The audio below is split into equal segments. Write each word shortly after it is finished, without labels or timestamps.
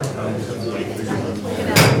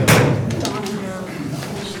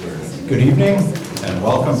Good evening and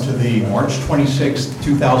welcome to the March 26,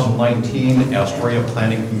 2019 Astoria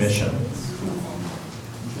Planning Commission.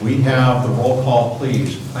 We have the roll call,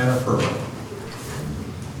 please. Planner Ferber.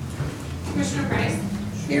 Commissioner Price.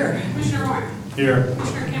 Here. Commissioner Warren. Here.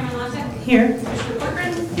 Commissioner Cameron-Lantic. Here. Commissioner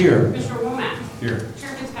Corcoran. Here. Commissioner Womack. Here.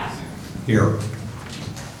 Chair Fitzpatrick. Here.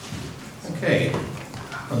 Okay,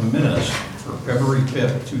 for the minutes for February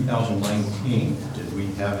 5th, 2019, did we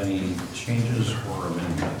have any changes or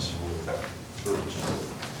amendments?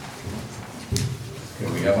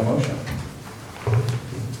 Can we have a motion?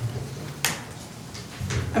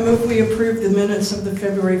 I move we approve the minutes of the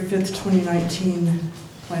February 5th, 2019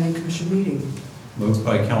 Planning Commission meeting. Moved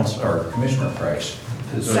by Commissioner Price.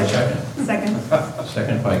 Is there a second? Second.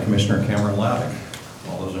 Second by Commissioner Cameron-Lantic.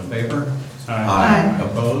 All those in favor? Aye.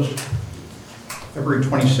 Opposed? February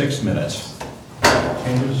 26 minutes.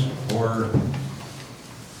 Changes or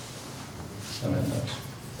amendments?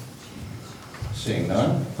 Seeing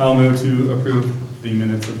none. I'll move to approve the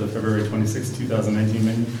minutes of the February 26, 2019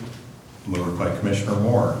 meeting. Moved by Commissioner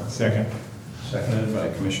Moore. Second. Seconded by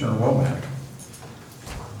Commissioner Womack.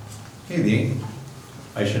 Okay,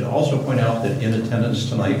 I should also point out that in attendance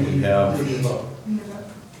tonight we have.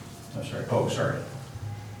 I'm sorry. Oh, sorry.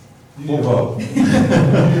 We'll vote. You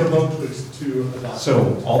need a vote to adopt.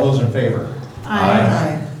 So, all those in favor?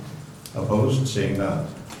 Aye. Opposed? Seeing none.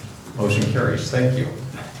 Motion carries. Thank you.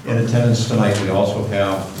 In attendance tonight, we also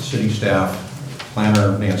have city staff,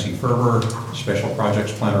 planner Nancy Ferber, special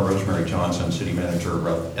projects planner Rosemary Johnson, city manager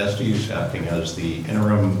Ruth Estes, acting as the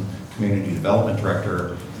interim community development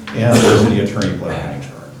director, and the city attorney Blair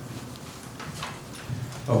Henningsberg.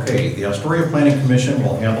 Okay, the Astoria Planning Commission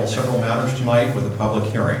will handle several matters tonight with a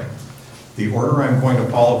public hearing. The order I'm going to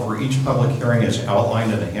follow for each public hearing is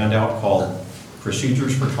outlined in a handout called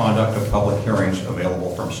Procedures for Conduct of Public Hearings,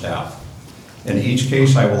 available from staff. In each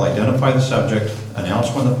case, I will identify the subject,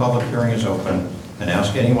 announce when the public hearing is open, and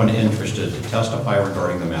ask anyone interested to testify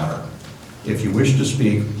regarding the matter. If you wish to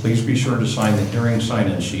speak, please be sure to sign the hearing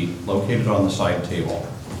sign-in sheet located on the side table.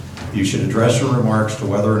 You should address your remarks to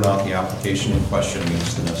whether or not the application in question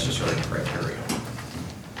meets the necessary criteria.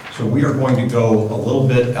 So we are going to go a little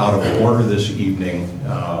bit out of order this evening.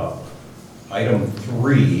 Item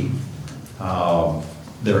 3,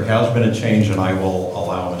 there has been a change, and I will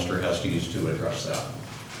allow Mr. Estes to address that.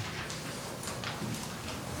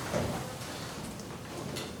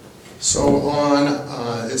 So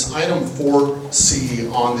on, it's item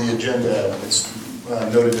 4C on the agenda. It's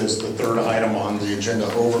noted as the third item on the agenda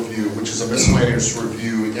overview, which is a miscellaneous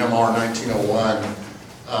review, MR 1901,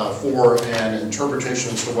 for an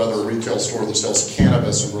interpretation as to whether a retail store that sells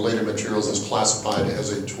cannabis and related materials is classified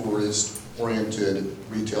as a tourist-oriented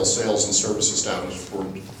retail sales and service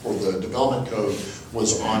establishment for the development code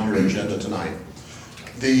was on your agenda tonight.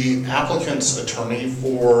 The applicant's attorney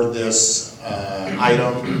for this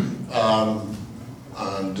item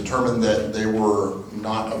determined that they were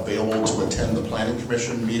not available to attend the Planning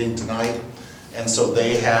Commission meeting tonight, and so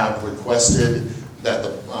they have requested that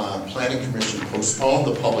the Planning Commission postpone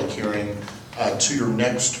the public hearing to your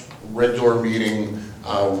next regular meeting,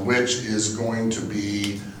 which is going to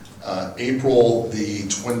be April the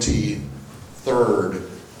 23rd.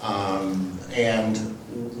 And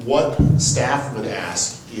what staff would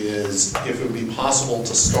ask is if it would be possible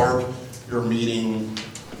to start your meeting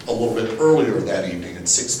a little bit earlier that evening at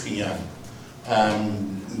 6 p.m.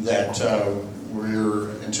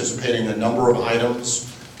 We're anticipating a number of items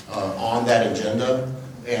on that agenda,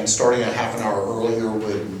 and starting a half an hour earlier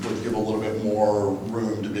would give a little bit more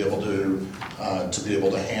room to be able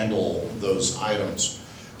to handle those items.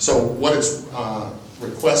 So what is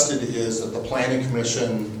requested is that the Planning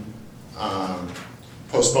Commission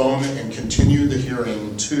postpone and continue the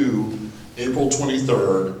hearing to April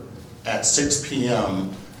 23rd at 6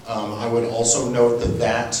 p.m. I would also note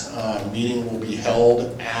that meeting will be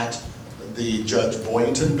held at the Judge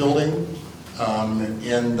Boynton building,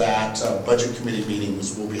 in that budget committee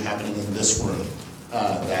meetings will be happening in this room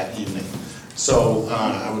that evening. So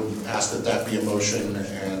I would ask that be a motion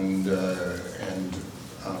and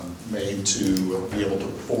made to be able to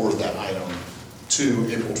forward that item to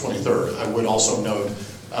April 23rd. I would also note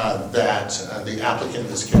that the applicant in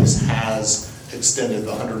this case has extended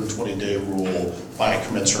the 120-day rule by a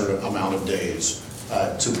commensurate amount of days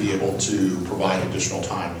to be able to provide additional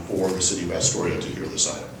time for the city of Astoria to hear this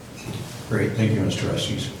item. Great, thank you, Mr.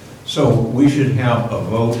 Estes. So we should have a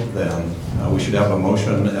vote then. We should have a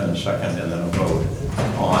motion and a second and then a vote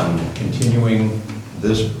on continuing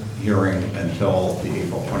this hearing until the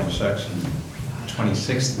April 26th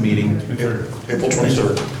 26th meeting. April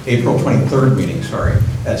 23rd, April 23rd meeting, sorry,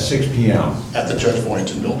 at 6 PM at the Judge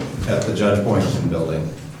Boynton Building. at the Judge Boynton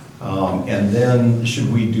Building. And then,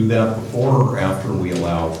 should we do that before or after we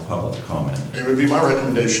allow public comment? It would be my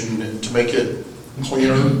recommendation to make it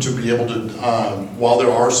cleaner, to be able to, while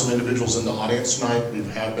there are some individuals in the audience tonight, we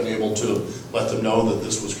have been able to let them know that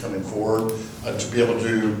this was coming forward, to be able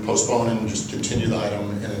to postpone and just continue the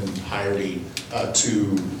item in entirety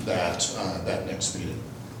to that next meeting.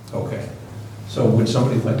 Okay. So would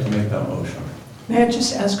somebody like to make that motion? May I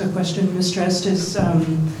just ask a question, Mr. Estes?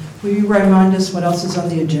 Will you remind us what else is on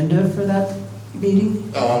the agenda for that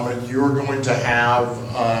meeting? You're going to have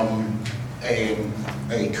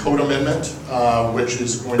a code amendment, which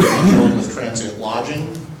is going to be dealing with transient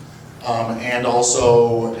lodging, and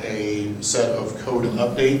also a set of code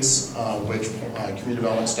updates, which community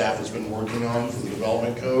development staff has been working on for the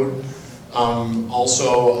development code.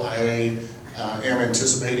 Also, I am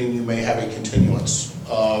anticipating you may have a continuance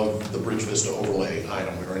of the Bridge Vista overlay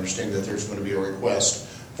item. We are understanding that there's going to be a request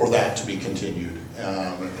for that to be continued.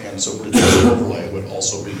 And so Bridge Vista overlay would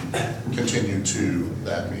also be continued to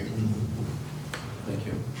that meeting. Thank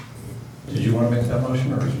you. Did you want to make that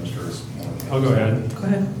motion, or is Mr.? I'll go ahead. Go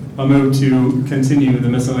ahead. I'll move to continue the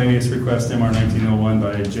miscellaneous request MR 1901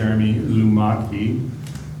 by Jeremy Lumaki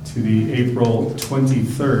to the April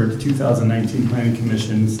 23rd, 2019 Planning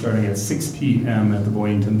Commission, starting at 6 PM at the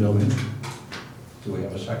Boynton Building. Do we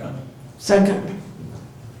have a second? Second.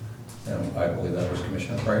 And I believe that was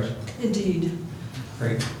Commissioner Price. Indeed.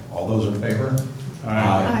 Great. All those in favor?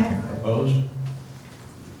 Aye. Opposed?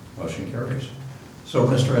 Motion carries. So,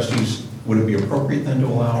 Mr. Estes, would it be appropriate then to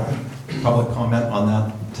allow public comment on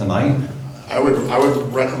that tonight? I would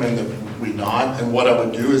recommend that we not, and what I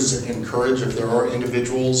would do is encourage, if there are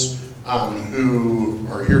individuals who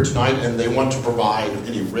are here tonight and they want to provide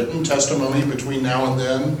any written testimony between now and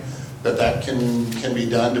then, that can be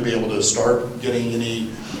done to be able to start getting any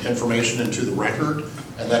information into the record,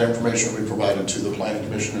 and that information will be provided to the Planning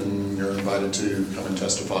Commission, and you're invited to come and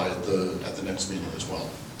testify at the next meeting as well.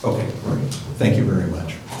 Okay, great. Thank you very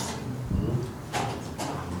much.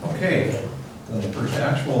 Okay, then the first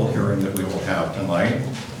actual hearing that we will have tonight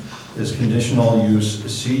is conditional use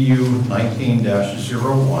CU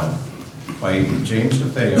 19-01 by James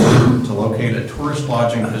DeFeo to locate a tourist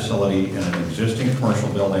lodging facility in an existing commercial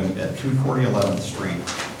building at 240 11th Street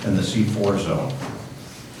in the C4 zone.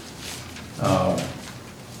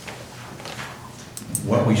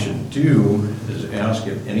 What we should do is ask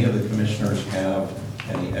if any of the commissioners have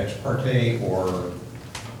any ex parte or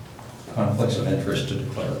conflicts of interest to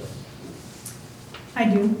declare. I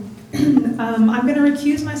do. I'm going to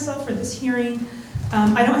recuse myself for this hearing.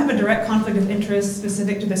 I don't have a direct conflict of interest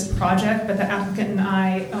specific to this project, but the applicant and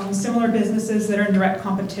I own similar businesses that are in direct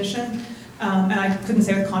competition, and I couldn't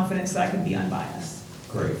say with confidence that I could be unbiased.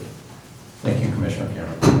 Great. Thank you, Commissioner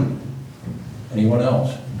Cameron. Anyone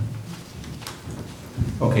else?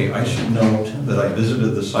 Okay, I should note that I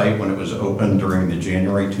visited the site when it was opened during the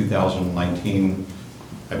January 2019,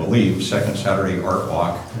 I believe, second Saturday Art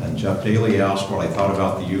Walk, and Jeff Daly asked what I thought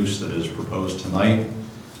about the use that is proposed tonight.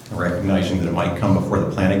 Recognizing that it might come before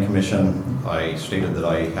the Planning Commission, I stated that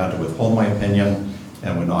I had to withhold my opinion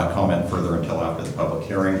and would not comment further until after the public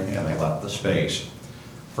hearing, and I left the space.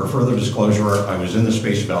 For further disclosure, I was in the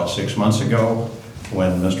space about 6 months ago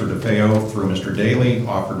when Mr. DeFeo, through Mr. Daly,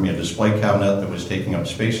 offered me a display cabinet that was taking up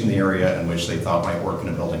space in the area in which they thought might work in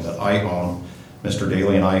a building that I own. Mr.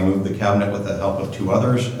 Daly and I moved the cabinet with the help of 2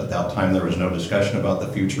 others. At that time, there was no discussion about the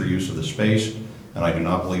future use of the space, and I do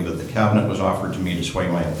not believe that the cabinet was offered to me to sway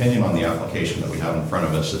my opinion on the application that we have in front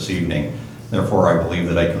of us this evening. Therefore, I believe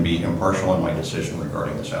that I can be impartial in my decision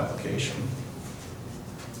regarding this application.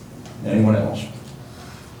 Anyone else?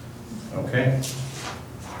 Okay.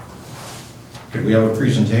 Could we have a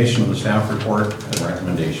presentation of the staff report and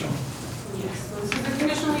recommendation? Yes, so this is a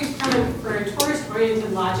conditional use permit for a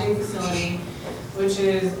tourist-oriented lodging facility, which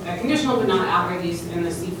is a conditional but not outright use in the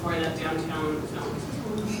C4 that downtown zone.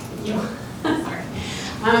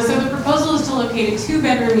 Sorry. So the proposal is to locate a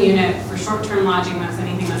 2-bedroom unit for short-term lodging, that's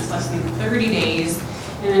anything that's less than 30 days,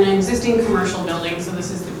 in an existing commercial building. So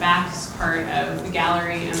this is the back part of the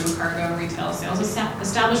gallery and the cargo retail sales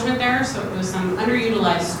establishment there. So it was some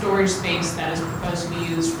underutilized storage space that is proposed to be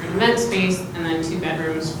used for an event space, and then 2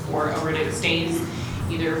 bedrooms for overnight stays,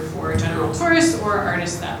 either for general tourists or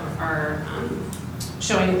artists that are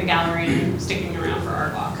showing at the gallery and sticking around for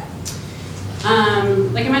art walk.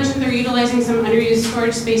 Like I mentioned, they're utilizing some underused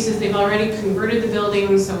storage spaces. They've already converted the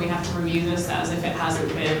building, so we have to review this as if it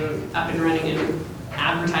hasn't been up and running and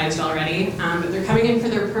advertised already. But they're coming in for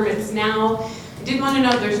their permits now. I did want to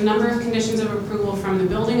note there's a number of conditions of approval from the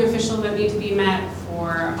building official that need to be met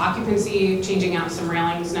for occupancy, changing out some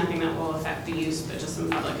railings, nothing that will affect the use, but just some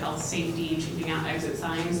public health safety, changing out exit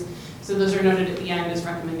signs. So those are noted at the end as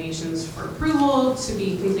recommendations for approval to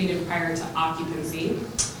be completed prior to occupancy.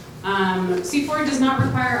 C4 does not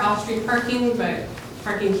require off-street parking, but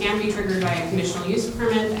parking can be triggered by a conditional use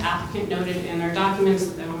permit. The applicant noted in their documents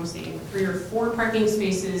that they want to see 3 or 4 parking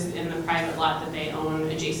spaces in the private lot that they own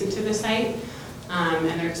adjacent to the site.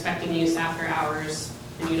 And they're expecting use after hours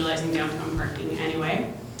and utilizing downtown parking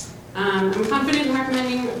anyway. I'm confident in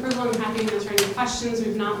recommending approval. I'm happy to answer any questions.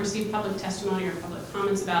 We've not received public testimony or public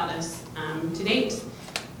comments about this to date.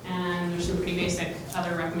 And there's some pretty basic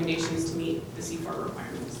other recommendations to meet the C4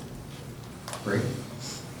 requirements. Great.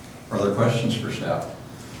 Are there questions for staff?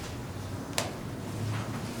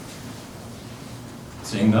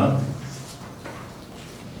 Seeing none.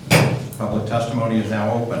 Public testimony is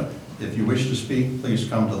now open. If you wish to speak, please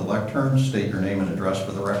come to the lectern, state your name and address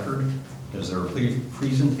for the record. Is there a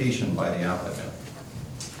presentation by the applicant?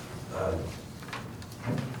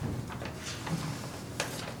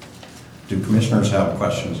 Do commissioners have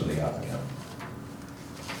questions of the applicant?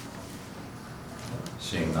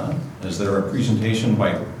 Seeing none. Is there a presentation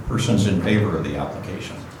by persons in favor of the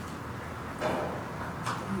application?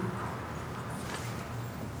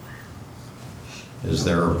 Is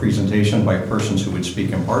there a presentation by persons who would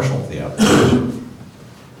speak impartial to the application?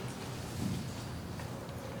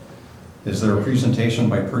 Is there a presentation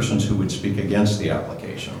by persons who would speak against the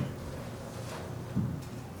application?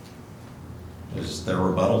 Is there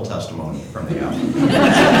rebuttal testimony from the applicant?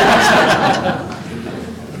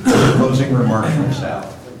 Closing remarks from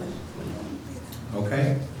staff.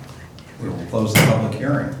 Okay, we will close the public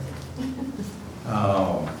hearing.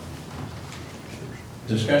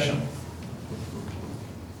 Discussion.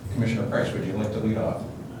 Commissioner Price, would you like to lead off?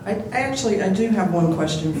 I do have one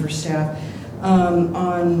question for staff.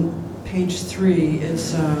 On page 3,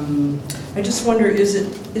 it's, I just wonder, is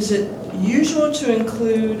it usual to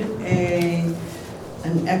include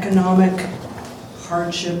an economic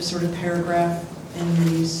hardship sort of paragraph in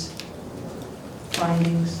these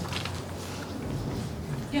findings?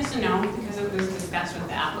 Yes and no, because it was discussed with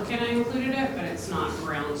the applicant, I included it, but it's not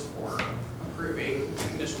grounds for approving the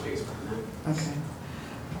conditional use permit. Okay.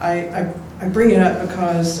 I bring it up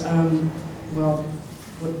because,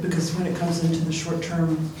 because when it comes into the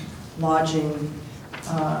short-term lodging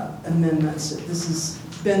amendments, this has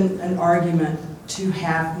been an argument to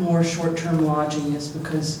have more short-term lodging is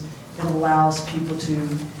because it allows people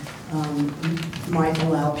to, might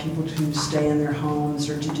allow people to stay in their homes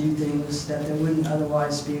or to do things that they wouldn't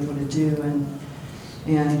otherwise be able to do.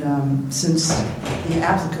 And since the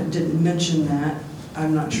applicant didn't mention that,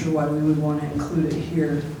 I'm not sure why we would want to include it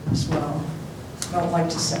here as well. I don't like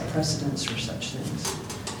to set precedents for such things.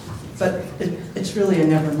 But it's really a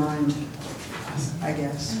never mind, I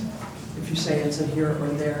guess, if you say it's a here or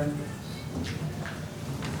there.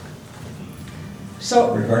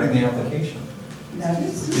 So Regarding the application,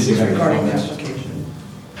 this Did you is have any regarding the comments? application.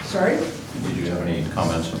 Sorry? did you have any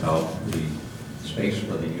comments about the space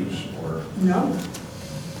for the use or? No.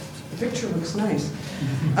 The picture looks nice.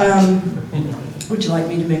 Would you like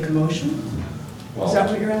me to make a motion? Is that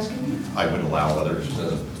what you're asking me? I would allow others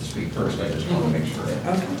to speak first. I just want to make sure Okay,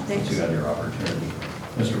 that thanks. you have your opportunity.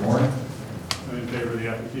 Mr. Moore? I'm in favor of the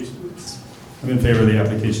application. I'm in favor of the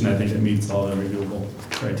application. I think it meets all the reviewable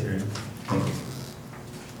criteria. Thank you.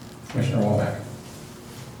 Commissioner Womack?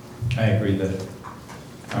 I agree that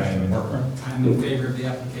I'm in favor of the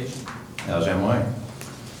application. As am I.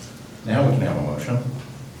 Now we can have a motion.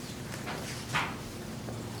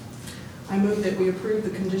 I move that we approve the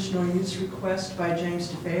conditional use request by James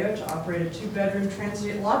DeFeo to operate a 2-bedroom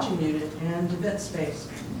transient lodging unit and event space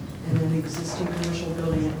in an existing commercial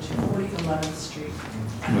building at 240 11th Street.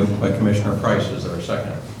 Moved by Commissioner Price. Is there a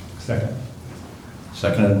second? Second.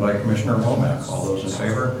 Seconded by Commissioner Womack. All those in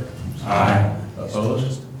favor? Aye.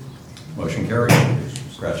 Opposed? Motion carries.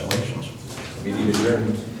 Congratulations. Meeting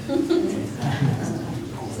adjourned.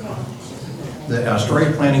 The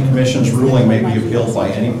Astoria Planning Commission's ruling may be appealed by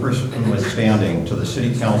any person with standing to the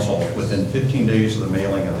City Council within 15 days of the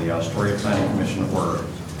mailing of the Astoria Planning Commission order.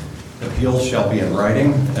 Appeals shall be in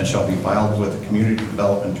writing and shall be filed with the Community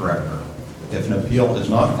Development Director. If an appeal is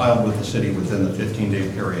not filed with the city within the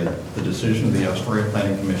 15-day period, the decision of the Astoria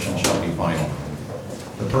Planning Commission shall be final.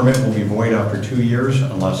 The permit will be void after 2 years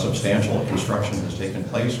unless substantial construction has taken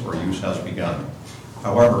place or use has begun.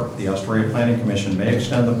 However, the Astoria Planning Commission may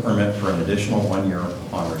extend the permit for an additional 1 year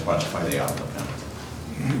upon request by the applicant.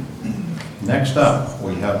 Next up,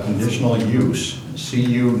 we have conditional use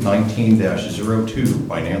CU 19-02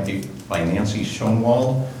 by by Nancy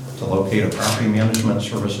Schoenwald to locate a property management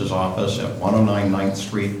services office at 109 9th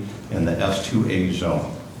Street in the S2A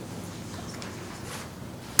zone.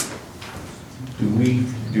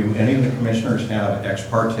 Do any of the commissioners have ex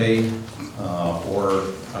parte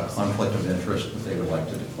or a conflict of interest that they would like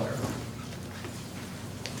to declare?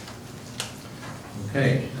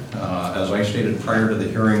 Okay, as I stated prior to the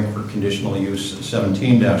hearing for conditional use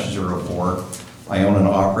 17-04, I own and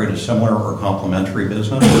operate a similar or complementary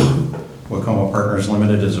business. Wacoma Partners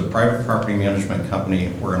Limited is a private property management company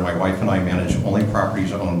wherein my wife and I manage only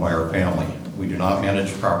properties owned by our family. We do not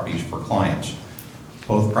manage properties for clients.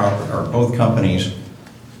 Both companies,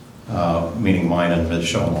 meaning mine and Ms.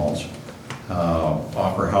 Schoenwald's,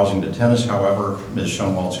 offer housing to tenants. However, Ms.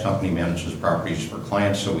 Schoenwald's company manages properties for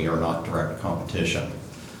clients, so we are not direct competition.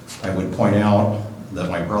 I would point out that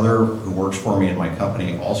my brother, who works for me in my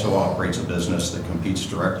company, also operates a business that competes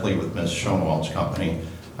directly with Ms. Schoenwald's company.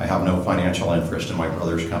 I have no financial interest in my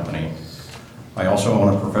brother's company. I also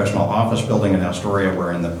own a professional office building in Astoria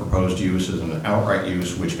wherein the proposed use is an outright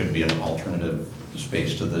use, which could be an alternative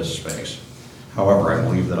space to this space. However, I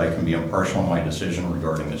believe that I can be impartial in my decision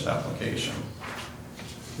regarding this application.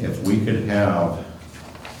 If we could have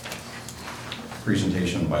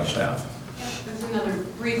presentation by staff. There's another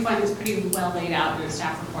brief one that's pretty well laid out in the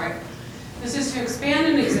staff report. This is to expand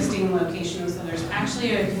an existing location, so there's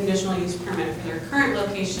actually a conditional use permit for their current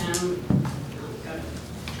location. Go to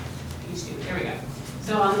page 2, there we go.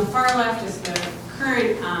 So on the far left is the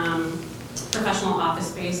current professional office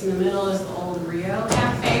space. In the middle is the old Rio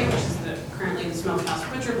Cafe, which is currently the Smokehouse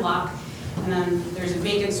Butcher Block. And then there's a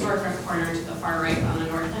vacant storefront corner to the far right on the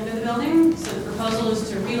north end of the building. So the proposal is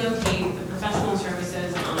to relocate the professional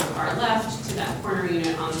services on the far left to that corner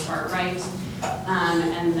unit on the far right.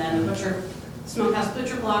 And then the Smokehouse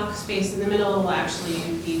Butcher Block space in the middle will actually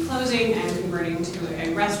be closing and converting to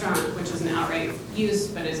a restaurant, which is an outright use,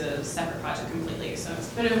 but is a separate project completely. So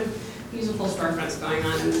it's a bit of beautiful storefronts going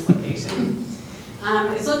on in this location.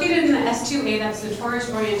 It's located in the S2A, that's the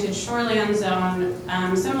tourist-oriented shoreland zone.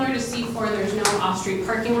 Similar to C4, there's no off-street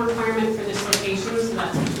parking requirement for this location, so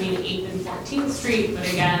that's between 8th and 14th Street, but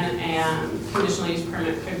again, a conditional use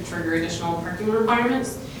permit could trigger additional parking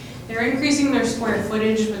requirements. They're increasing their square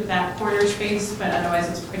footage with that corner space, but otherwise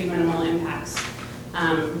it's pretty minimal impacts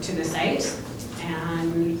to the site.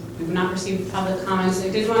 And we've not received public comments. I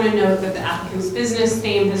did want to note that the applicant's business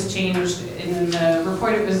name has changed. In the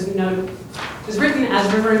report it was written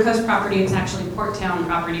as River and Coast Property. It's actually Porttown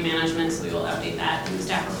Property Management, so we will update that in the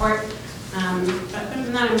staff report. But other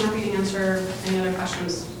than that, I'm happy to answer any other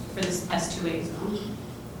questions for this S2A zone.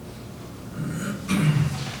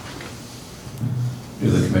 Do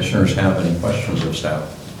the commissioners have any questions of staff?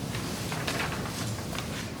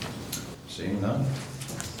 Seeing none.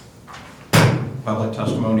 Public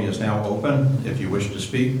testimony is now open. If you wish to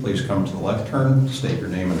speak, please come to the lectern, state your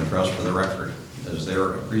name and address for the record. Is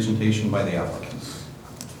there a presentation by the applicant?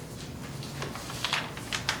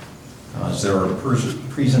 Is there a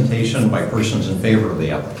presentation by persons in favor of the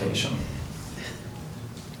application?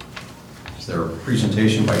 Is there a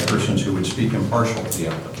presentation by persons who would speak impartial to the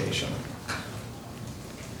application?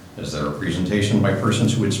 Is there a presentation by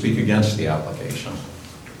persons who would speak against the application?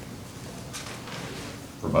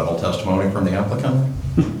 Rebuttal testimony from the applicant?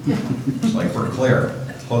 It's like we're clear.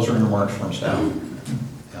 Closing remarks from staff.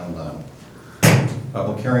 And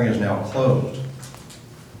public hearing is now closed.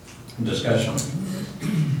 Discussion.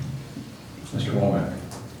 Mr. Womack.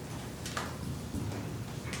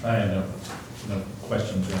 I have no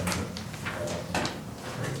questions.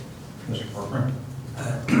 Mr. Corcoran.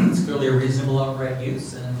 It's clearly a reasonable outright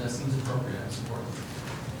use and seems appropriate. I support it.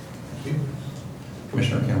 Thank you.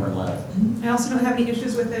 Commissioner Cameron Ladd. I also don't have any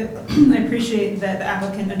issues with it. I appreciate that the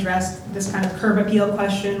applicant addressed this kind of curb appeal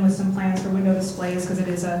question with some plans for window displays because it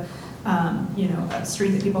is a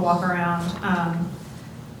street that people walk around.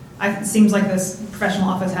 It seems like this professional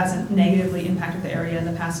office hasn't negatively impacted the area in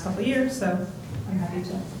the past couple of years, so I'm happy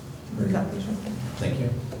to move that. Thank you.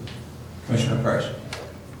 Commissioner Price.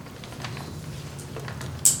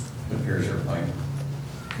 It appears you're fine.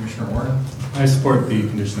 Commissioner Warren. I support the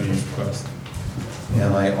conditional use request.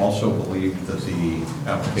 And I also believe that the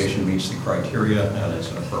application meets the criteria and it's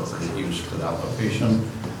an appropriate use for that location.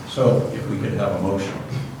 So if we could have a motion.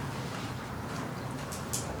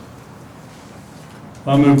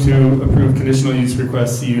 I'll move to approve conditional use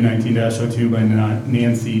request CU 19-02 by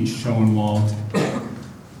Nancy Schoenwald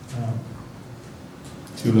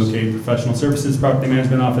to locate professional services property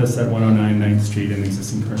management office at 109 9th Street in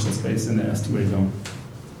existing commercial space in the S2A zone.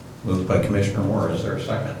 Moved by Commissioner Moore. Is there a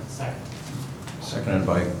second? Second. Seconded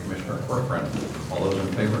by Commissioner Corcoran. All those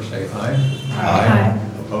in favor say aye. Aye.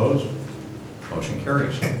 Opposed? Motion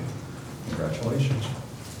carries. Congratulations.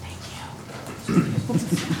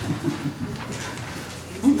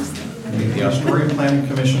 The Astoria Planning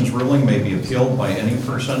Commission's ruling may be appealed by any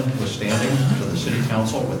person withstanding to the City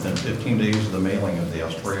Council within 15 days of the mailing of the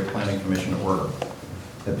Astoria Planning Commission order.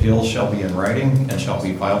 Appeals shall be in writing and shall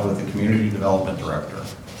be filed with the Community Development Director.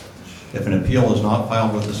 If an appeal is not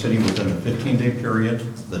filed with the city within the 15-day period,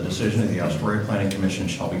 the decision of the Astoria Planning Commission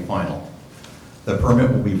shall be final. The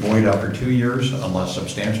permit will be void after 2 years unless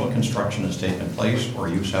substantial construction has taken place or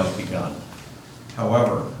use has begun.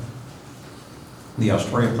 However, the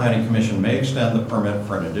Astoria Planning Commission may extend the permit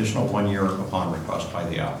for an additional 1 year upon request by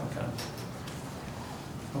the applicant.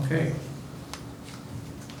 Okay.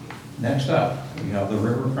 Next up, we have the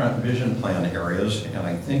Riverfront Vision Plan areas, and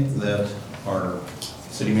I think that our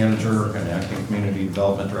City Manager and Acting Community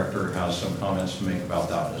Development Director has some comments to make about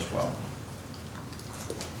that as well.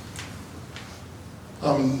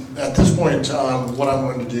 At this point, what I'm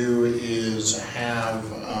going to do is have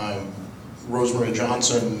Rosemary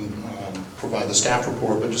Johnson provide the staff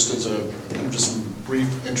report, but just as some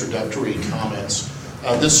brief introductory comments.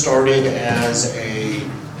 This started as a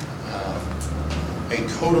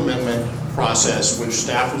code amendment process which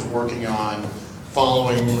staff was working on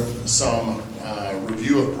following some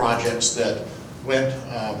review of projects that went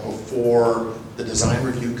before the Design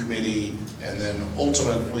Review Committee and then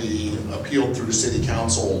ultimately appealed through City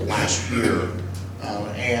Council last year.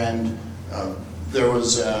 There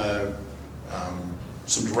was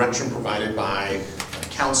some direction provided by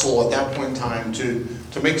Council at that point in time to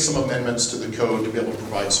make some amendments to the code to be able to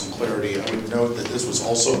provide some clarity. I would note that this was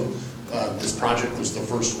also, this project was the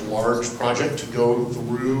first large project to go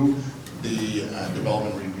through the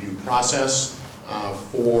development review process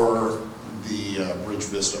for the Bridge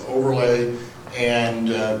Vista overlay, and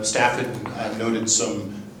staff had noted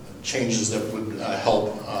some changes that would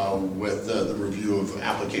help with the review of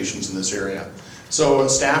applications in this area. So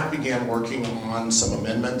staff began working on some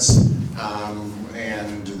amendments,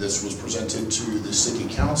 and this was presented to the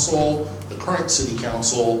City Council, the current City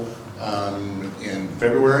Council, in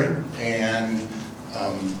February, and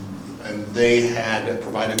they had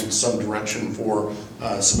provided some direction for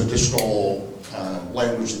some additional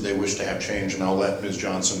language that they wish to have changed, and I'll let Ms.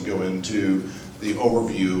 Johnson go into the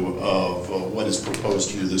overview of what is proposed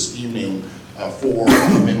to you this evening for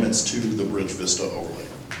amendments to the Bridge Vista overlay.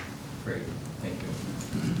 Great, thank you.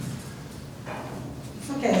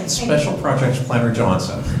 Okay. Special Projects Planner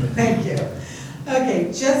Johnson. Thank you. Okay,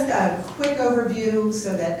 just a quick overview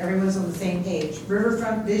so that everyone's on the same page.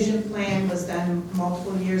 Riverfront Vision Plan was done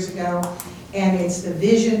multiple years ago, and it's the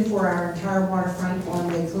vision for our entire waterfront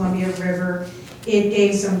on the Columbia River. It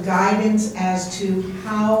gave some guidance as to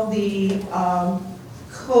how the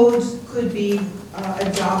codes could be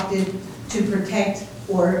adopted to protect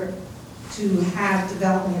or to have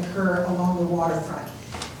development occur along the waterfront.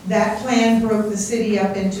 That plan broke the city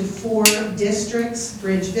up into 4 districts: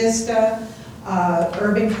 Bridge Vista,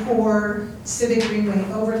 Urban Core, Civic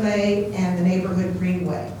Greenway Overlay, and the Neighborhood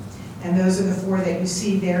Greenway. And those are the 4 that you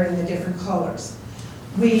see there in the different colors.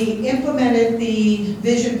 We implemented the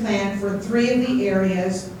vision plan for 3 of the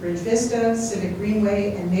areas: Bridge Vista, Civic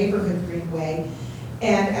Greenway, and Neighborhood Greenway.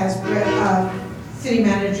 And as City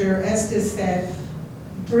Manager Estes said,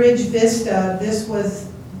 Bridge Vista, this was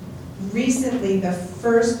recently the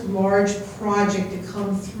first large project to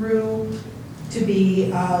come through to be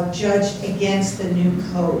judged against the new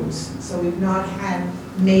codes. So we've not had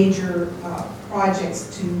major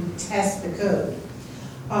projects to test the code.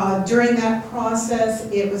 During that process,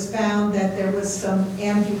 it was found that there was some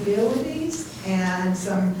ambiguities and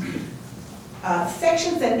some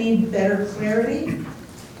sections that need better clarity.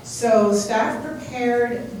 So staff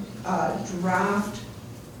prepared draft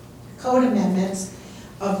code amendments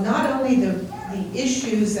of not only the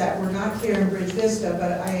issues that were not clear in Bridge Vista,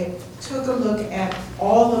 but I took a look at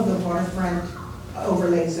all of the waterfront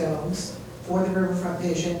overlay zones for the Riverfront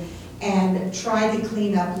Vision and tried to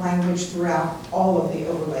clean up language throughout all of the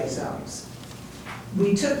overlay zones.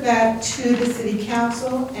 We took that to the City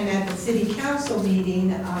Council, and at the City Council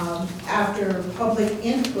meeting, after public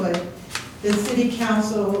input, the City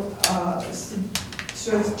Council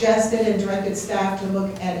suggested and directed staff to look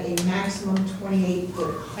at a maximum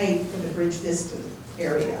 28-foot height for the Bridge Vista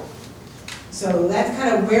area. So that's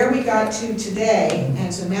kind of where we got to today,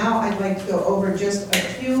 and so now I'd like to go over just a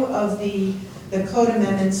few of the code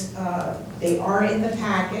amendments. They are in the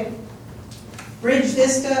packet. Bridge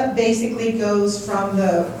Vista basically goes from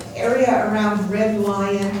the area around Red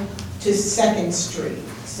Lion to 2nd Street.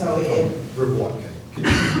 So it... Riverwalk.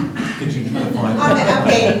 Could you define I'm that?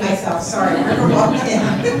 updating myself, sorry, Riverwalk.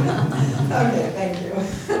 Okay, thank you.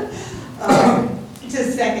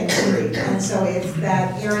 Street. And so it's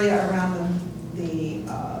that area around the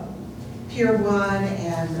Pier 1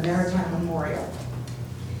 and the Maritime Memorial.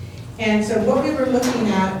 And so what we were looking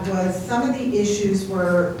at was some of the issues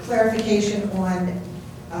were clarification on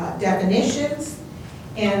definitions,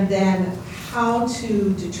 and then how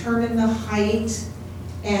to determine the height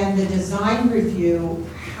and the design review,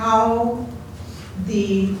 how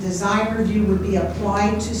the design review would be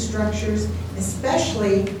applied to structures,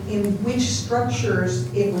 especially in which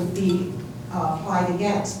structures it would be applied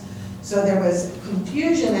against. So there was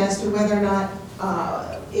confusion as to whether or not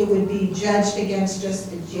it would be judged against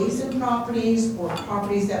just adjacent properties or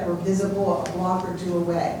properties that were visible a block or two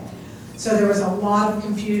away. So there was a lot of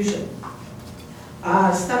confusion.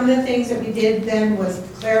 Some of the things that we did then was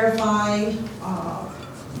clarify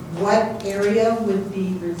what area would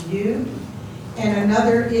be reviewed. And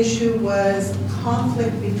another issue was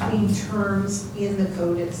conflict between terms in the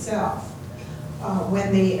code itself.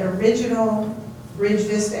 When the original Bridge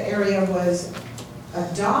Vista area was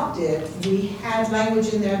adopted, we had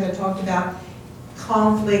language in there that talked about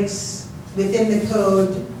conflicts within the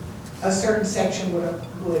code, a certain section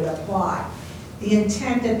would apply. The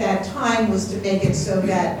intent at that time was to make it so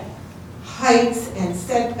that heights and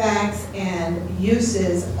setbacks and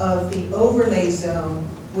uses of the overlay zone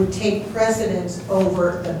would take precedence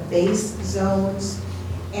over the base zones.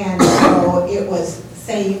 And so it was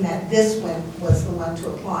saying that this one was the one to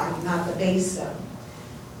apply, not the base zone.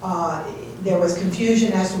 There was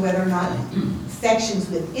confusion as to whether or not sections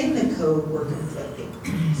within the code were conflicting.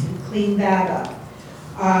 So we cleaned that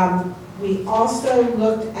up. We also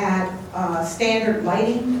looked at standard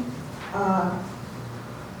lighting,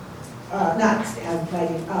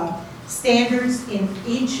 standards in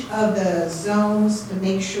each of the zones to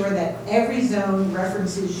make sure that every zone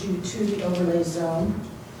references you to the overlay zone.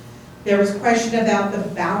 There was a question about the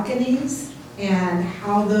balconies and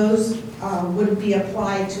how those would be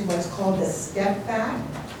applied to what's called the step back.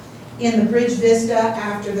 In the Bridge Vista,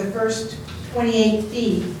 after the first 28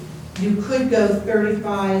 feet, you could go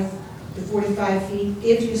 35 to 45 feet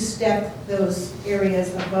if you stepped those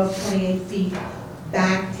areas above 28 feet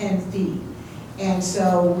back 10 feet. And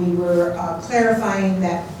so we were clarifying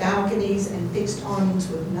that balconies and fixed awnings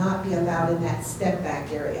would not be allowed in that step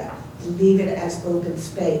back area. Leave it as open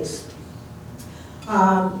space.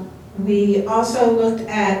 We also looked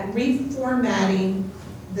at reformatting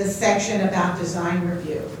the section about design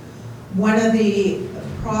review. One of the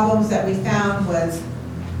problems that we found was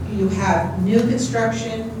you have new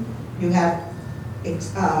construction, you have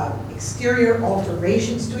exterior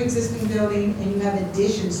alterations to existing building, and you have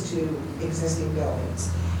additions to existing buildings.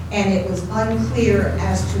 And it was unclear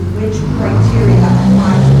as to which criteria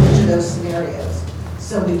applied to which of those scenarios.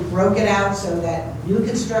 So we broke it out so that new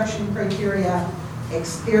construction criteria,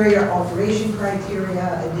 exterior alteration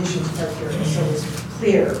criteria, additions criteria, so it's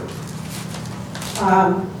clear.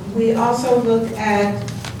 We also looked at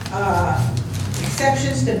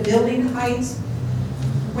exceptions to building heights.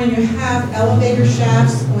 When you have elevator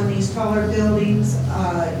shafts on these taller buildings,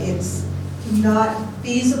 it's not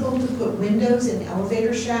feasible to put windows in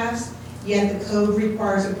elevator shafts, yet the code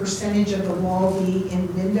requires a percentage of the wall be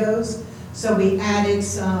in windows. So we added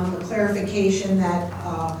some clarification that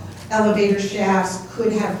elevator shafts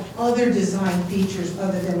could have other design features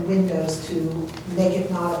other than windows to make it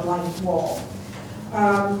not a blank wall.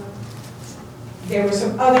 There were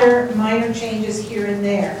some other minor changes here and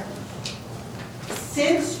there.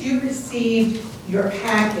 Since you received your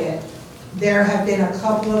packet, there have been a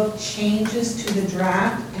couple of changes to the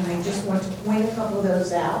draft, and I just want to point a couple of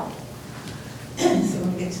those out. So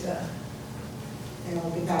we'll get to and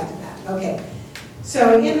I'll get back to that. Okay.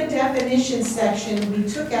 So in the definition section, we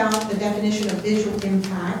took out the definition of visual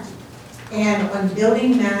impact, and on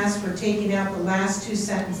building mass, we're taking out the last two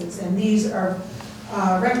sentences, and these are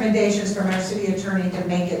recommendations from our city attorney to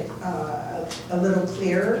make it a little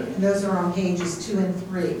clearer, and those are on pages 2 and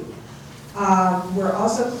 3. We're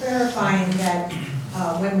also clarifying that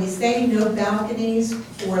when we say no balconies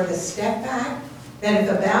for the step back, that if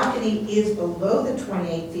a balcony is below the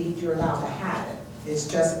 28 feet, you're allowed to have it. It's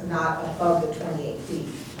just not above the 28 feet.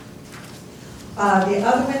 The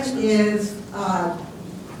other one is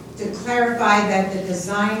to clarify that the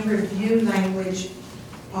design review language,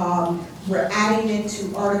 we're adding it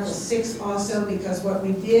to Article 6 also, because what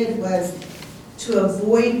we did was to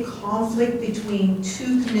avoid conflict between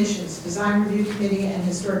two commissions, Design Review Committee and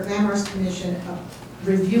Historic Landmarks Commission,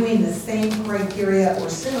 reviewing the same criteria or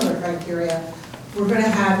similar criteria. We're going to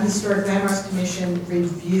have Historic Landmarks Commission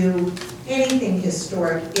review anything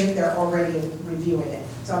historic if they're already reviewing it.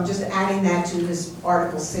 So I'm just adding that to this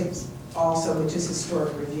Article 6 also, which is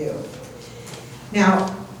historic review.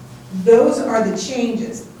 Now, those are the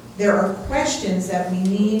changes. There are questions that we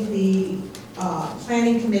need the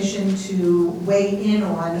Planning Commission to weigh in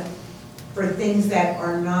on for things that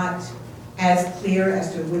are not as clear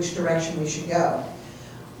as to which direction we should go.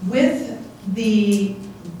 With the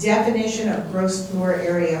definition of gross floor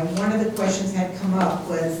area, one of the questions had come up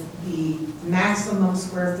was the maximum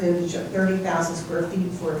square footage of 30,000 square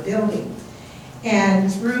feet for a building.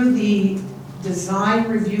 And through the design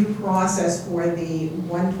review process for the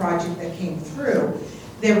one project that came through,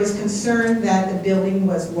 there was concern that the building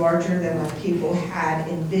was larger than what people had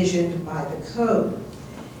envisioned by the code.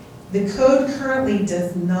 The code currently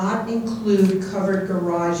does not include covered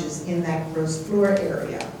garages in that gross floor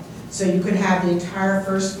area. So you could have the entire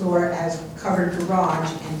first floor as covered garage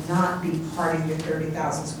and not be part of your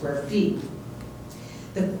 30,000 square feet.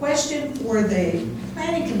 The question for the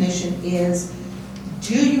Planning Commission is,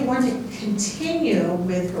 do you want to continue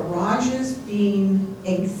with garages being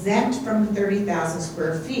exempt from the 30,000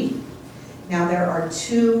 square feet? Now, there are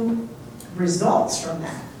two results from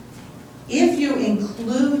that. If you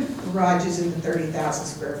include garages in the 30,000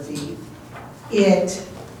 square feet, it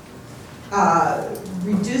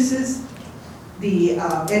reduces the,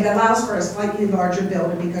 it allows for a slightly larger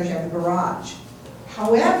building because you have a garage.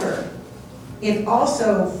 However, it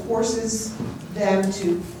also forces them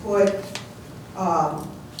to put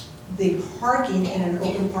the parking in an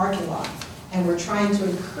open parking lot. And we're trying to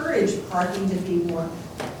encourage parking to be more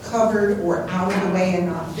covered or out of the way and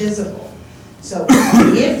not visible. So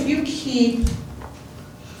if you keep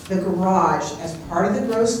the garage as part of the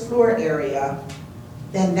gross floor area,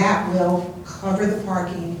 then that will cover the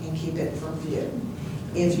parking and keep it from view.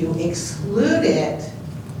 If you exclude it,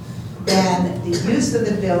 then the use of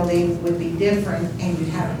the building would be different and you'd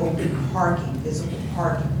have open parking, visible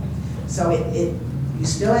parking. So you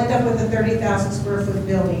still end up with a 30,000 square foot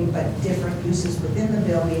building, but different uses within the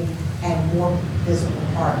building and more visible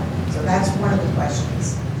parking. So that's one of the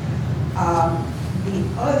questions. The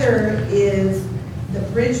other is the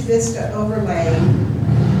Bridge Vista overlay.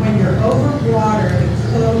 When you're over water,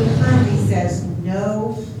 the code currently says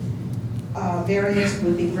no variance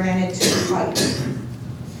would be granted to height.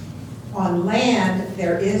 On land,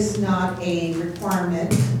 there is not a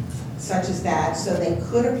requirement such as that, so they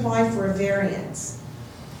could apply for a variance.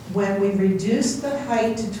 When we reduce the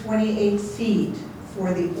height to 28 feet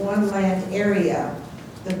for the on-land area,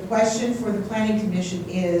 the question for the Planning Commission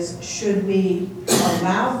is, should we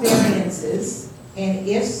allow variances? And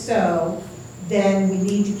if so, then we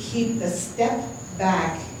need to keep the step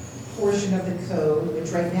back portion of the code, which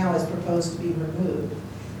right now is proposed to be removed,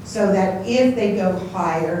 so that if they go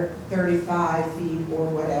higher, 35 feet or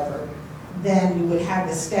whatever, then you would have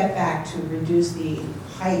the step back to reduce the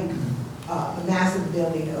height of a massive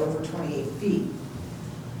building over 28 feet.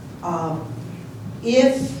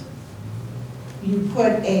 If you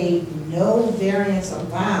put a no variance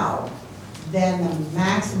allowed, then the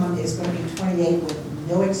maximum is going to be 28 with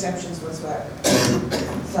no exceptions whatsoever.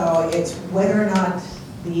 So it's whether or not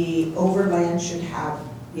the overland should have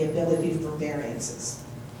the ability for variances.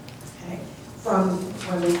 Okay. From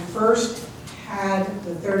when we first had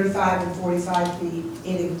the 35 and 45 feet,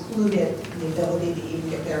 it included the ability to even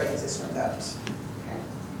get variances from those. Okay.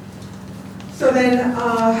 So then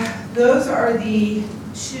those are the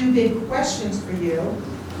two big questions for you.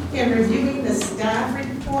 In reviewing the staff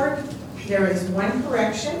report, there is one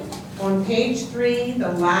correction. On page 3,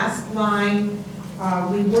 the last line,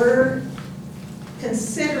 we were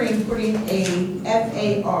considering putting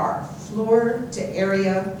a FAR, floor to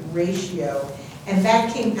area ratio, and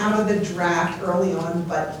that came out of the draft early on,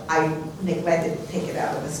 but I neglected to take it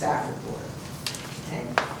out of the staff report. Okay.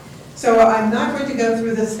 So I'm not going to go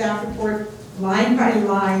through the staff report line by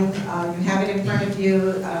line. You have it in front of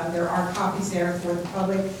you. There are copies there for the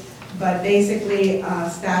public. But basically,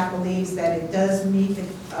 staff believes that it does meet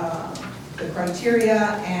the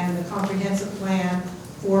criteria and the comprehensive plan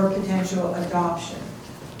for potential adoption.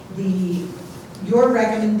 Your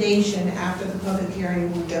recommendation after the public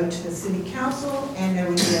hearing will go to the city council, and there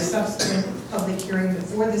will be a subsequent public hearing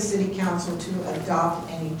before the city council to adopt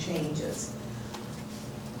any changes.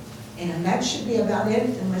 And that should be about it,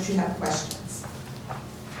 unless you have questions.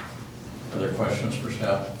 Other questions for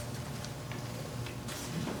staff?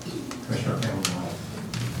 Commissioner Campbell.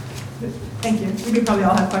 Thank you. We could probably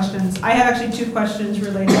all have questions. I have actually two questions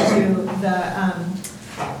related to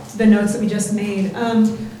the notes that we just made.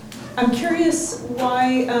 I'm curious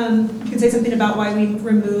why, you can say something about why we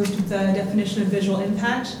removed the definition of visual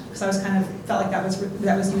impact, because I was kind of, felt like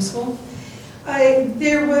that was useful.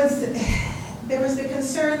 There was the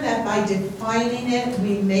concern that by defining it,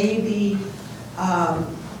 we may be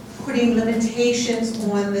putting limitations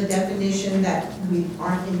on the definition that we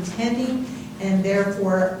aren't intending, and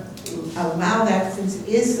therefore allow that, since it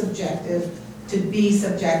is subjective, to be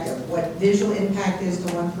subjective. What visual impact is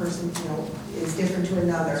to one person, is different to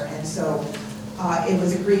another. And so it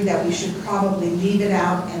was agreed that we should probably leave it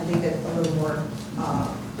out and leave it a little more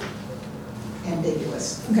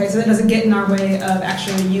ambiguous. Okay, so that doesn't get in our way of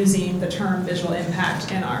actually using the term visual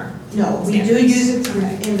impact in our No, we do standards. use it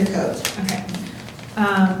Okay. in the code. Okay.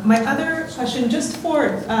 My other question, just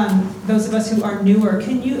for those of us who are newer,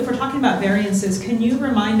 if we're talking about variances, can you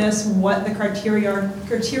remind us what the criteria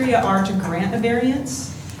are to grant a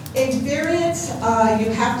variance? A variance,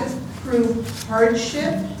 you have to prove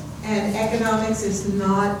hardship, and economics is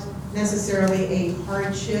not necessarily a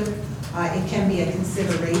hardship. It can be a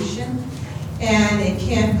consideration, and it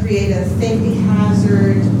can create a safety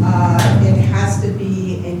hazard. It has to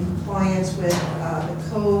be in compliance with the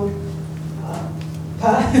code.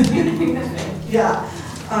 Yeah.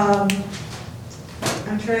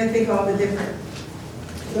 I'm trying to think all the different,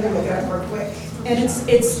 let me look it up real quick. And is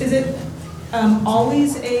it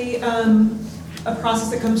always a process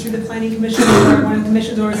that comes through the planning commission or one of the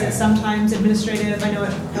commissions, or is it sometimes administrative? I know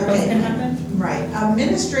it both can happen. Right.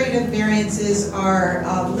 Administrative variances are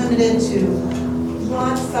limited to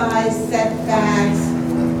lot size, setbacks,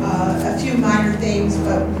 a few minor things,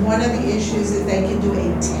 but one of the issues is they can do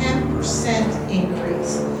a 10%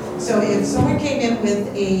 increase. So if someone came in with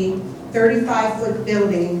a 35-foot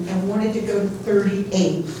building and wanted to go to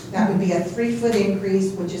 38, that would be a 3-foot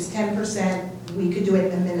increase, which is 10%. We could do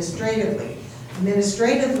it administratively.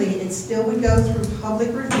 Administratively, it still would go through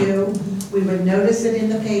public review. We would notice it in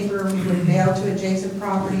the paper. We would mail to adjacent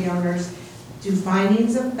property owners, do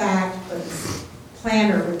findings of fact, but the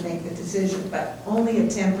planner would make the decision, but only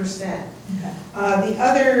at 10%. Okay. The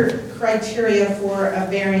other criteria for a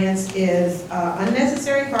variance is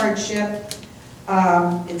unnecessary hardship.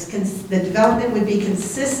 The development would be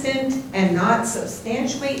consistent and not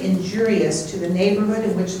substantially injurious to the neighborhood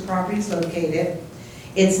in which the property is located.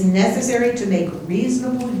 It's necessary to make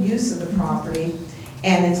reasonable use of the property,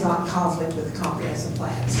 and it's not in conflict with the comprehensive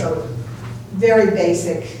plan. So very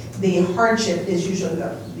basic. The hardship is usually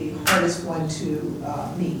the hardest one to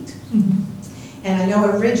meet. Mhm. And I know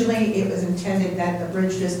originally it was intended that the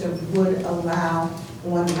bridge vista would allow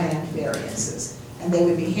on-land variances. And they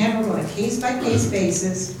would be handled on a case-by-case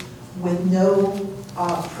basis with no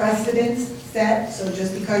precedents set. So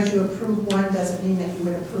just because you approve one doesn't mean that you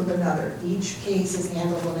would approve another. Each case is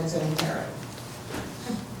handled on its own merit.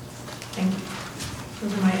 Thank you.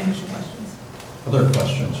 Those are my initial questions. Other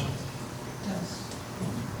questions?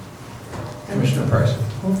 Commissioner Price.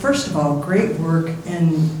 Well, first of all, great work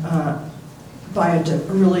and by a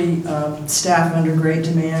really staff under great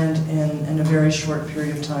demand in a very short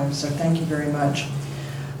period of time, so thank you very much.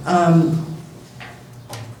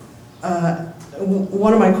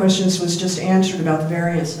 One of my questions was just answered about the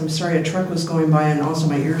variance. I'm sorry, a truck was going by and also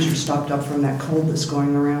my ears are stopped up from that cold that's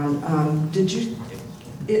going around.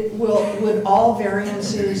 Would all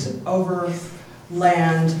variances over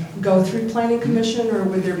land go through planning commission, or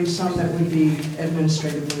would there be some that would be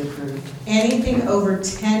administratively approved? Anything over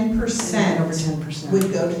 10% Over 10%.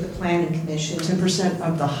 would go to the planning commission. 10%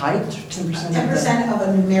 of the height, 10% 10% of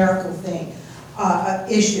a numerical thing,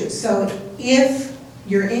 issue. So if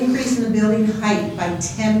you're increasing the building height by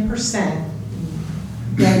 10%,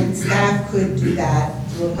 then staff could do that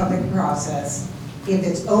through a public process. If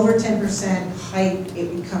it's over 10% height,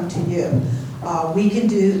 it would come to you.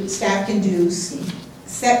 Staff can do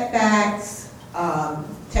setbacks,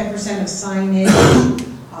 10% of signage,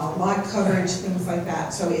 lot coverage, things like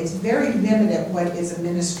that. So it's very limited what is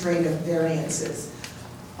administrative variances.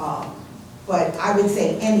 But I would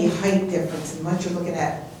say any height difference, unless you're looking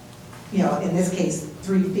at, in this case,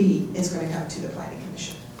 3 feet, is going to come to the planning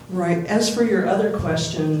commission. Right. As for your other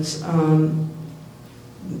questions,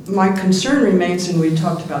 my concern remains, and we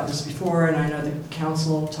talked about this before, and I know the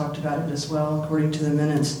council talked about it as well, according to the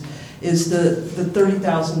minutes, is the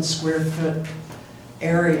 30,000 square foot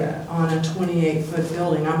area on a 28-foot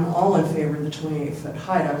building. I'm all in favor of the 28-foot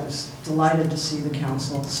height. I was delighted to see the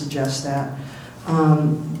council suggest that.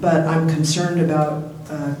 But I'm concerned about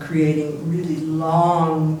creating really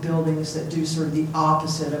long buildings that do sort of the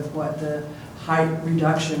opposite of what the height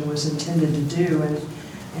reduction was intended to do.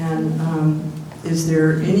 And is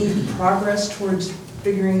there any progress towards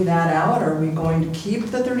figuring that out? Are we going to keep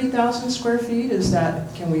the 30,000 square feet?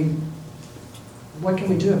 What can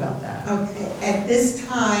we do about that? Okay, at this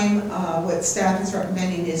time, what staff is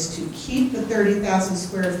recommending is to keep the 30,000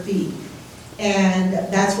 square feet. And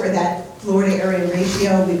that's where that Florida area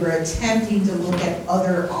ratio, we were attempting to look at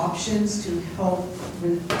other options to help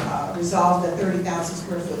resolve the 30,000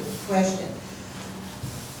 square foot question.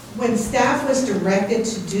 When staff was directed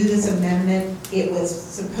to do this amendment, it was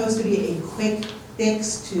supposed to be a quick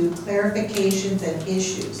fix to clarifications and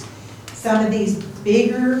issues. Some of these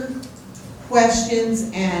bigger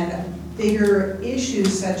questions and bigger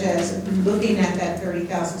issues, such as looking at that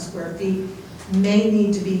 30,000 square feet, may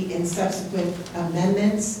need to be in subsequent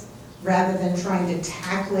amendments rather than trying to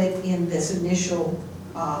tackle it in this initial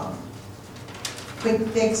quick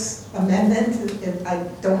fix amendment. I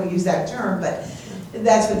don't want to use that term, but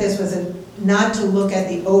that's what this was, not to look at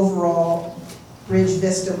the overall Bridge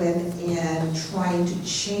Vista Win and trying to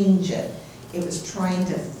change it. It was trying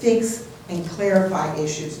to fix and clarify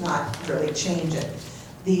issues, not really change it.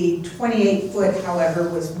 The 28-foot, however,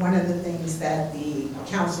 was one of the things that the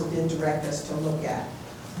council did direct us to look at.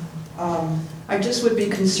 I just would be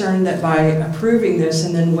concerned that by approving this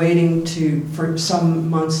and then waiting for some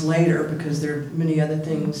months later, because there are many other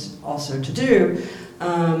things also to do,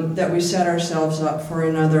 that we set ourselves up for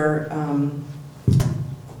another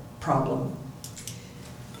problem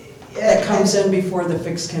that comes in before the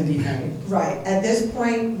fix can be made. Right. At this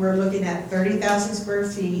point, we're looking at 30,000 square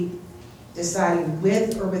feet, deciding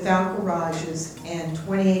with or without garages, and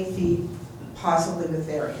 28 feet possibly with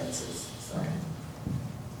variances. So. Okay.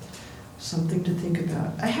 Something to think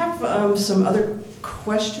about. I have some other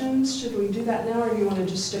questions. Should we do that now, or do you want to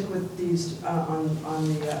just stick with these on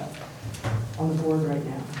the board right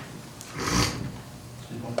now?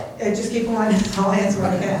 Just keep on. I'll answer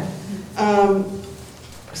what I can.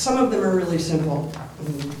 Some of them are really simple,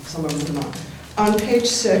 and some of them are not. On page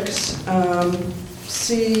 6,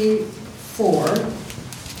 C4,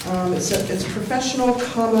 it says it's professional,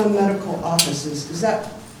 medical offices. Is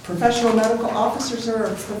that professional medical officers or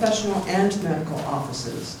professional and medical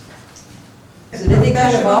offices? Is it any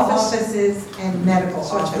kind of office? Offices and medical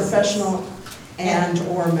So it's offices. professional and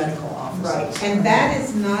or medical offices. Right, and that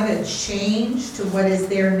is not a change to what is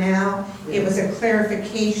there now. It was a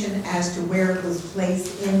clarification as to where it was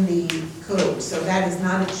placed in the code. So that is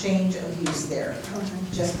not a change of use there, Okay.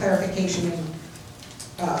 just clarification in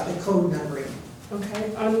the code numbering.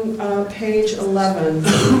 Okay, on page 11,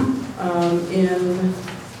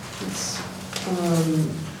 it's in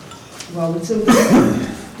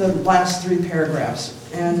the last 3 paragraphs,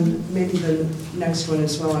 and maybe the next one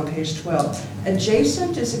as well on page 12.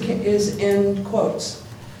 Adjacent is in quotes.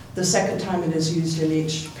 The second time it is used in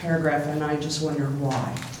each paragraph, and I just wonder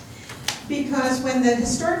why. Because when the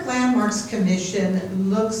Historic Landmarks Commission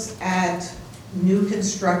looks at new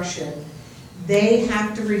construction, they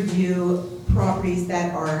have to review properties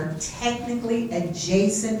that are technically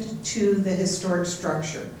adjacent to the historic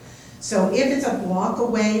structure. So if it's a block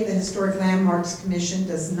away, the Historic Landmarks Commission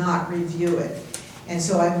does not review it. And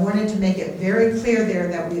so I wanted to make it very clear there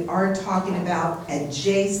that we are talking about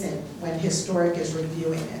adjacent when historic is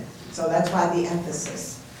reviewing it. So that's why the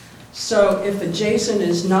emphasis. So if adjacent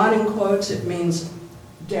is not in quotes, it means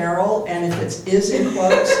Daryl, and if it is in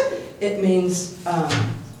quotes, it means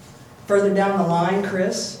further down the line,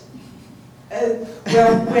 Chris?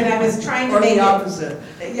 Well, when I was trying to Or make the it, opposite?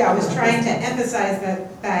 yeah, I was trying to emphasize the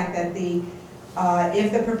fact that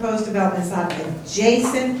if the proposed development is not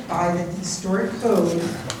adjacent by the historic code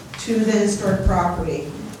to the historic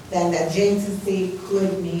property, then adjacency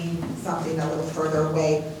could mean something a little further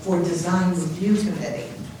away for design review committee.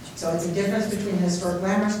 So it's a difference between the Historic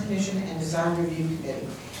Landmarks Commission and design review committee.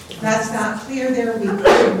 If that's not clear there, we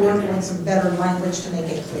could work on some better language to make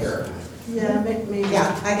it clearer. Yeah, maybe.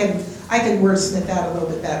 Yeah, I can wordsmith that a little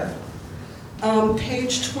bit better.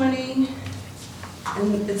 Page 20,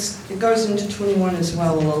 and it goes into 21 as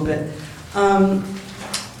well a little bit.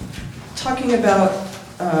 Talking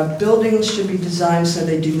about buildings should be designed so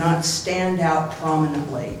they do not stand out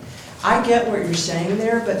prominently. I get what you're saying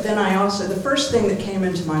there, but then the first thing that came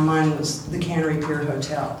into my mind was the Cannery Pier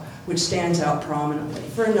Hotel, which stands out prominently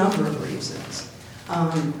for a number of reasons,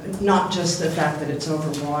 not just the fact that it's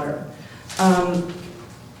over water.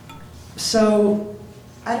 So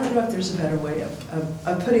I don't know if there's a better way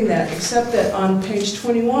of putting that, except that on page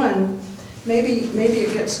 21, maybe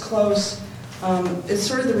it gets close. It's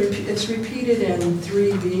sort of it's repeated in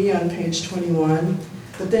 3B on page 21,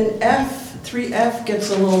 but then 3F gets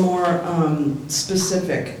a little more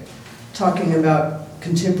specific, talking about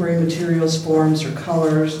contemporary materials, forms, or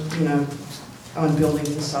colors, on building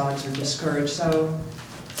facades are discouraged. So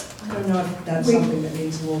I don't know if that's something that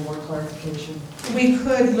needs a little more clarification. We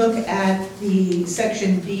could look at the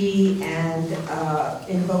section B and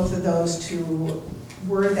in both of those to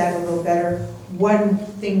word that a little better. One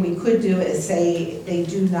thing we could do is say they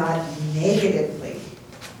do not negatively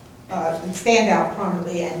stand out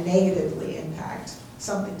prominently and negatively impact.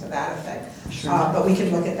 something to that effect. Sure. But we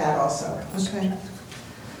can look at that also. Okay.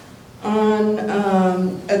 And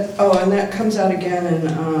that comes out again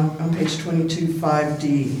on page 22,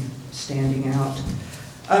 5D, standing out.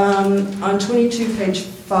 On 22, page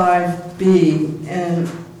 5B, and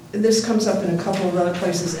this comes up in a couple of other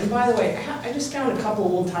places. And by the way, I just found a couple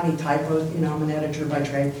of little tiny typos. I'm an editor by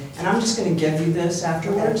trade, and I'm just going to give you this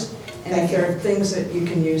afterwards. And if there are things that you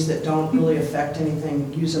can use that don't really affect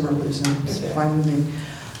anything, use them or lose them. It's fine with me.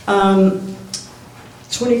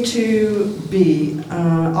 22B,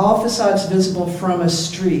 all facades visible from a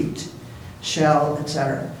street shall,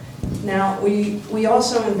 etc. Now, we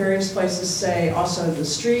also in various places say also the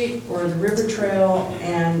street or the river trail,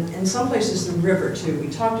 and in some places the river too. We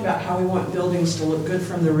talked about how we want buildings to look good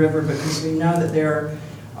from the river because we know that there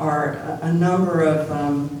are a number of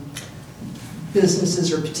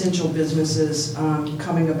businesses or potential businesses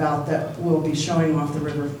coming about that will be showing off the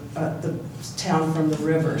river, the town from the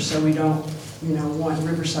river. So we don't, want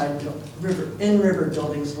river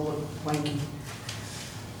buildings to look wanky.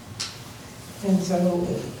 And so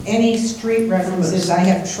any street references, I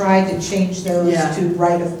have tried to change those Yeah. to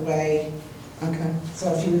right-of-way. Okay.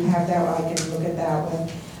 So if you have that, I can look at that one.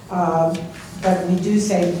 But we do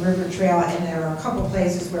say river trail, and there are a couple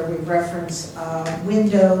places where we reference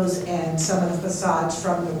windows and some of the facades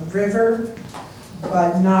from the river,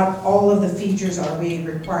 but not all of the features are we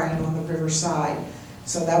requiring on the river side.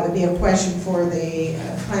 So that would be a question for the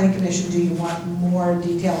planning commission. Do you want more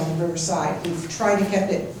detail on the river side? We've tried to keep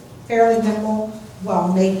it fairly minimal while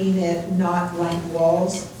making it not blank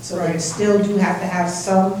walls. So they still do have to have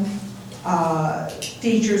some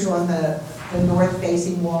features on the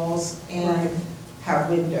north-facing walls and have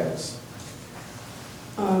windows.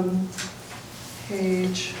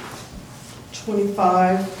 Page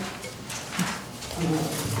 25,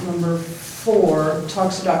 number 4,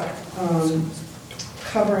 talks about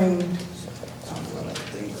covering, what I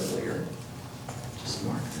think earlier, just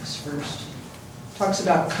mark this first. Talks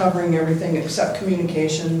about covering everything except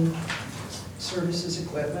communication services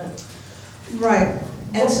equipment. Right.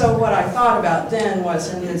 And so what I thought about then was,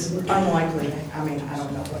 and it's unlikely, I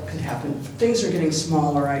don't know what could happen. Things are getting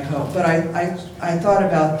smaller, I hope. But I thought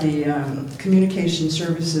about the communication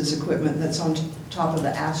services equipment that's on top of the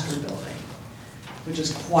Astor building, which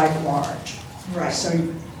is quite large. Right. So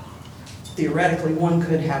theoretically, one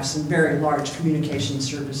could have some very large communication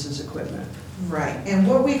services equipment. Right. And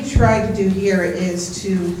what we've tried to do here is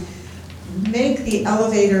to make the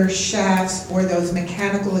elevator shafts or those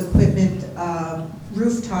mechanical equipment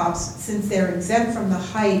rooftops, since they're exempt from the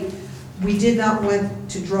height, we did not want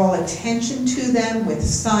to draw attention to them with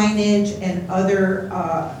signage and other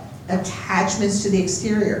attachments to the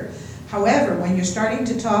exterior. However, when you're starting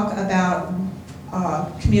to talk about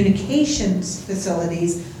communications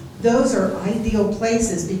facilities, those are ideal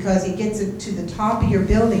places because it gets it to the top of your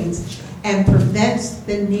buildings and prevents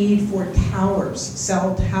the need for towers,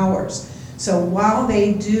 cell towers. So while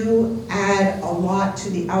they do add a lot to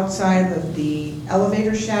the outside of the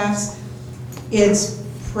elevator shafts, it's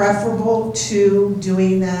preferable to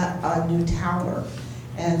doing a new tower.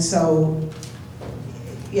 And so,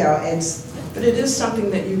 it's... But it is something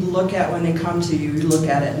that you look at when they come to you. You look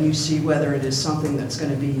at it and you see whether it is something that's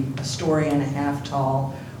going to be a story and a half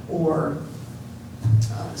tall or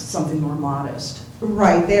something more modest.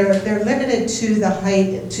 Right, they're limited to the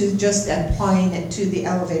height, to just applying it to the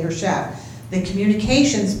elevator shaft. The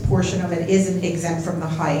communications portion of it isn't exempt from the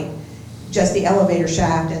height, just the elevator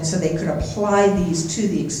shaft, and so they could apply these to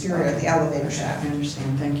the exterior of the elevator shaft. I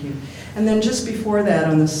understand, thank you. And then just before that,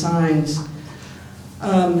 on the signs,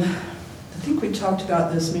 I think we talked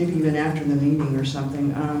about this maybe even after the meeting or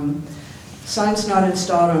something. Signs not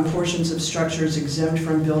installed on portions of structures exempt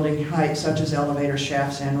from building height, such as elevator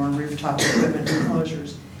shafts and or rooftop equipment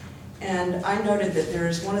enclosures. And I noted that there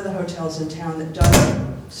is one of the hotels in town that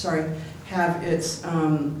does, have its,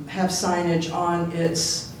 have signage on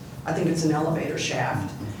its, I think it's an elevator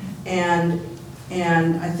shaft. And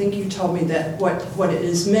I think you told me that what it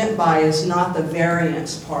is meant by is not the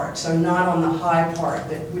variance part, so not on the high part,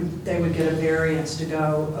 that they would get a variance to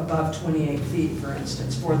go above 28 feet, for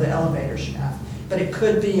instance, for the elevator shaft. But it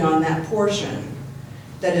could be on that portion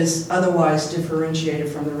that is otherwise differentiated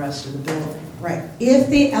from the rest of the building. Right. If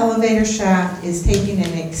the elevator shaft is taking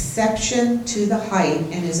an exception to the height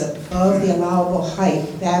and is above the allowable height,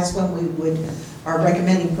 that's when we are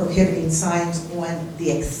recommending prohibiting signs on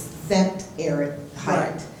the exempt area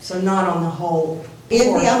height. Right. So not on the whole If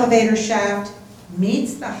portion. the elevator shaft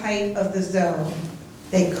meets the height of the zone,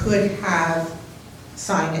 they could have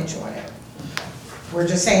signage on it. We're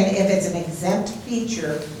just saying if it's an exempt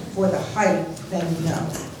feature for the height, then no.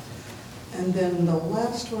 And then the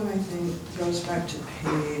last one, I think, goes back to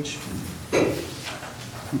page. To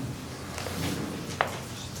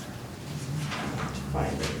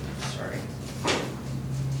find it, sorry.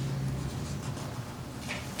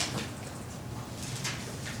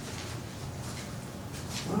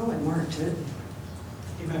 Well, I marked it.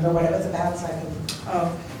 You remember what it was about, so I can...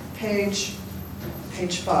 Oh, page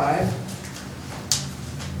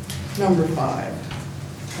 5, number 5.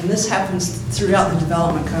 And this happens throughout the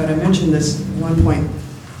development code. I mentioned this at one point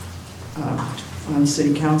on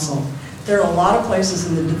city council. There are a lot of places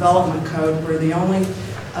in the development code where the only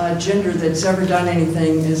gender that's ever done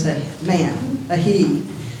anything is a man, a he.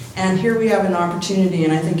 And here we have an opportunity,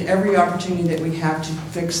 and I think every opportunity that we have to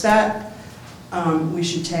fix that, we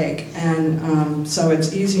should take. And so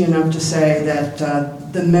it's easy enough to say that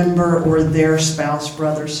the member or their spouse,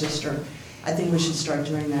 brother, sister. I think we should start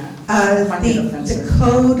doing that. I find it offensive. The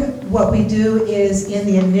code, what we do is in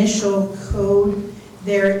the initial code,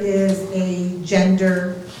 there is a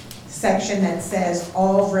gender section that says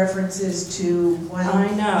all references to one. I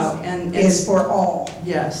know, and is for all.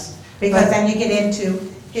 Yes. Because then you get into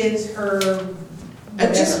his, her,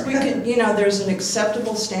 It just, whatever. we could, you know, there's an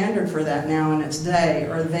acceptable standard for that now, and it's they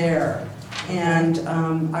or their. And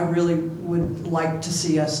I really would like to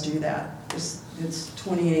see us do that. It's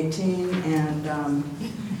 2018, and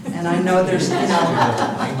I know there's, you know,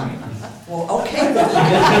 well, okay. You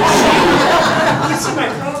see my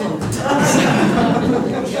problem.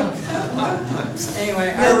 Anyway,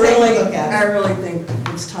 I really think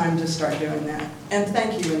it's time to start doing that. And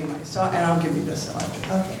thank you anyway, so, and I'll give you this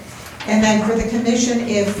after. Okay. And then for the commission,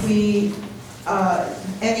 if we,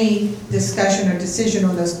 any discussion or decision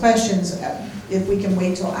on those questions, if we can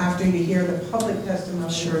wait till after you hear the public testimony.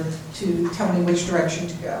 Sure. To tell me which direction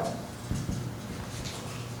to go.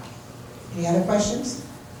 Any other questions?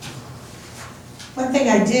 One thing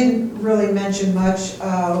I didn't really mention much,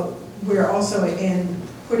 we're also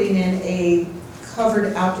putting in a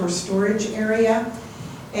covered outdoor storage area.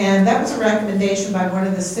 And that was a recommendation by one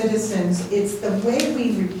of the citizens. It's the way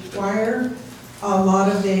we require a lot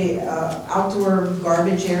of the outdoor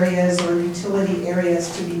garbage areas or utility areas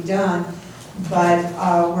to be done, but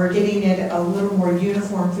we're getting it a little more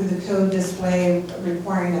uniform through the code display,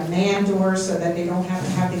 requiring a man door so that they don't have to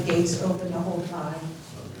have the gates open the whole time.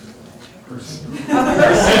 A person door.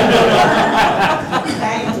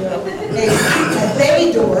 Thank you. A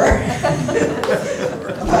bay door.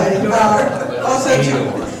 But also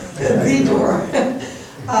the door.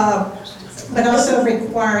 But also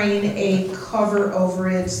requiring a cover over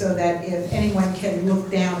it so that if anyone can look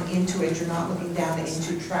down into it, you're not looking down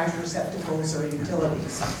into trash receptacles or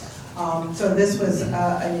utilities. So this was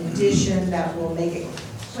an addition that will make it,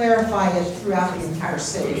 clarify it throughout the entire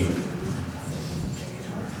city.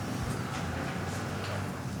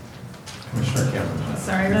 Commissioner Cameron.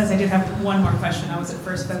 Sorry, I realized I did have one more question. I was at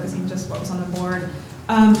first focusing just what was on the board.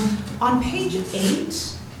 On page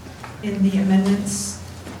 8, in the amendments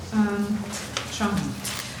chunk,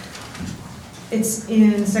 it's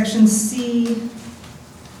in section C.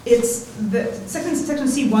 It's the section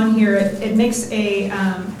C1 here. It makes a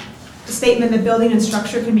statement that building and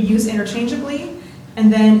structure can be used interchangeably,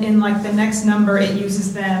 and then in like the next number, it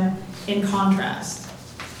uses them in contrast.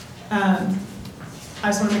 I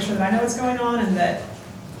just want to make sure that I know what's going on and that.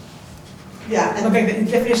 Yeah. Okay,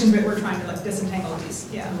 the definitions that we're trying to like disentangle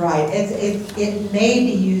these, yeah. Right, it may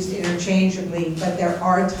be used interchangeably, but there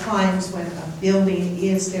are times when a building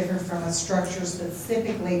is different from a structure,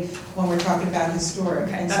 specifically when we're talking about historic.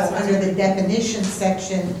 Okay, And so that's what under the definition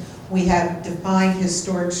section, we have defined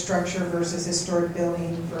historic structure versus historic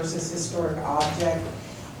building versus historic object.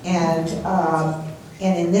 And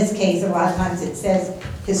in this case, a lot of times it says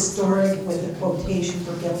historic with a quotation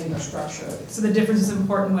for building or structure. So the difference is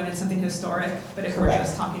important when it's something historic, but if we're Correct.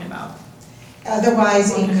 just talking about.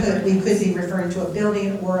 Otherwise, we could be referring to a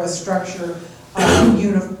building or a structure,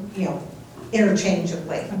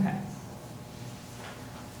 interchangeably. Okay.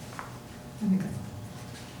 Okay.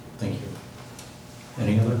 Thank you.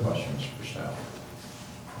 Any other questions for staff?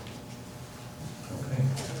 Okay.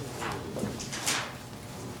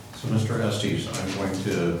 So, Mr. Estes, I'm going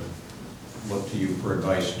to look to you for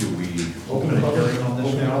advice. Do we open a hearing on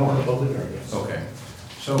this now? Okay.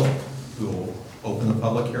 So, we will open the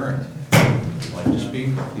public hearing. If you'd like to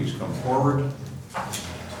speak, please come forward.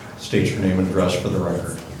 State your name and address for the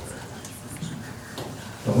record.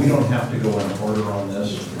 And we don't have to go in order on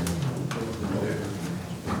this.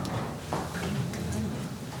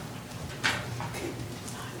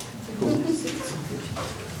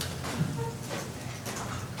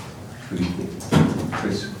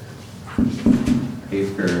 Chris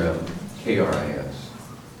Hafer, KRIS.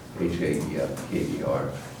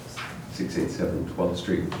 KDR, 687 12th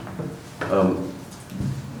Street.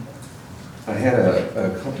 I had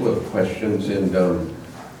a couple of questions, and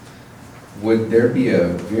would there be a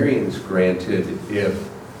variance granted if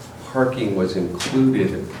parking was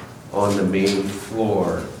included on the main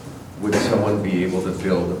floor? Would someone be able to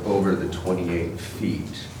build over the 28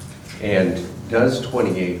 feet? And does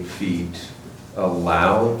 28 feet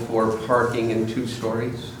allow for parking in 2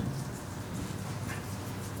 stories?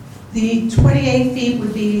 The 28 feet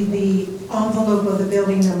would be the envelope of the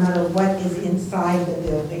building, no matter what is inside the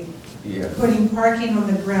building. Yeah. Putting parking on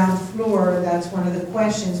the ground floor, that's one of the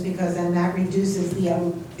questions, because then that reduces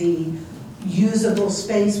the usable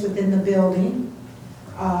space within the building.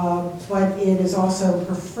 But it is also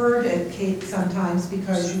preferred at Cape sometimes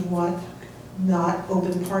because you want not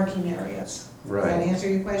open parking areas. Right. Does that answer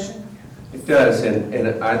your question? It does, and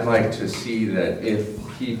I'd like to see that if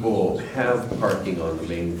people have parking on the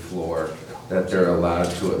main floor, that they're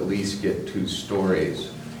allowed to at least get 2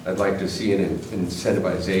 stories. I'd like to see an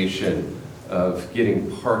incentivization of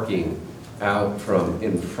getting parking out from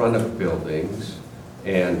in front of buildings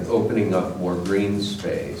and opening up more green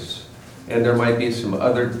space. And there might be some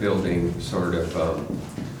other building sort of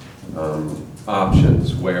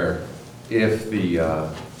options where if the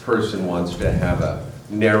person wants to have a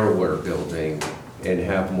narrower building and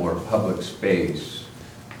have more public space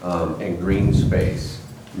and green space,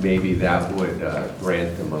 maybe that would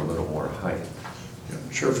grant them a little more height. Yeah,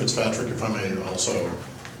 Sheriff Fitzpatrick, if I may also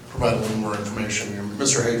provide a little more information.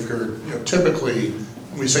 Mr. Hafer, typically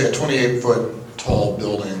we say a 28-foot tall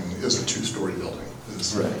building is a 2-story building.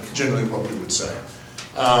 Is generally what we would say.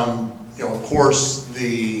 Of course,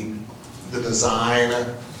 the design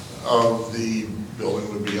of the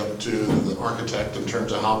building would be up to the architect in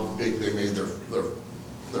terms of how big they made their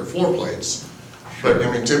floor plates. But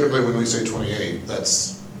I mean, typically when we say 28,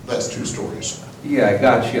 that's 2 stories. Yeah, I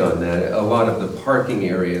got you on that. A lot of the parking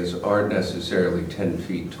areas aren't necessarily 10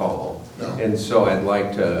 feet tall. No. And so I'd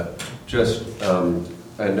like to just,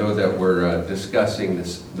 I know that we're discussing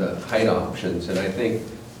the height options, and I think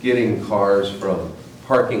getting cars from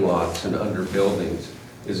parking lots and under buildings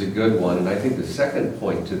is a good one. And I think the second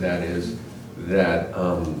point to that is that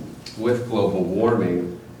with global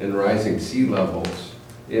warming and rising sea levels,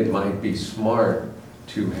 it might be smart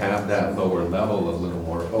to have that lower level a little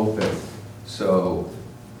more open, so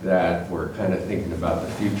that we're kind of thinking about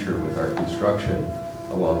the future with our construction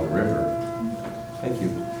along the river. Thank you.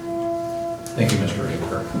 Thank you, Mr.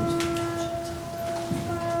 Hafer.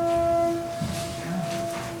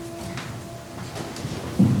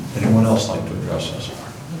 Anyone else like to address us?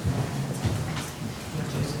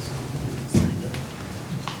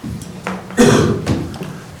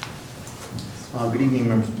 Good evening,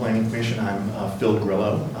 members of the Planning Commission. I'm Phil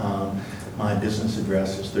Grillo. My business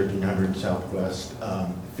address is 1300 Southwest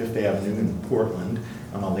 5th Avenue in Portland.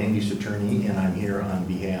 I'm a land use attorney, and I'm here on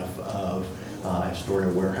behalf of Astoria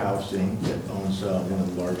Warehouse Inc. that owns one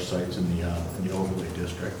of the large sites in the overlay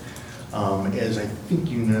district. As I think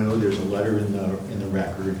you know, there's a letter in the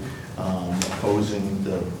record opposing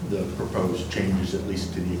the proposed changes, at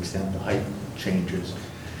least to the extent the height changes.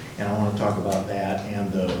 And I want to talk about that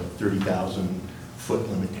and the 30,000-foot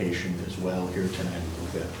limitation as well here tonight a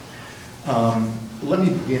little bit. Let me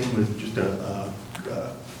begin with just a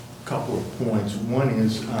couple of points. One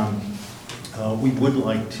is we would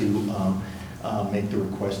like to make the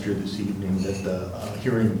request here this evening that the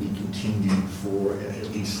hearing be continued for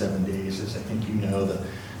at least 7 days. As I think you know, the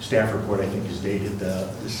staff report I think is dated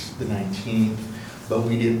the 19th, but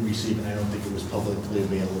we didn't receive it. I don't think it was publicly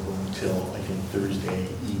available until I think Thursday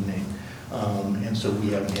evening. And so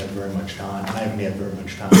we haven't had very much time. I haven't had very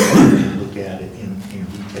much time to look at it in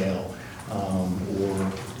detail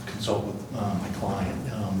or consult with my client,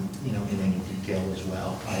 in any detail as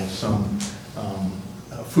well. I have some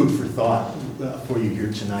food for thought for you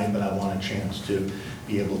here tonight, but I want a chance to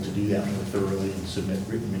be able to do that more thoroughly and submit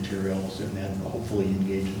written materials and then hopefully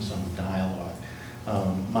engage in some dialogue.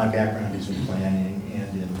 My background is in planning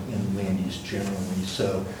and in land use generally,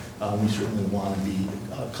 so we certainly want to be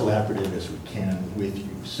collaborative as we can with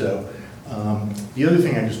you. So the other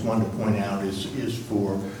thing I just wanted to point out is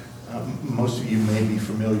for most of you may be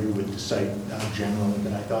familiar with the site generally,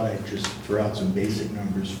 but I thought I'd just throw out some basic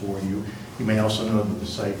numbers for you. You may also know that the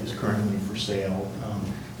site is currently for sale.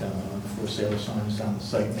 The for sale sign is on the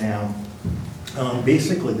site now.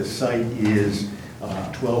 Basically, the site is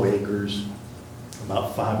 12 acres.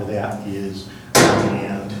 About 5 of that is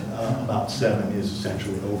land, about 7 is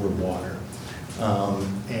essentially over water.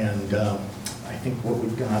 I think what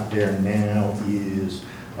we've got there now is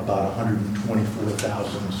about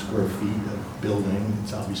 124,000 square feet of building.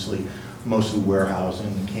 It's obviously mostly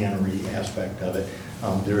warehousing, the cannery aspect of it.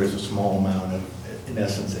 There is a small amount of, in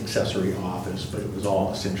essence, accessory office, but it was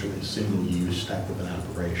all essentially a single-use type of an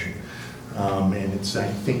operation. And it's, I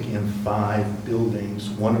think, in 5 buildings.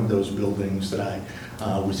 One of those buildings that I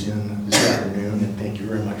was in this afternoon, and thank you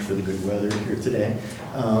very much for the good weather here today,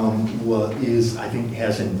 I think,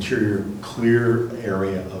 has an interior clear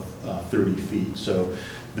area of 30 feet. So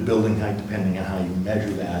the building height, depending on how you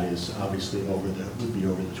measure that, is obviously would be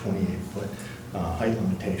over the 28-foot height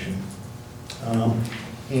limitation.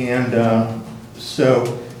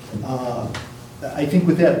 I think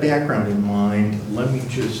with that background in mind, let me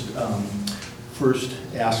just first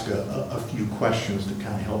ask a few questions to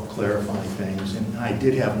kind of help clarify things. And I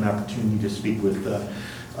did have an opportunity to speak with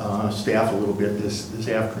staff a little bit this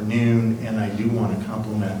afternoon, and I do want to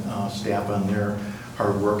compliment staff on their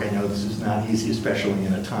hard work. I know this is not easy, especially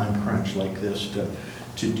in a time crunch like this, to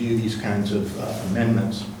do these kinds of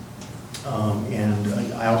amendments. And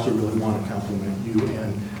I also really want to compliment you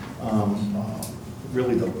and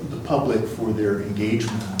really the public for their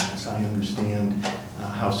engagement on this. I understand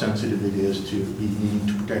how sensitive it is to be needing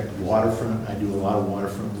to protect the waterfront. I do a lot of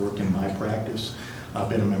waterfront work in my practice. I've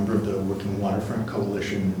been a member of the Working Waterfront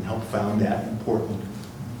Coalition and helped found that in Portland.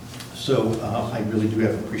 So I really do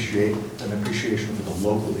have an appreciation for the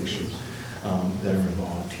local issues that are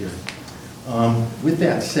involved here. With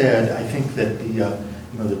that said, I think that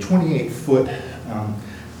the 28-foot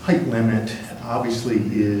height limit obviously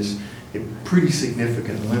is a pretty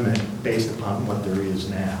significant limit based upon what there is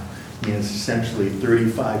now. I mean, it's essentially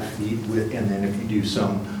 35 feet width, and then if you do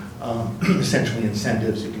some essentially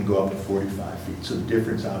incentives, it can go up to 45 feet. So the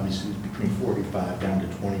difference obviously is between 45 down to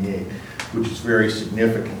 28, which is very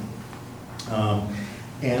significant.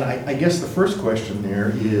 And I guess the first question there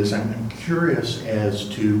is, I'm curious as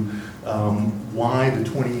to why the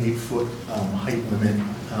 28-foot height limit,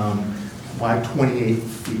 why 28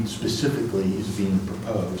 feet specifically is being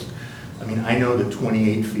proposed. I mean, I know that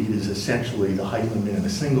 28 feet is essentially the height limit in a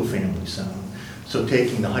single-family zone. So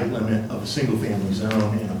taking the height limit of a single-family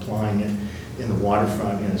zone and applying it in the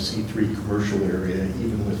waterfront in a C3 commercial area,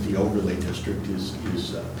 even with the overlay district, is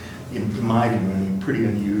in my view, I mean, pretty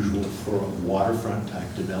unusual for a waterfront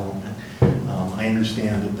type development. I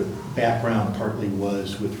understand that the background partly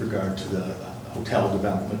was with regard to the hotel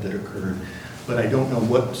development that occurred, but I don't know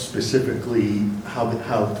what specifically, how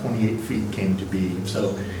 28 feet came to be.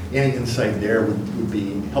 So any insight there would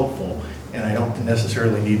be helpful. And I don't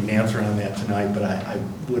necessarily need an answer on that tonight, but I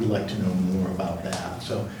would like to know more about that.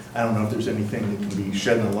 So I don't know if there's anything that can be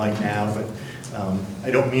shed on light now, but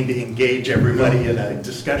I don't mean to engage everybody in a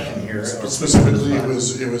discussion here. Specifically,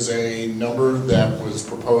 it was a number that was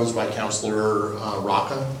proposed by Councilor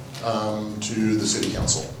Rocca to the City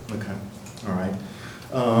Council. Okay, all right.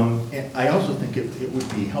 And I also think it would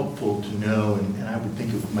be helpful to know, and I would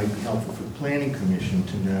think it might be helpful for the Planning Commission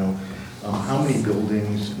to know how many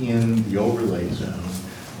buildings in the overlay zone,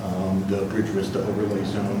 the Bridge Vista overlay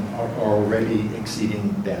zone, are already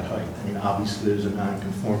exceeding that height. I mean, obviously there's a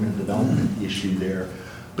non-conforming development issue there,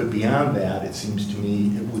 but beyond that, it seems to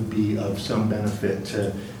me it would be of some benefit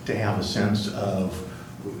to have a sense of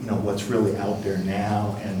what's really out there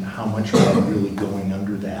now and how much are really going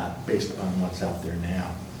under that based upon what's out there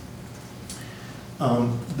now.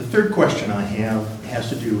 The third question I have has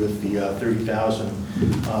to do with the 30,000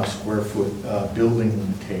 square foot building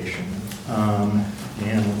limitation.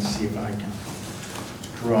 And let's see if I can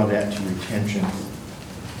draw that to your attention.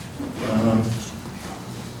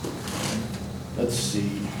 Let's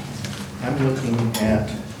see. I'm looking at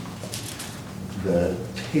the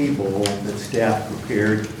table that staff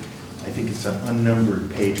prepared. I think it's an unnumbered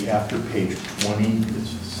page after page 20.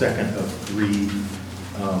 It's the second of 3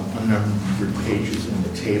 unnumbered pages in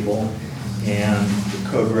the table, and the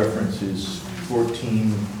code reference is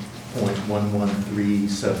 14.113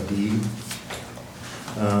 sub D,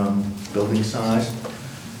 building size.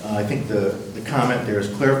 I think the comment there is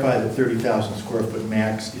clarify that 30,000 square foot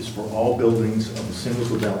max is for all buildings of a single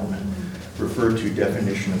development, referred to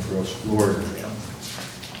definition of gross floor area.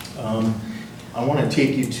 I want to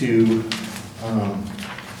take you to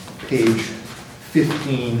page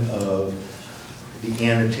 15 of the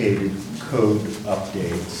annotated code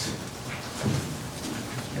updates.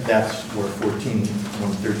 And that's where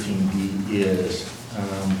 14.113D is.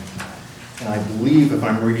 And I believe, if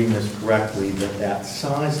I'm reading this correctly, that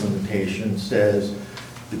size limitation says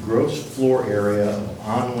the gross floor area of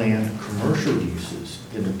on-land commercial uses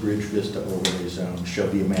in the Bridge Vista overlay zone shall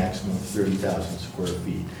be a maximum of 30,000 square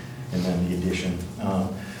feet. And then the addition,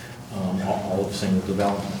 all of single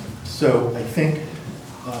development. So I think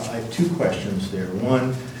I have two questions there.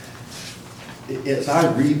 One, as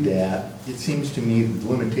I read that, it seems to me that the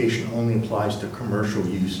limitation only applies to commercial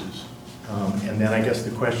uses. And then I guess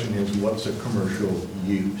the question is, what's a commercial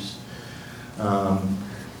use?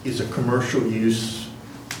 Is a commercial use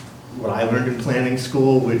what I learned in planning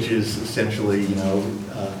school, which is essentially,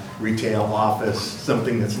 retail, office,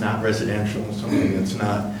 something that's not residential, something that's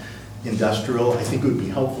not industrial? I think it would be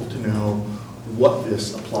helpful to know what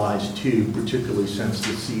this applies to, particularly since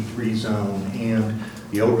the C3 zone and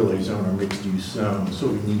the overlay zone are mixed-use zones. So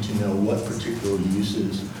we need to know what particular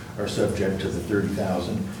uses are subject to the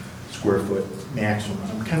 30,000 square foot maximum.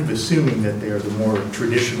 I'm kind of assuming that they're the more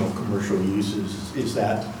traditional commercial uses. Is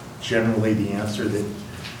that generally the answer that,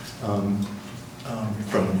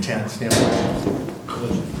 from an intent standpoint?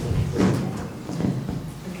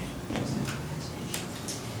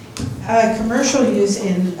 Commercial use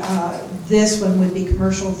in this one would be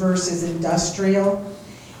commercial versus industrial.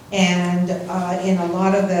 And in a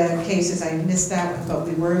lot of the cases, I missed that one, but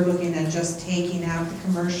we were looking at just taking out the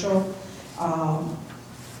commercial.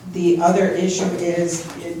 The other issue is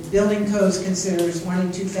building codes considers 1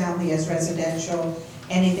 and 2 family as residential.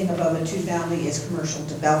 Anything above a 2 family is commercial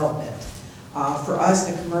development. For us,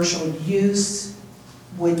 the commercial use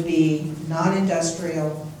would be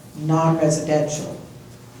non-industrial, non-residential.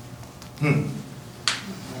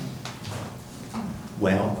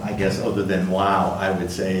 Well, I guess other than wow, I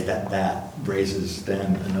would say that that raises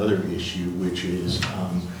then another issue, which is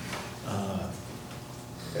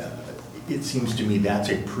it seems to me that's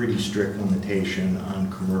a pretty strict limitation on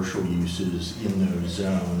commercial uses in those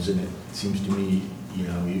zones, and it seems to me,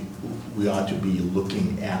 we ought to be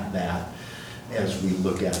looking at that as we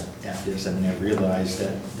look at this. I mean, I realize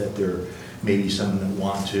that there may be some that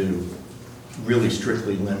want to really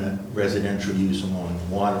strictly limit residential use along the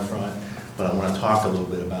waterfront, but I want to talk a little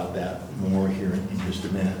bit about that more here in just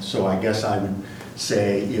a minute. So I guess I would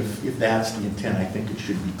say if that's the intent, I think it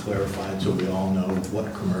should be clarified so we all know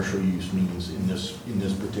what commercial use means in this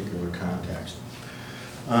particular context.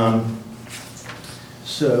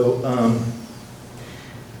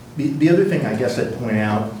 The other thing I guess I'd point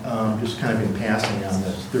out, just kind of in passing on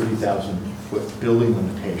this 30,000 foot building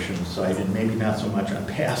limitation site, and maybe not so much on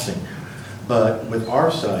passing, but with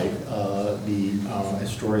our site, the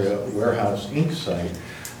Astoria Warehouse Inc. site,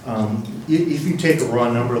 if you take a raw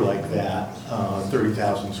number like that,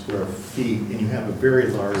 30,000 square feet, and you have a very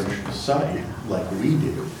large site like we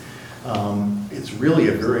do, it's really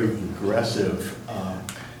a very aggressive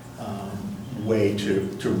way to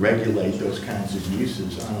regulate those kinds of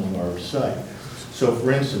uses on a large site. So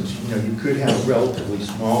for instance, you could have a relatively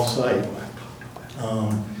small site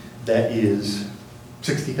that is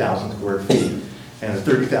 60,000 square feet, and a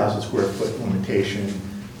 30,000 square foot limitation,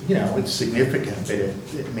 it's significant, but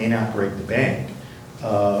it may not break the bank.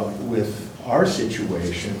 With our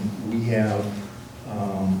situation, we have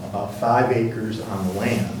about 5 acres on the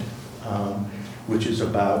land, which is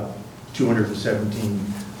about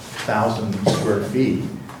 217,000 square feet.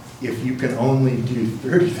 If you can only do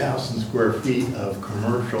 30,000 square feet of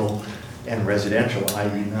commercial and residential,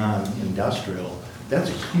 i.e. non-industrial, that's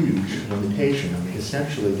a huge limitation. I mean,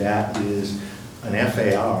 essentially that is an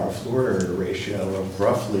FAR, floor area ratio, of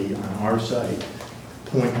roughly, on our site,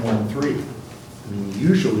 0.13. I mean,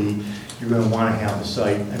 usually you're going to want to have the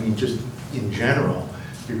site, just in general,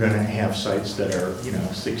 you're going to have sites that are,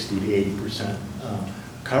 60 to 80%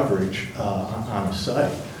 coverage on a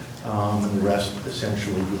site. And the rest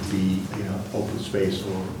essentially would be, open space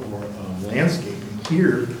or landscaping.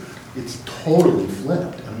 Here, it's totally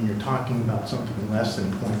flipped. You're talking about something less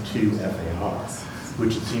than 0.2 FAR,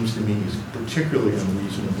 which it seems to me is particularly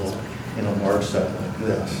unreasonable in a large site like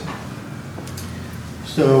this.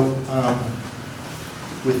 So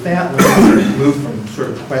with that, let's move from sort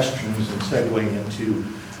of questions and segueing into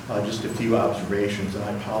just a few observations. And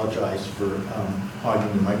I apologize for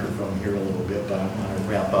hogging the microphone here a little bit, but I want to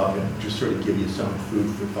wrap up and just sort of give you some food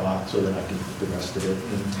for thought so that I can put the rest of it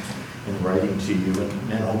in writing to you, and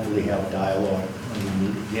then hopefully have dialogue when we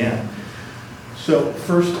meet again. So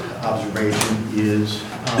first observation is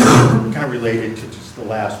kind of related to just the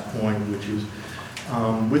last point, which is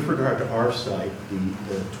with regard to our site, the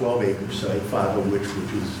 12-acre site, 5 of which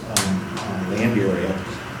is on land area,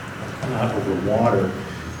 not over water.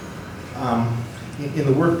 In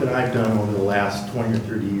the work that I've done over the last 20 or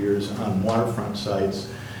 30 years on waterfront sites,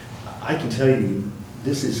 I can tell you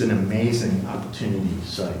this is an amazing opportunity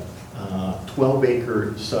site.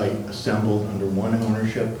 12-acre site assembled under one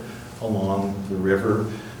ownership along the river,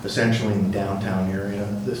 essentially in the downtown area.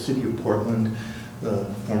 The city of Portland, the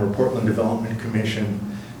former Portland Development Commission,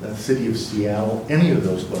 the city of Seattle, any of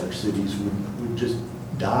those large cities would just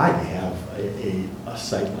die to have a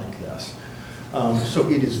site like this. So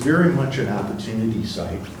it is very much an opportunity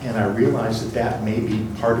site, and I realize that that may be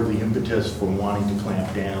part of the impetus for wanting to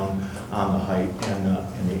clamp down on the height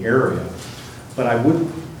and the area. But I would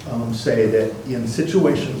say that in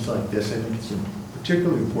situations like this, I think it's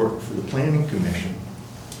particularly important for the Planning Commission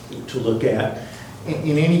to look at.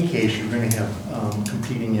 In any case, you're going to have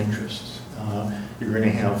competing interests. You're going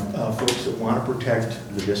to have folks that want to protect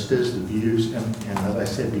the vistas, the views, and as I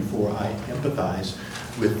said before, I empathize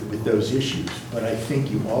with those issues. But I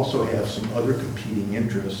think you also have some other competing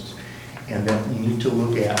interests, and that you need to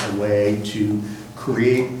look at a way to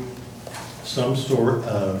create some sort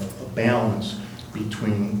of a balance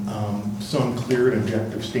between some clear and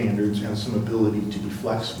objective standards and some ability to be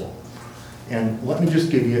flexible. And let me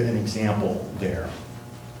just give you an example there.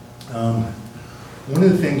 One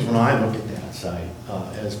of the things when I look at that site,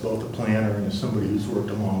 as both a planner and as somebody who's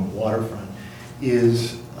worked along the waterfront,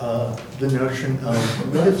 is the notion of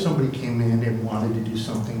what if somebody came in and wanted to do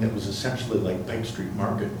something that was essentially like Pike Street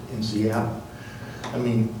Market in Seattle? I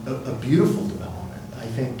mean, a beautiful development. I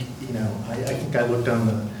think, you know, I think I looked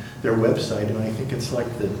on their website, and I think it's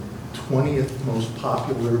like the 20th most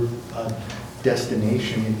popular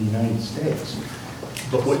destination in the United States.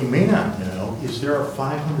 But what you may not know is there are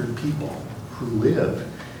 500 people who live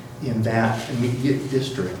in that immediate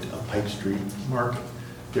district of Pike Street Market.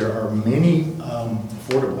 There are many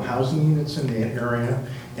affordable housing units in that area,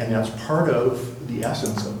 and that's part of the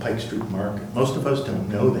essence of Pike Street Market. Most of us don't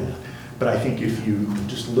know that, but I think if you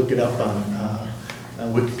just look it up on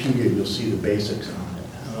Wikipedia, you'll see the basics on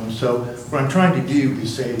it. So what I'm trying to do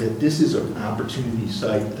is say that this is an opportunity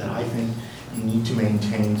site that I think you need to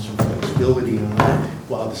maintain some flexibility on,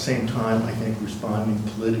 while at the same time, I think, responding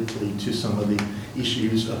politically to some of the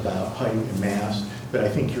issues about height and mass that I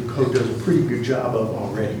think your code does a pretty good job of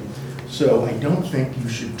already. So I don't think you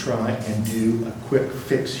should try and do a quick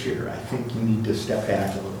fix here. I think you need to step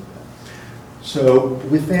back a little bit. So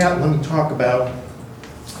with that, let me talk about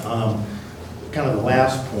kind of the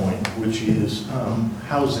last point, which is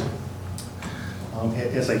housing.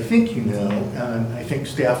 As I think you know, and I think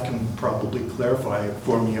staff can probably clarify it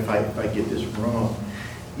for me if I get this wrong,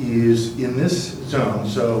 is in this zone,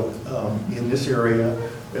 so in this area,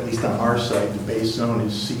 at least on our site, the base zone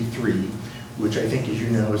is C3, which I think, as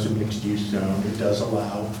you know, is a mixed-use zone. It does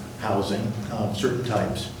allow housing, certain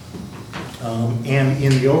types. And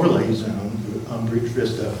in the overlay zone, Bridge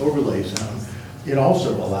Vista overlay zone, it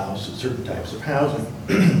also allows certain types of housing.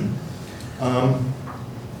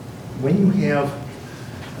 When you have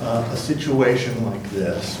a situation like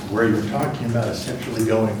this, where you're talking about essentially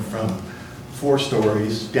going from 4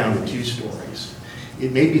 stories down to 2 stories,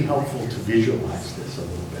 it may be helpful to visualize this a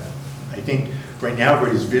little bit. I think right now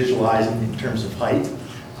everybody's visualizing in terms of height.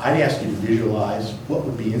 I'd ask you to visualize what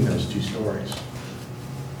would be in those 2 stories.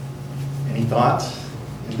 Any thoughts?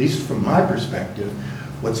 At least from my perspective,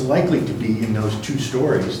 what's likely to be in those 2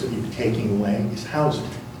 stories that you're taking away is housing.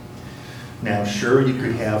 Now, sure, you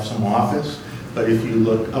could have some office, but if you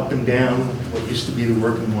look up and down what used to be the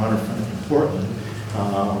working waterfront in Portland,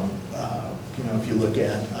 you know, if you look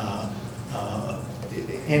at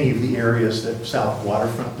any of the areas that South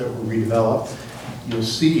Waterfront that were redeveloped, you'll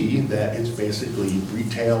see that it's basically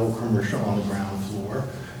retail, commercial on the ground floor.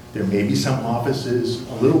 There may be some offices,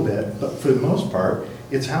 a little bit, but for the most part,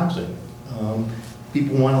 it's housing.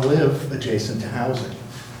 People want to live adjacent to housing.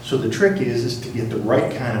 So the trick is to get the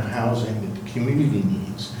right kind of housing that the community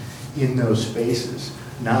needs in those spaces,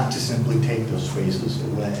 not to simply take those spaces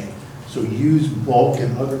away. So use bulk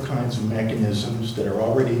and other kinds of mechanisms that are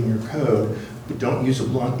already in your code, but don't use a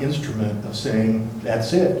blunt instrument of saying,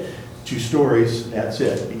 that's it, 2 stories, that's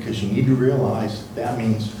it, because you need to realize that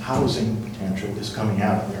means housing potential is coming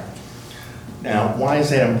out of there. Now, why is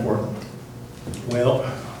that important? Well,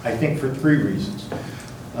 I think for 3 reasons.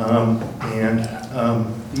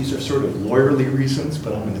 These are sort of lawyerly reasons,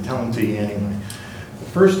 but I'm going to tell them to you anyway. The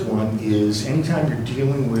first one is anytime you're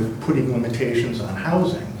dealing with putting limitations on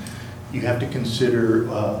housing, you have to consider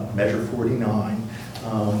Measure 49,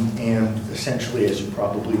 and essentially, as you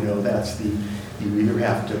probably know, that's you either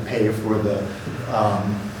have to pay for the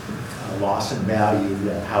loss in value of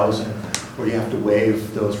that housing, or you have to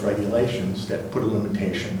waive those regulations that put a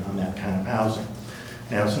limitation on that kind of housing.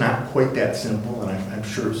 Now, it's not quite that simple, and I'm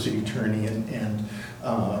sure city attorney and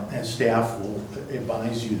staff will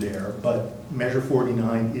advise you there, but Measure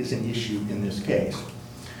 49 is an issue in this case.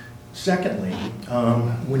 Secondly,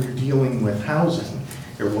 when you're dealing with housing,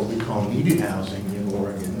 or what we call needed housing in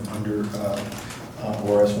Oregon under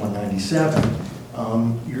ORS 197,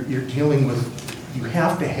 you're dealing with, you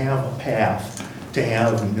have to have a path to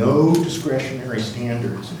have no discretionary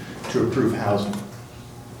standards to approve housing.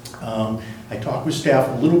 I talked with staff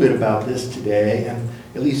a little bit about this today, and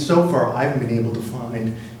at least so far, I haven't been able to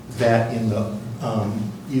find that in the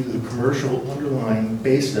either the commercial underlying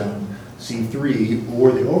base zone, C3,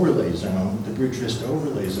 or the overlay zone, the Bridge Vista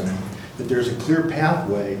overlay zone, that there's a clear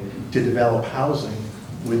pathway to develop housing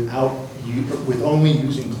with only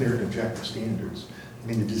using clear and objective standards. I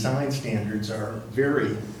mean, the design standards are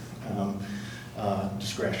very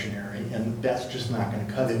discretionary, and that's just not going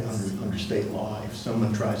to cut it under state law if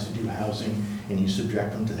someone tries to do housing and you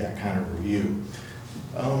subject them to that kind of review.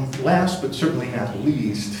 Last but certainly not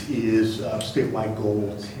least is statewide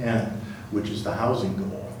goal 10, which is the housing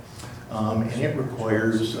goal. And it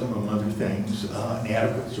requires, among other things, an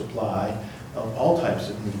adequate supply of all types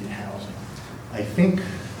of needed housing. I think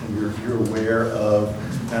you're aware of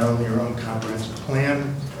not only your own comprehensive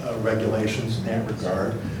plan regulations in that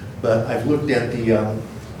regard, but I've looked at the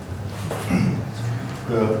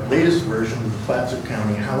latest version of the Placer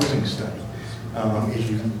County Housing Study.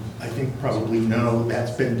 As you, I think, probably know,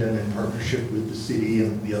 that's been done in partnership with the city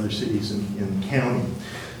and the other cities in the county.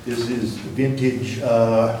 This is vintage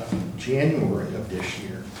January of this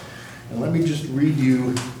year. And let me just read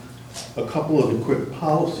you a couple of the quick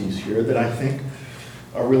policies here that I think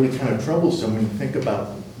are really kind of troublesome when you think about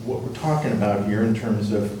what we're talking about here in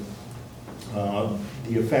terms of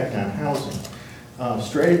the effect on housing.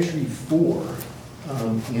 Strategy 4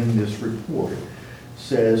 in this report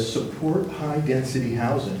says support high-density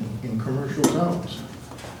housing in commercial zones.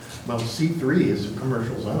 Well, C3 is a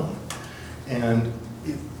commercial zone, and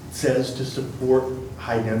it says to support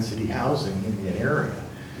high-density housing in that area.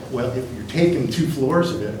 Well, if you're taking 2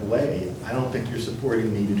 floors of it away, I don't think you're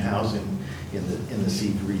supporting needed housing in the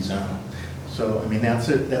C3 zone. So, I mean, that's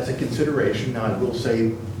a consideration. Now, I will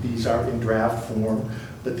say these are in draft form,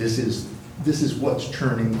 but this is what's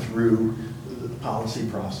churning through the policy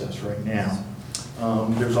process right now.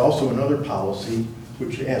 There's also another policy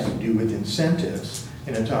which has to do with incentives,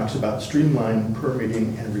 and it talks about streamlining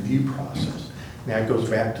permitting and review process. That goes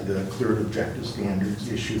back to the clear and objective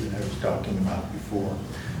standards issue that I was talking about before.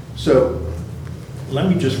 So let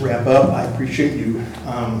me just wrap up. I appreciate you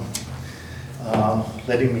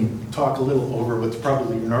letting me talk a little over what's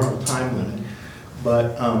probably your normal time limit.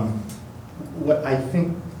 But what I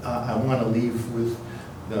think I want to leave with,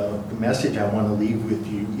 the message I want to leave with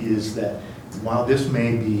you is that while this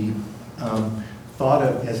may be thought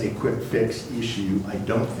of as a quick fix issue, I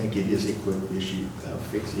don't think it is a quick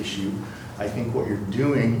fix issue. I think what you're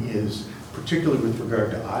doing is, particularly with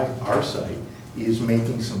regard to our site, is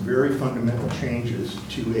making some very fundamental changes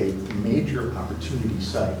to a major opportunity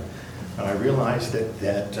site. And I realize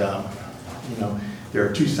that you know, there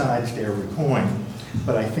are 2 sides to every coin,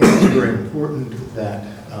 but I think it's very important that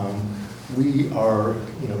we are,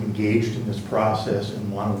 you know, engaged in this process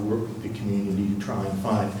and want to work with the community to try and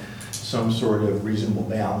find some sort of reasonable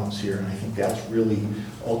balance here. And I think that's really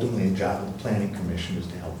ultimately a job of the Planning Commission, is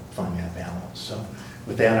to help find that balance. So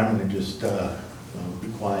with that, I'm going to just be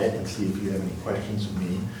quiet and see if you have any questions of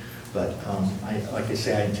me. But like I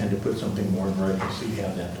say, I intend to put something more in writing so you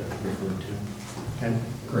have that to refer to. Okay?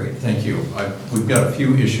 Great, thank you. We've got a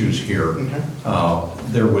few issues here. Okay.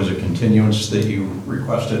 There was a continuance that you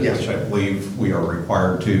requested, Yes. which I believe we are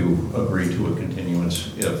required to agree to a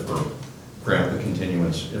continuance or grant the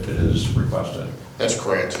continuance if it is requested. That's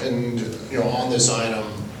correct. And, you know, on this item,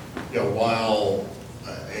 you know, while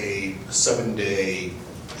a 7-day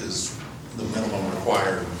is the minimum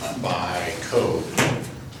required by code,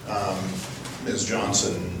 Ms.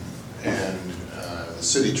 Johnson and the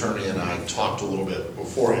city attorney and I talked a little bit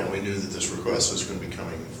beforehand. We knew that this request was going to be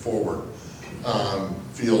coming forward.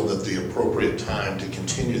 Feel that the appropriate time to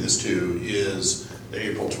continue this to is the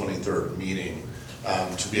April 23rd meeting,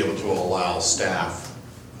 to be able to allow staff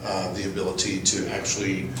the ability to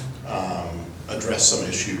actually address some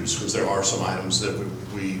issues, because there are some items that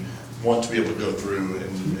we want to be able to go through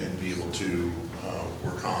and be able to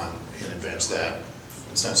work on in advance of that.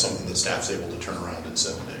 It's not something that staff's able to turn around in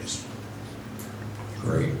 7 days.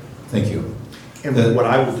 Great, thank you. And what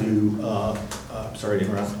I will do, sorry to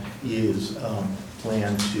interrupt, is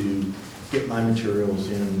plan to get my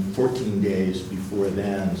materials in 14 days before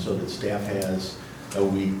then, so that staff has a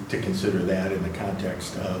week to consider that in the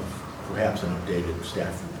context of perhaps an updated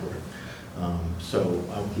staff report. So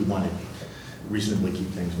we want to reasonably keep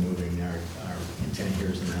things moving. Our intent here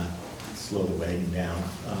is to not slow the wagon down,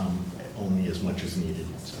 only as much as needed.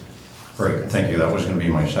 So. Great, thank you. That was going to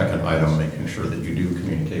be my second item, making sure that you do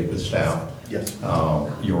communicate with staff. Yes.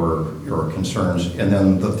 Your concerns. And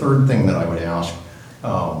then the third thing that I would ask,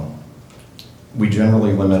 we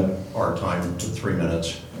generally limit our time to 3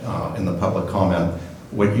 minutes in the public comment.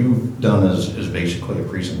 What you've done is basically a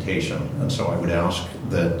presentation, and so I would ask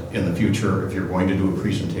that in the future, if you're going to do a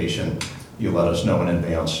presentation, you let us know in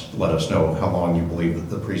advance, let us know how long you believe that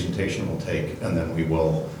the presentation will take, and then we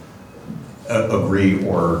will agree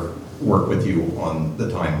or work with you on the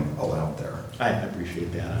time allowed there. I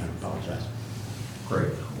appreciate that. I apologize. Great.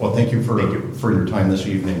 Well, thank you for your time this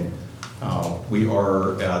evening. We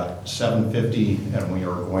are at 7:50, and we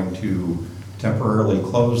are going to temporarily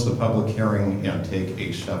close the public hearing and take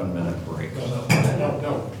a 7-minute break.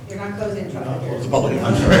 No. You're not closing the public Close hearing. the public hearing.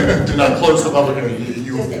 I'm sorry. Do not close the public hearing.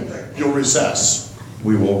 You'll recess.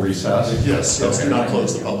 We will recess? Yes, do not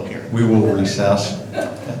close the public hearing. We will recess,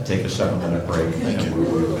 and take a 7-minute break, and we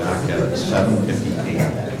will be back at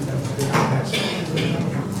 7:58.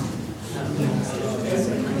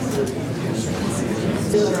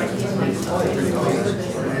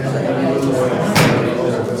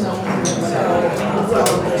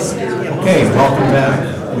 Okay, welcome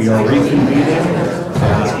back. We are reconvening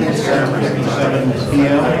at 7:57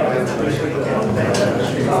 p.m.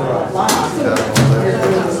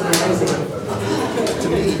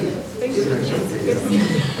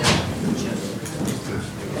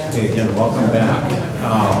 Okay, again, welcome back.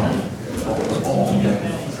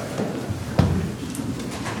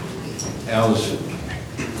 As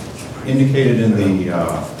indicated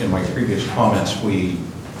in my previous comments, we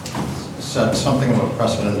set something of a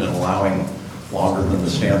precedent in allowing longer than the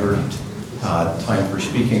standard time for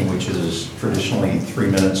speaking, which is traditionally 3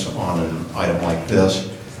 minutes on an item like this.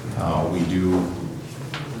 We do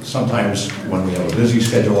sometimes, when we have a busy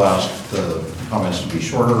schedule, ask the comments to be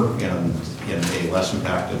shorter, and in a less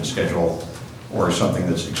impacted schedule or something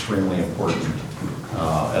that's extremely important,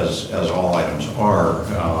 as all items are,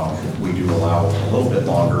 we do allow a little bit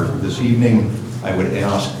longer. This evening, I would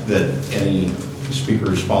ask that any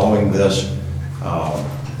speakers following this,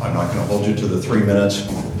 I'm not going to hold you to the 3 minutes.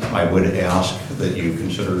 I would ask that you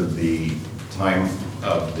consider the time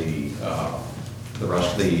of the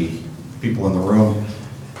rest of the people in the room.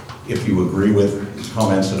 If you agree with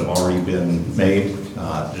comments that have already been made,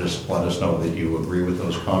 just let us know that you agree with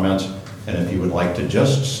those comments. And if you would like to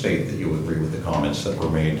just state that you agree with the comments that were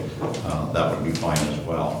made, that would be fine as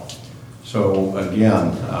well. So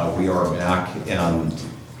again, we are back, and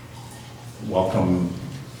welcome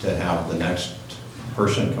to have the next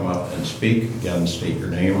person come up and speak. Again, state your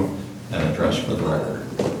name and address for the record.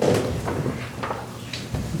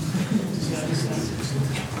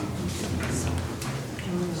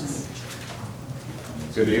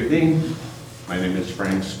 Good evening. My name is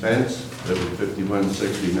Frank Spence, live at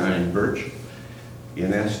 5169 Birch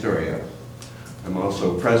in Astoria. I'm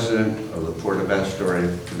also president of the Port of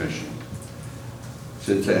Astoria Commission.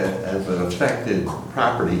 Since as an affected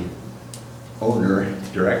property owner,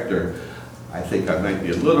 director, I think I might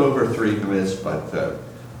be a little over 3 minutes, but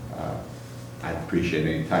I'd appreciate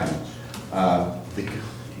any time. The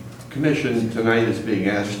commission tonight is being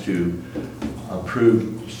asked to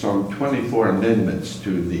approve some 24 amendments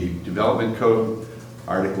to the Development Code,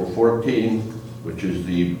 Article 14, which is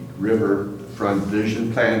the riverfront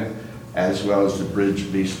vision plan, as well as the Bridge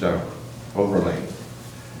Vista overlay.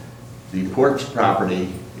 The port's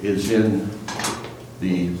property is in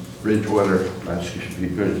the Bridgewater, excuse me,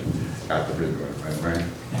 got the Bridgewater, right?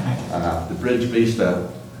 The Bridge Vista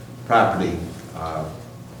property,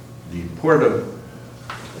 the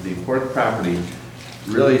port property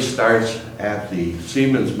really starts at the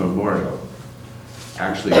Seamen's Memorial.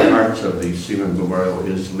 Actually, parts of the Seamen's Memorial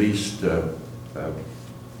is leased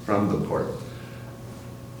from the port.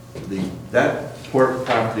 That port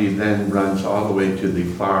property then runs all the way to the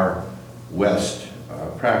far west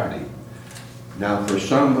property. Now, for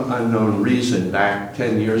some unknown reason, back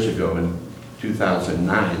 10 years ago in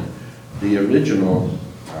 2009, the original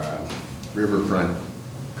riverfront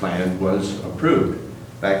plan was approved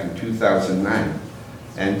back in 2009.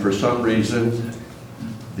 And for some reason,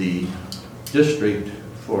 the district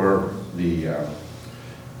for the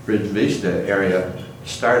Bridge Vista area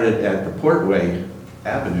started at the Portway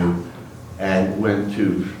Avenue and went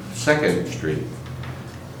to 2nd Street.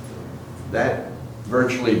 That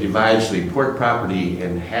virtually divides the port property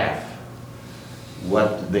in half.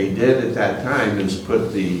 What they did at that time is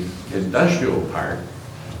put the industrial part,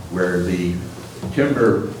 where the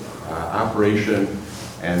timber operation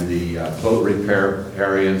and the boat repair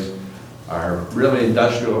areas are really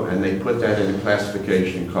industrial, and they put that in a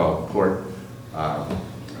classification called Port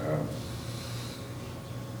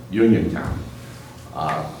Uniontown.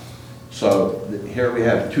 So here we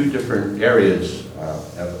have two different areas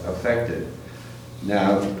affected.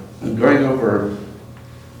 Now, going over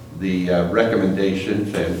the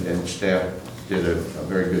recommendations, and staff did a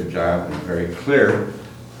very good job and very clear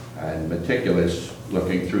and meticulous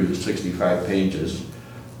looking through the 65 pages.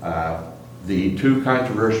 The two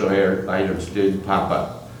controversial items did pop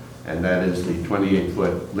up, and that is the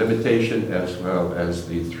 28-foot limitation as well as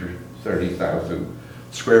the 30,000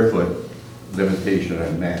 square foot limitation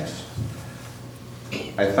on mass.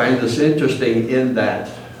 I find this interesting in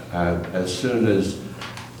that as soon as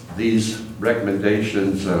these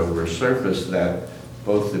recommendations were surfaced, that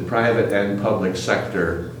both the private and public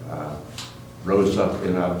sector rose up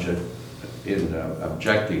in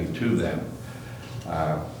objecting to them.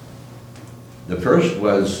 The first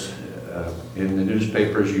was, in the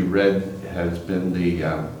newspapers you read, has been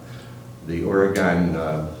the Oregon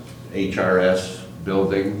HRS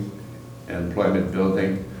building, employment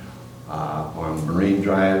building on Marine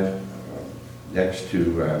Drive next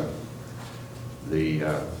to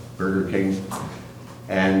the Burger King.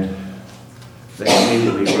 And they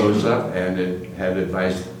immediately rose up and it had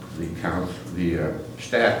advised the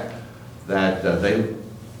staff that they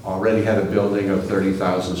already had a building of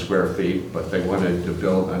 30,000 square feet, but they wanted to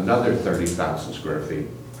build another 30,000 square feet.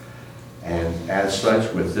 And as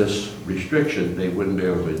such, with this restriction, they wouldn't be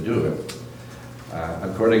able to do it.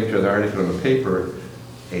 According to the article in the paper,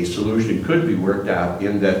 a solution could be worked out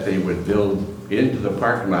in that they would build into the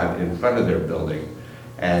parking lot in front of their building.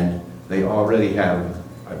 And they already have,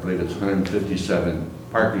 I believe it's 157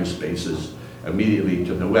 parking spaces immediately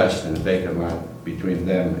to the west in the vacant lot between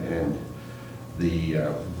them and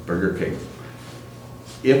the Burger King.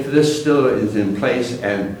 If this still is in place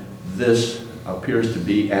and this appears to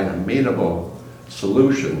be an amenable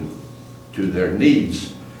solution to their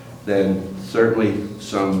needs, then certainly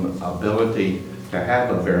some ability to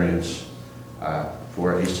have a variance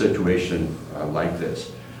for a situation like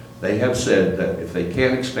this. They have said that if they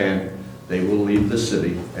can't expand, they will leave the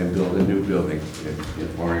city and build a new building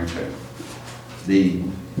in Warrington. The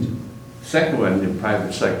second one in the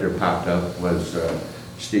private sector popped up was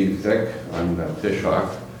Steve Thick on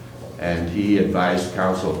Fishhawk, and he advised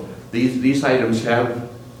council. These items have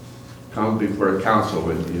come before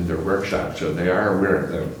council in their workshop, so they are aware of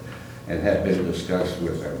them and have been discussed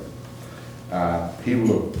with them. He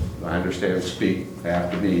will, I understand, speak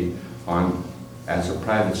after me on, as a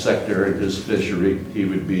private sector in his fishery, he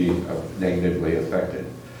would be negatively affected.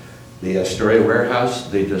 The Astoria warehouse,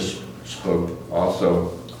 they just spoke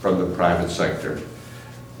also from the private sector.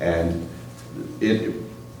 And it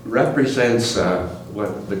represents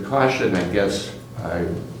what the caution, I guess, I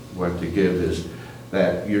want to give is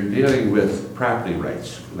that you're dealing with property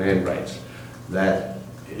rights, land rights, that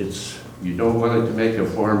you don't want it to make a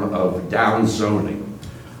form of down zoning.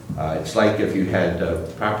 It's like if you had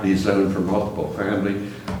property zoned for multiple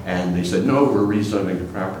family and they said, no, we're rezoning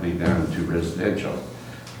the property down to residential.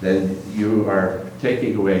 Then you are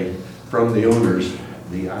taking away from the owners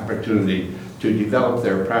the opportunity to develop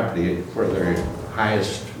their property for their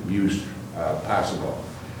highest use possible.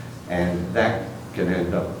 And that can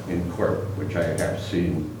end up in court, which I have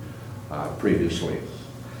seen previously.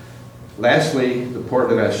 Lastly, the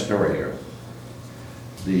Port of Astoria.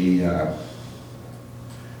 We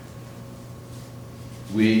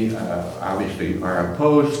obviously are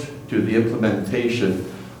opposed to the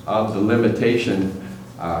implementation of the limitation,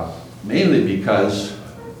 mainly because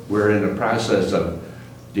we're in the process of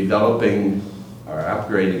developing or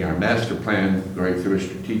upgrading our master plan, going through a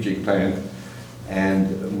strategic plan,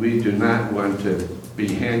 and we do not want to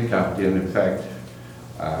be handcuffed in effect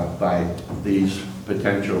by these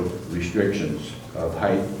potential restrictions of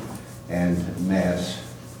height and mass.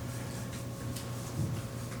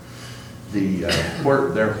 The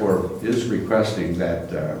port, therefore, is requesting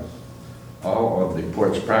that all of the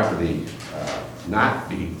port's property not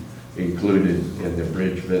be included in the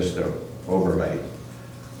Bridge Vista overlay.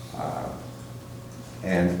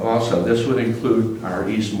 And also, this would include our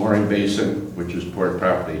East Mooring Basin, which is port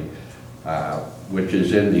property, which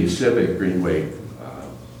is in the Civic Greenway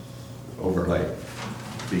overlay,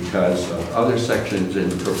 because of other sections in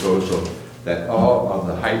the proposal that all of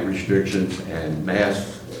the height restrictions and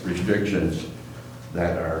mass restrictions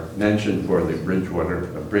that are mentioned for the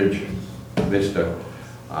Bridge Vista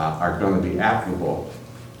are going to be applicable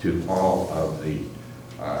to all of the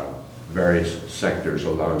various sectors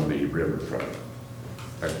along the riverfront.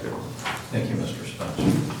 Thank you. Thank you, Mr.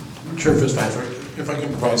 Spence. Chair Fitzpatrick, if I can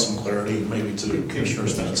provide some clarity, maybe to Commissioner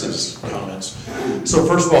Spence's comments. So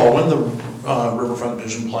first of all, when the Riverfront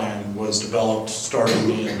Vision Plan was developed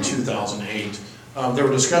starting in 2008, there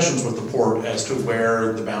were discussions with the port as to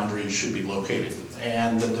where the boundaries should be located.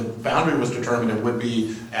 And the boundary was determined it would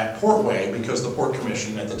be at Portway because the Port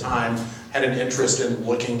Commission at the time had an interest in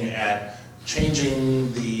looking at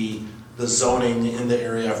changing the zoning in the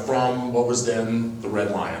area from what was then the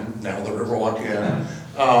Red Lion, now the Riverwalk Inn,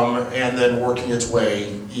 and then working its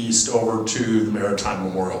way east over to the Maritime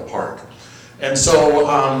Memorial Park. And so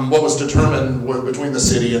what was determined between the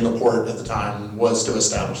city and the port at the time was to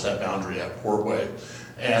establish that boundary at Portway,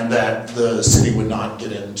 and that the city would not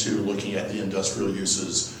get into looking at the industrial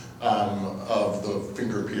uses of the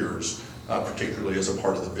finger piers, particularly as a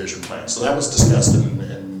part of the vision plan. So that was discussed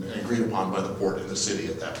and agreed upon by the port and the city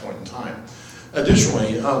at that point in time.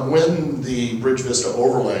 Additionally, when the Bridge Vista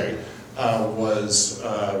overlay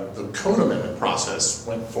the code amendment process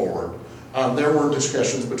went forward, there were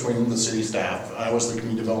discussions between the city staff. I was the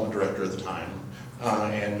community development director at the time,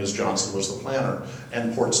 and Ms. Johnson was the planner,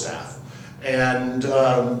 and port staff. And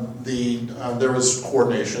there was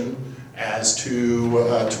coordination as to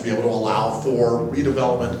be able to allow for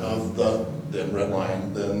redevelopment of the then Red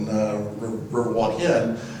Lion, then Riverwalk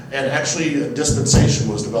Inn, and actually a dispensation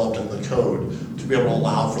was developed in the code to be able to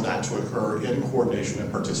allow for that to occur in coordination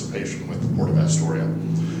and participation with the Port of Astoria.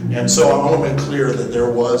 And so I want to make clear that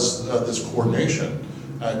there was this coordination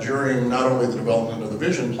during not only the development of the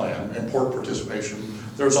vision plan and port participation,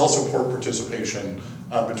 there was also port participation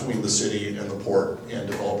between the city and the port in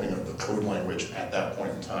developing of the code language at that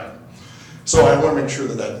point in time. So I want to make sure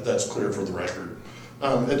that that's clear for the record.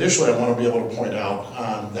 Additionally, I want to be able to point out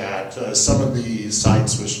that some of the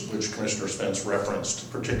sites which Commissioner Spence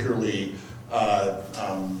referenced, particularly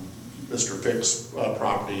Mr. Fick's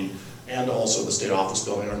property and also the state office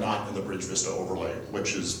building, are not in the Bridge Vista overlay,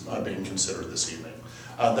 which is being considered this evening.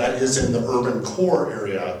 That is in the urban core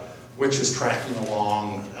area, which is tracking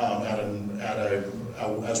along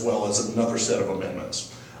as well as another set of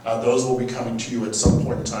amendments. Those will be coming to you at some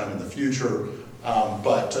point in time in the future,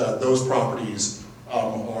 but those properties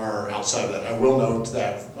are outside of that. I will note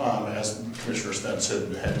that, as Commissioner Spence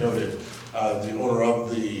had noted, the owner of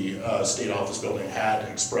the state office building had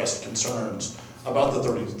expressed concerns about the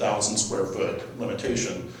 30,000 square foot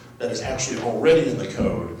limitation that is actually already in the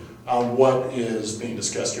code. What is being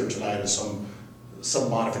discussed here tonight is some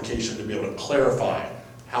modification to be able to clarify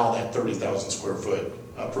how that 30,000 square foot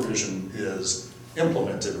provision is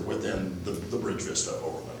implemented within the Bridge Vista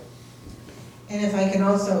overlay. And if I can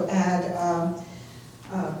also add,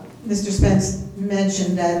 Mr. Spence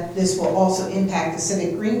mentioned that this will also impact the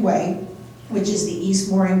Civic Greenway, which is the East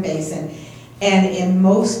Mooring Basin. And in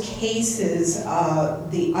most cases,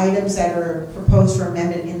 the items that are proposed for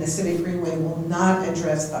amendment in the Civic Greenway will not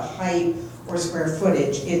address the height or square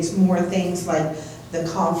footage. It's more things like the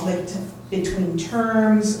conflict between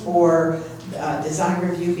terms or design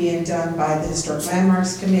review being done by the Historic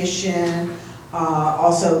Landmarks Commission,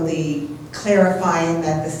 also the clarifying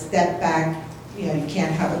that the step back, you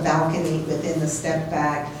can't have a balcony within the step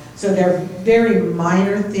back. So they're very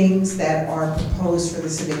minor things that are proposed for the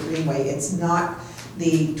Civic Greenway. It's not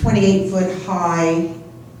the 28-foot high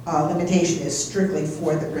limitation is strictly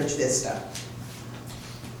for the Bridge Vista.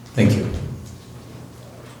 Thank you.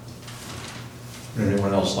 Would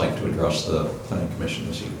anyone else like to address the Planning Commission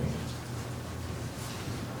this evening?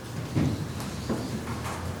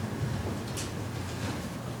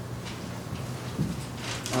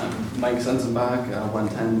 Mike Sensenbach,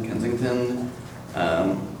 110 Kensington.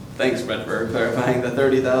 Thanks, Brett, for clarifying the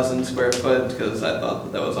 30,000 square foot, because I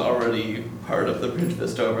thought that was already part of the Bridge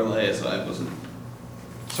Vista overlay, so I was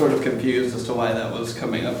sort of confused as to why that was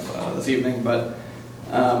coming up this evening. But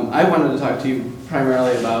I wanted to talk to you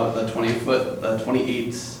primarily about the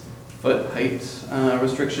 28-foot height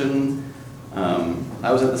restriction.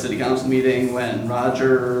 I was at the City Council meeting when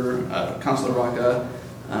Councilor Rocca,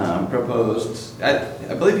 proposed,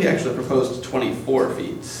 I believe he actually proposed 24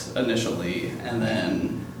 feet initially, and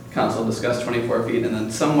then council discussed 24 feet, and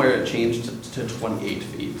then somewhere it changed to 28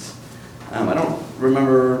 feet. I don't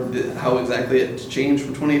remember how exactly it changed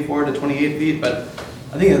from 24 to 28 feet, but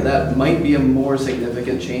I think that might be a more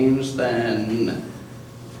significant change than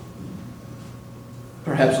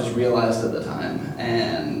perhaps was realized at the time.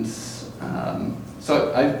 And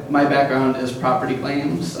so my background is property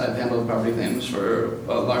claims. I've handled property claims for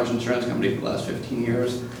a large insurance company for the last 15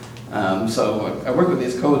 years. So I work with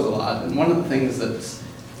these codes a lot, and one of the things that's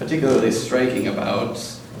particularly striking about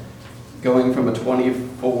going from a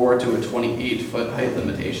 24 to a 28-foot height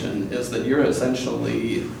limitation is that you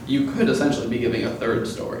could essentially be giving a third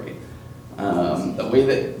story. The way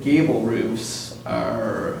that gable roofs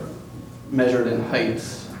are measured in height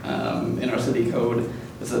in our city code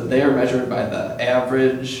is that they are measured by the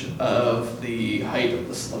average of the height of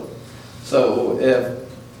the slope. So if,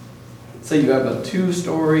 say you have a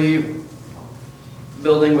 2-story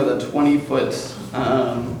building with a 20-foot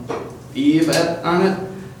eave on it,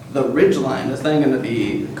 the ridge line is then going to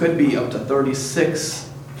be, could be up to 36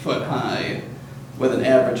 foot high with an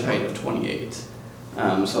average height of 28.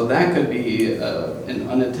 So that could be an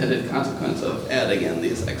unintended consequence of adding in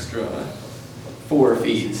these extra 4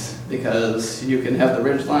 feet, because you can have the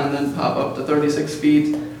ridge line then pop up to 36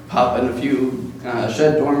 feet, pop in a few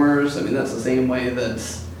shed dormers. I mean, that's the same way that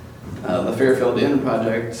the Fairfield Inn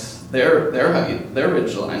project, their height, their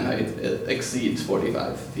ridge line height, it exceeds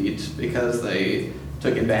 45 feet because they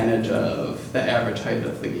took advantage of the average height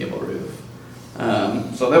of the gable roof.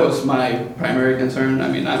 So that was my primary concern. I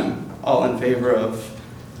mean, I'm all in favor of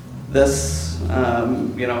this,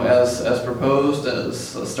 as proposed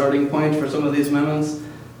as a starting point for some of these amendments,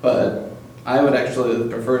 but I would actually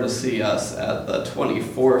prefer to see us at the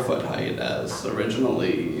 24-foot height as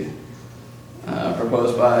originally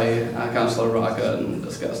proposed by Councilor Rocca and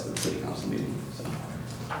discussed at the City Council meeting. So,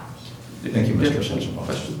 Thank you, Mr. Simpson.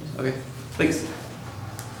 Questions? Okay, thanks.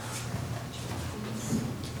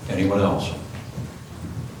 Anyone else?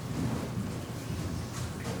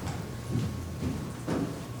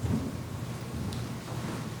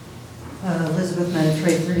 Elizabeth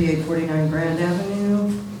Menetrate, 3849 Grand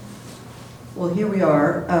Avenue. Well, here we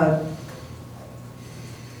are.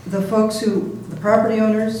 The property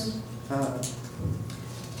owners,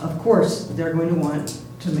 of course, they're going to want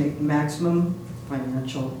to make maximum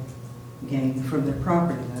financial gain from their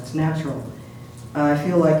property. That's natural. I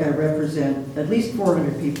feel like I represent at least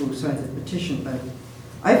 400 people who signed the petition, but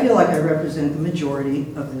I feel like I represent the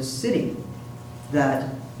majority of this city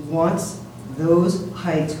that wants those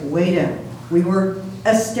heights way down. We were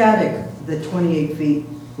ecstatic that 28 feet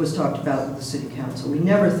was talked about with the city council. We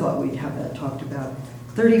never thought we'd have that talked about.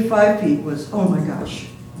 35 feet was, oh my gosh.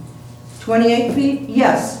 28 feet,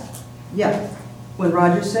 yes, yeah. When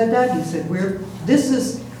Roger said that, he said, we're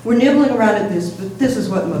nibbling around at this, but this is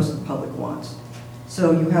what most of the public wants.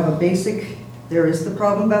 So you have there is the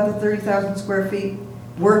problem about the 30,000 square feet,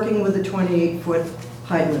 working with the 28-foot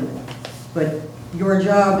height limit. But your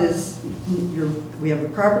job is, we have the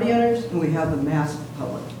property owners and we have the mass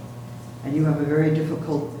public. And you have a very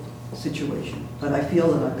difficult situation. But I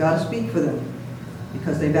feel that I've got to speak for them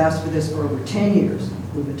because they've asked for this for over 10 years.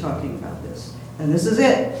 We've been talking about this. And this is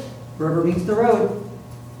it. Rubber meets the road.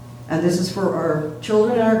 And this is for our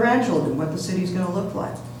children and our grandchildren, what the city's going to look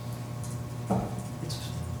like.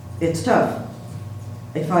 It's tough.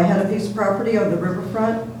 If I had a piece of property on the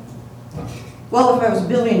riverfront, well, if I was a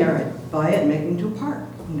billionaire, I'd buy it and make it into a park,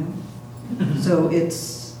 So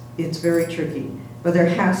it's very tricky. But there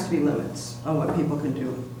has to be limits on what people can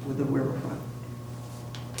do with the riverfront.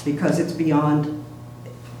 Because it's beyond,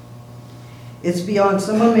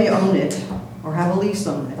 someone may own it or have a lease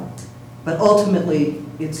on it. But ultimately,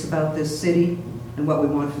 it's about this city and what we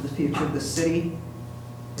want for the future of the city.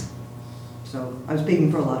 So I'm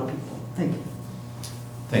speaking for a lot of people. Thank you.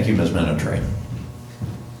 Thank you, Ms. Menetrate.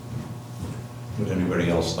 Would anybody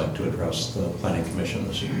else like to address the Planning Commission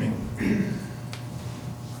this evening?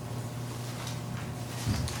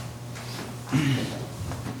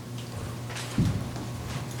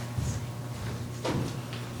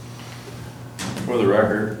 For the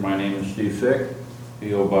record, my name is Steve Fick,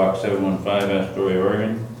 P.O. Box 715, Astoria,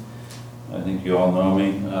 Oregon. I think you all know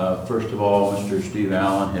me. First of all, Mr. Steve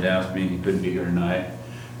Allen had asked me, he couldn't be here tonight.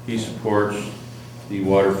 He supports the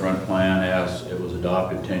waterfront plan as it was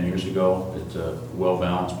adopted 10 years ago. It's a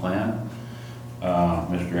well-balanced plan.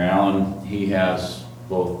 Mr. Allen, he has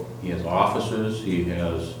offices, he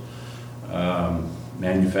has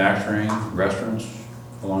manufacturing, restaurants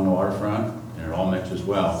along the waterfront, and it all mixes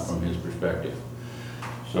well from his perspective.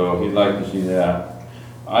 So he'd like to see that.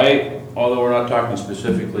 Although we're not talking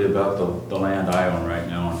specifically about the land I own right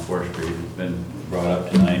now on 4th Street, it's been brought up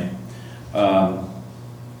tonight.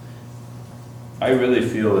 I really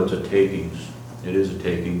feel it's a takings. It is a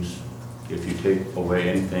takings if you take away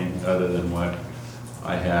anything other than what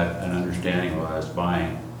I had an understanding of what I was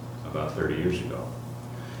buying about 30 years ago.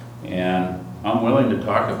 And I'm willing to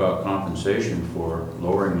talk about compensation for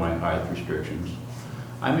lowering my height restrictions.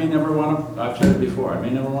 I may never want to, I've said it before, I may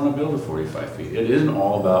never want to build at 45 feet. It isn't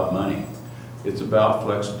all about money. It's about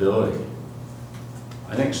flexibility.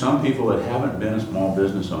 I think some people that haven't been a small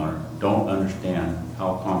business owner don't understand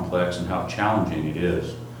how complex and how challenging it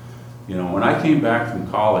is. When I came back from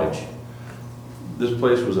college, this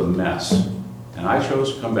place was a mess. And I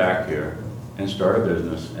chose to come back here and start a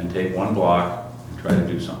business and take one block and try to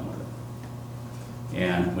do something with it.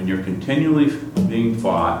 And when you're continually being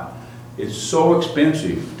fought, it's so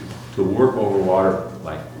expensive to work over water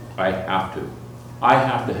like I have to. I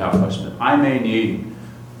have to have husband. I may need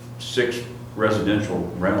 6 residential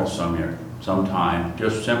rentals some time,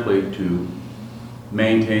 just simply to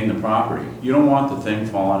maintain the property. You don't want the thing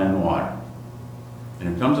falling in the water. And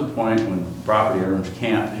there comes a point when property owners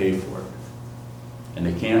can't pay for it, and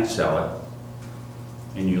they can't sell it,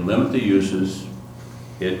 and you limit the uses.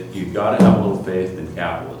 You've got to have a little faith in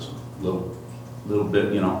capitalism, little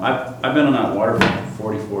bit. You know, I've been on that water for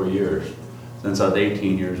 44 years, since I was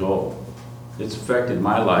 18 years old. It's affected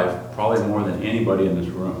my life probably more than anybody in this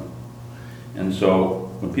room. And so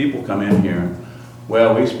when people come in here,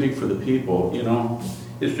 well, we speak for the people, you know,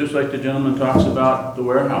 it's just like the gentleman talks about the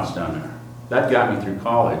warehouse down there. That got me through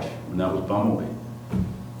college, and that was Bumblebee.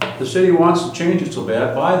 The city wants to change it so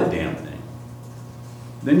bad, buy the damn thing.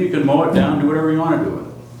 Then you can mow it down, do whatever you want to do with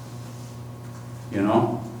it. You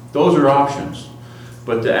know, those are options.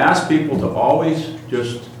 But to ask people to always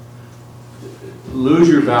just lose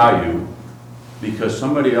your value because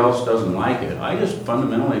somebody else doesn't like it, I just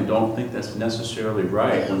fundamentally don't think that's necessarily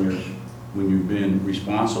right when you're being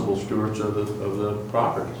responsible stewards of the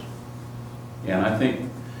properties. And I think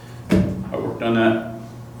I worked on that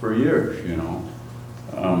for years, you know.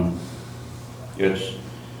 It's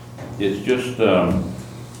just,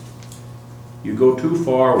 you go too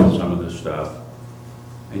far with some of this stuff,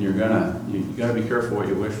 and you gotta be careful what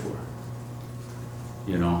you wish for.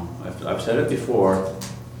 You know, I've said it before,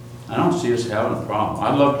 I don't see us having a problem.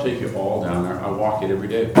 I'd love to take you all down there. I walk it every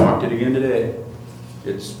day. Walked it again today.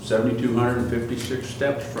 It's 7,256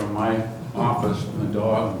 steps from my office and the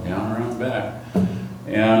dog down around back.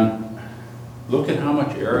 And look at how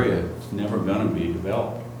much area it's never gonna be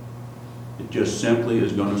developed. It just simply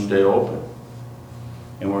is gonna stay open.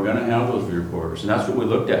 And we're gonna have those rear quarters. And that's what we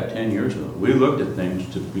looked at 10 years ago. We looked at things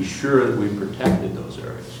to be sure that we protected those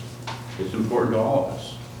areas. It's important to all of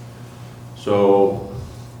us. So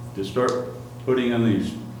to start putting in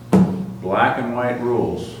these black and white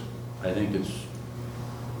rules, I think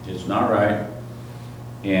it's not right.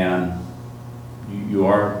 And you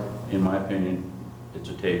are, in my opinion, it's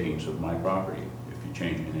a takings of my property if you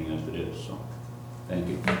change anything as it is. So thank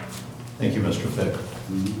you. Thank you, Mr. Fick.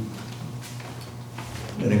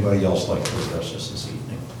 Anybody else like to address us this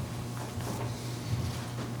evening?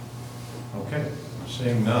 Okay,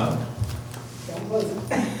 seeing none. I'm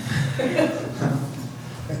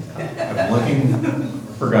looking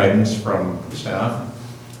for guidance from staff.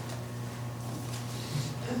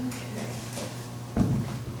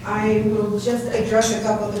 I will just address a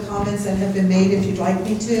couple of the comments that have been made if you'd like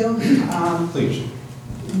me to. Please.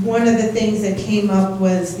 One of the things that came up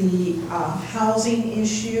was the housing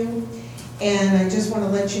issue. And I just want to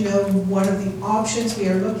let you know, one of the options we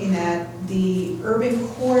are looking at, the urban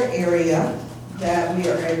core area that we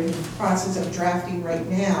are in the process of drafting right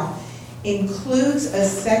now, includes a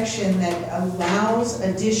section that allows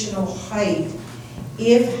additional height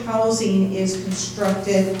if housing is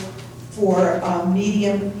constructed for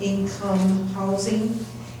medium income housing.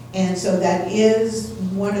 And so that is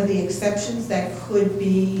one of the exceptions that could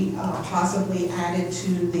be possibly added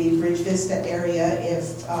to the Bridge Vista area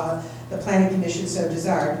if the Planning Commission so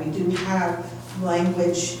desired. We do have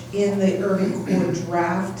language in the urban core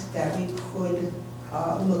draft that we could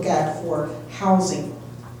look at for housing.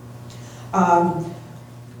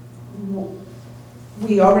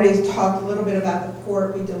 We already talked a little bit about the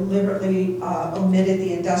port. We deliberately omitted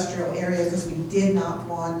the industrial area because we did not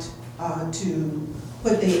want to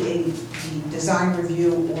put the design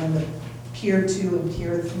review on the Pier 2 and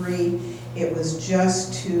Pier 3. It was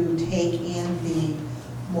just to take in the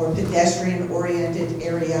more pedestrian-oriented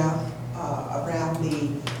area around the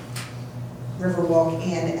Riverwalk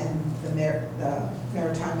Inn and the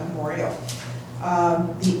Maritime Memorial.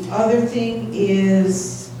 The other thing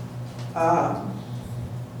is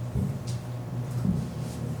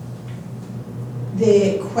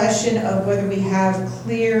the question of whether we have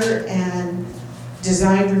clear and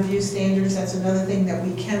design review standards. That's another thing that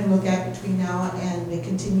we can look at between now and the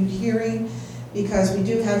continued hearing, because we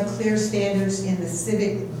do have clear standards in the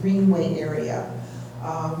civic greenway area.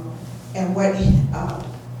 And what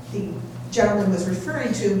the gentleman was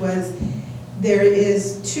referring to was there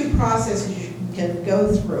is two processes you can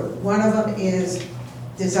go through. One of them is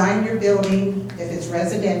design your building, if it's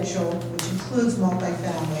residential, which includes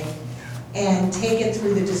multifamily, and take it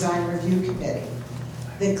through the design review committee.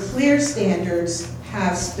 The clear standards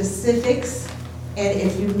have specifics, and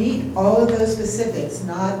if you meet all of those specifics,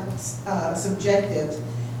 not subjective,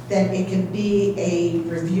 then it can be a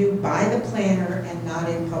review by the planner and not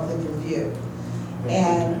in public review.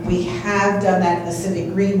 And we have done that in the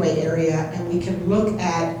civic greenway area, and we can look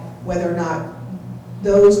at whether or not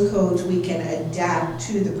those codes we can adapt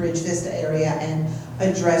to the Bridge Vista area and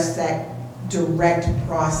address that direct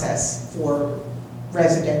process for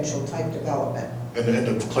residential type development.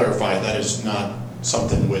 And to clarify, that is not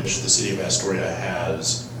something which the city of Astoria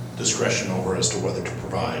has discretion over as to whether to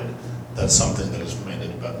provide. That's something that is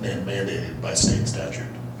mandated by state statute.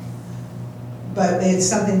 But it's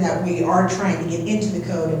something that we are trying to get into the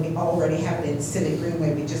code, and we already have it in Civic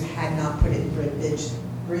Greenway. We just had not put it in Bridge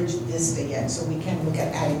Vista yet, so we can look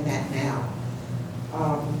at adding that now.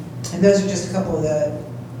 And those are just a couple of the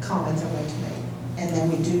comments I'd like to make. And then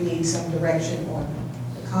we do need some direction on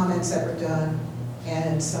the comments that were done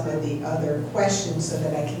and some of the other questions so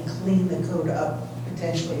that I can clean the code up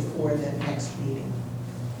potentially for the next meeting.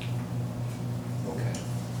 Okay.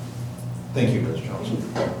 Thank you, Ms. Johnson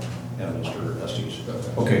and Mr. Estes.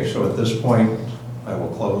 Okay, so at this point, I will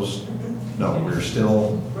close. No,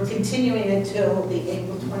 We're continuing until the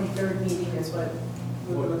April 23rd meeting is what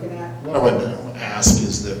we're looking at. What I would ask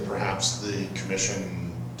is that perhaps the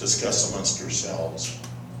commission discuss amongst yourselves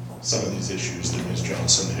some of these issues that Ms.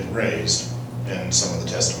 Johnson had raised and some of the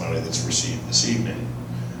testimony that's received this evening,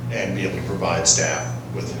 and be able to provide staff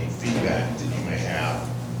with any feedback that you may have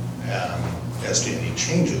as to any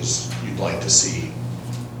changes you'd like to see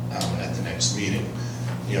at the next meeting.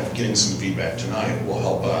 You know, getting some feedback tonight will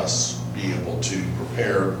help us be able to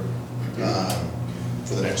prepare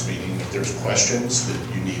for the next meeting. If there's questions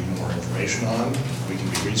that you need more information on, we can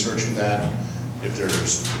be researching that. If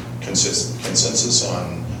there's consensus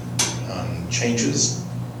on changes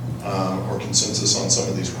or consensus on some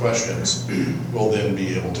of these questions, we'll then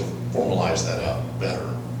be able to formalize that up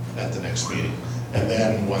better at the next meeting. And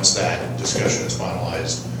then once that discussion is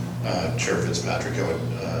finalized, Chair Fitzpatrick, I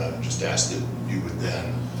would just ask that you would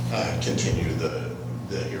then continue the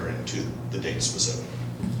hearing to the date specific.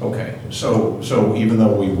 Okay, so even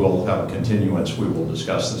though we will have a continuance, we will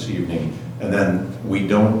discuss this evening, and then we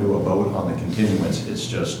don't do a vote on the continuance, it's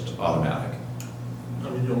just automatic. I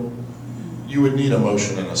mean, you would need a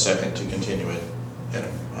motion and a second to continue it, and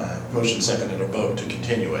a motion, second, and a vote to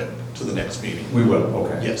continue it to the next meeting. We will,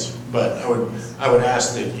 okay. Yes, but I would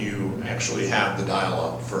ask that you actually have the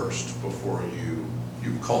dialogue first before you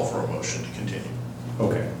call for a motion to continue.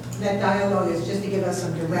 Okay. That dialogue is just to give us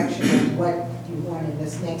some direction on what you want in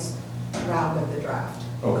this next round of the draft.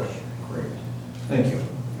 Okay, great. Thank you.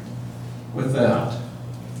 With that,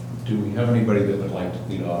 do we have anybody that would like to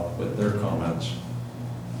lead off with their comments?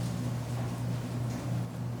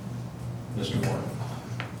 Mr. Moore.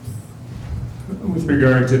 With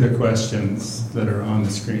regard to the questions that are on the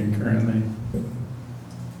screen currently,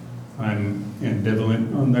 I'm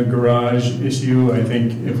ambivalent on the garage issue. I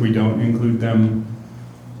think if we don't include them,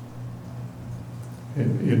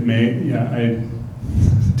 it may, yeah, I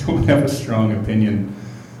don't have a strong opinion.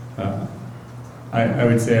 I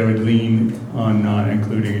would say I would lean on not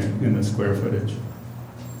including it in the square footage.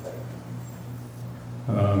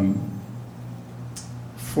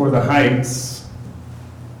 For the heights,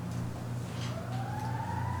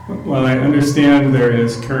 while I understand there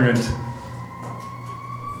is current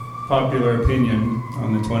popular opinion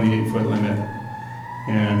on the 28-foot limit,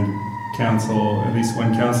 and council, at least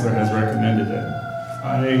one councilor has recommended it,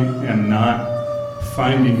 I am not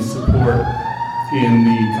finding support in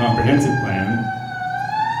the comprehensive plan.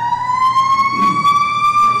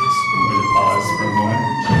 I'm going to pause for a moment.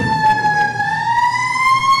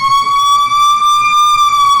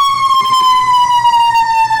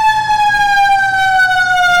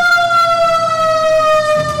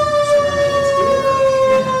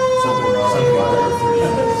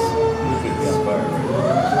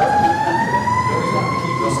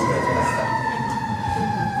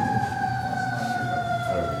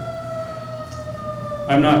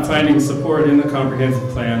 I'm not finding support in the comprehensive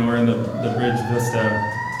plan or in the Bridge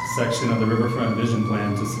Vista section of the Riverfront Vision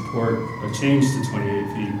Plan to support a change to 28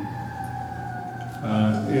 feet.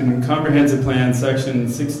 In comprehensive plan section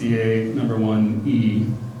 68, number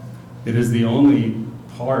 1E, it is the only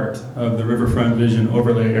part of the Riverfront Vision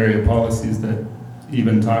overlay area policies that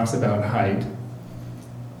even talks about height.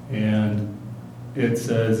 And it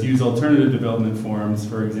says use alternative development forms,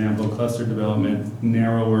 for example, cluster development,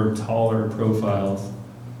 narrower, taller profiles,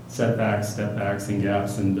 setbacks, stepbacks, and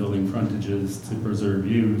gaps in building frontages to preserve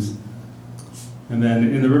views. And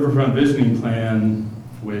then in the Riverfront Visioning Plan,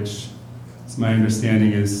 which it's my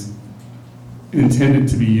understanding is intended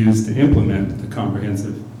to be used to implement the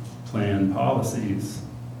comprehensive plan policies.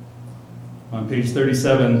 On page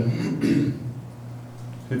 37,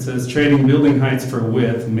 it says trading building heights for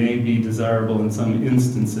width may be desirable in some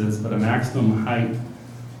instances, but a maximum height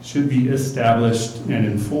should be established and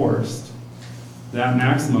enforced. That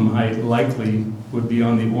maximum height likely would be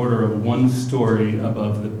on the order of 1 story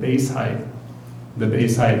above the base height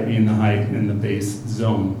being the height in the base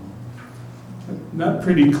zone. that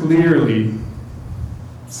pretty clearly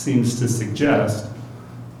seems to suggest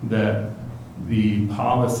that the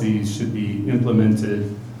policies should be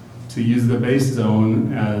implemented to use the base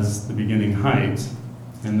zone as the beginning height,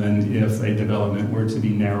 and then if a development were to be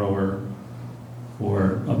narrower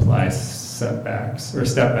or apply setbacks or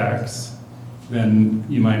step backs, then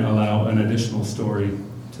you might allow an additional story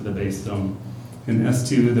to the base zone. In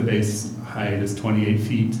S2, the base height is 28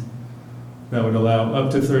 feet. That would allow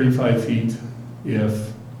up to 35 feet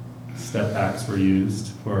if step backs were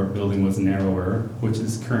used or a building was narrower, which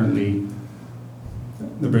is currently,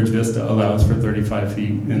 the Bridge Vista allows for 35 feet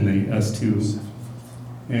in the S2.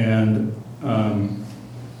 And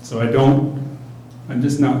so I'm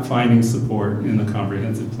just not finding support in the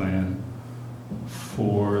comprehensive plan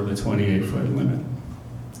for the 28-foot limit.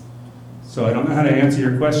 So I don't know how to answer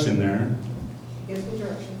your question there. Give the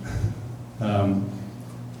direction.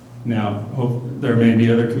 Now, there may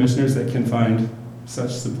be other commissioners that can find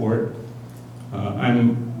such support. I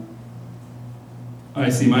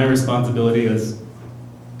see my responsibility as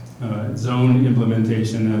zone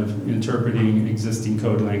implementation of interpreting existing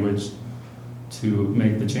code language to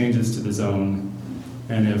make the changes to the zone.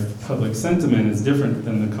 And if public sentiment is different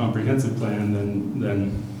than the comprehensive plan,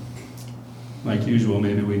 then like usual,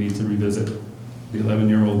 maybe we need to revisit the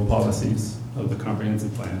 11-year-old policies of the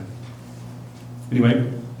comprehensive plan. Anyway,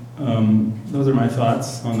 those are my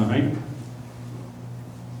thoughts on the height.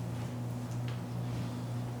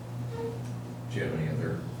 Do you have any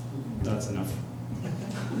other? That's enough.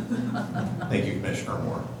 Thank you, Commissioner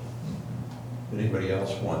Moore. Would anybody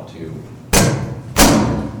else want to?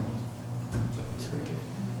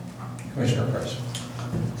 Commissioner Price.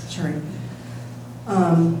 Sorry.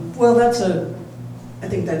 Well, I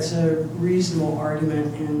think that's a reasonable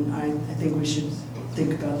argument, and I think we should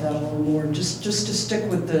think about that a little more. Just to stick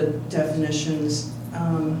with the definitions, I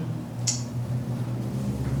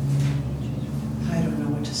don't know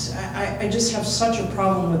what to say. I just have such a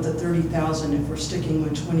problem with the 30,000 if we're sticking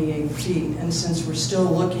with 28 feet, and since we're still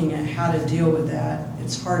looking at how to deal with that,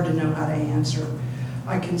 it's hard to know how to answer.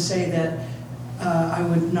 I can say that I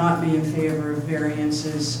would not be in favor of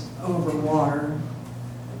variances over water.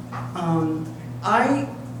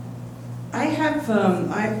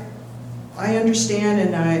 I understand,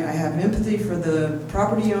 and I have empathy for the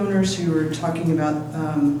property owners who are talking about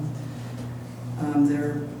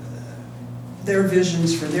their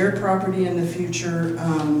visions for their property in the future,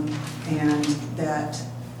 and that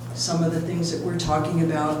some of the things that we're talking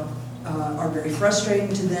about are very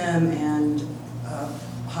frustrating to them and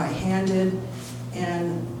high-handed.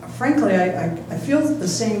 And frankly, I feel the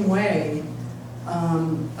same way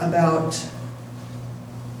about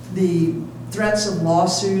the threats of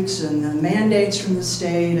lawsuits and the mandates from the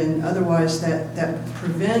state and otherwise that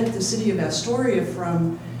prevent the city of Astoria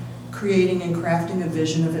from creating and crafting a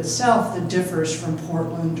vision of itself that differs from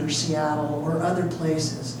Portland or Seattle or other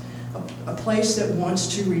places. A place that wants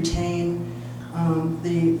to retain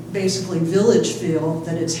the basically village feel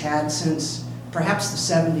that it's had since perhaps the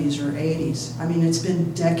 70s or 80s. I mean, it's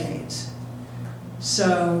been decades.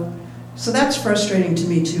 So that's frustrating to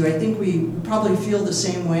me too. I think we probably feel the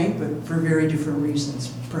same way, but for very different reasons,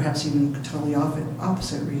 perhaps even totally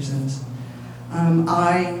opposite reasons.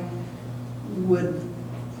 I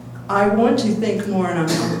want to think more, and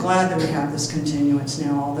I'm glad that we have this continuance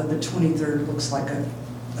now, although the 23rd looks like a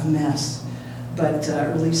mess, but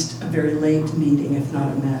at least a very late meeting, if not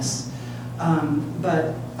a mess.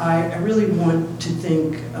 But I really want to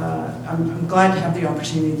think, I'm glad to have the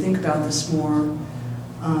opportunity to think about this more.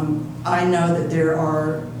 I know that there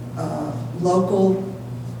are local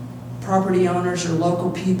property owners or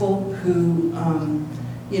local people who,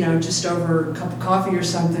 just over a cup of coffee or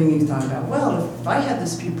something, you thought about, well, if I had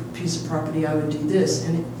this piece of property, I would do this.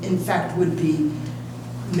 And it, in fact, would be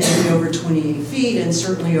maybe over 28 feet and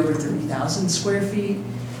certainly over 30,000 square feet,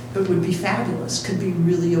 but would be fabulous, could be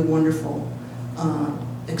really a wonderful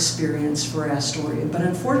experience for Astoria. But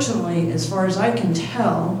unfortunately, as far as I can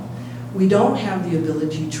tell, we don't have the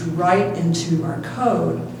ability to write into our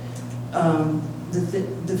code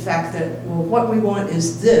the fact that, well, what we want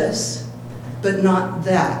is this, but not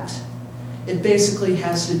that. It basically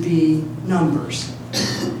has to be numbers.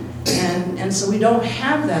 And so we don't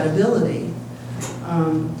have that ability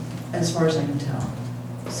as far as I can tell.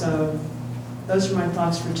 So those are my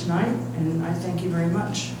thoughts for tonight, and I thank you very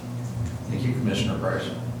much. Thank you, Commissioner Price.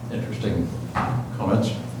 Interesting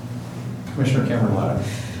comments. Commissioner Cameron Latta.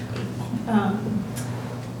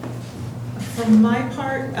 For my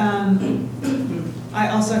part, I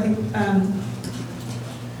also think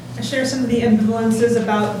I share some of the ambivalences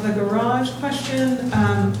about the garage question.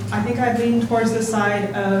 I think I lean towards the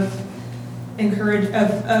side of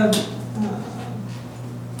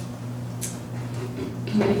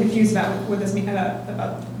I'm confused about what this means, about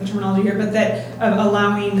the terminology here, but that of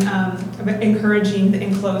allowing, of encouraging the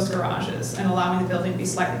enclosed garages and allowing the building to be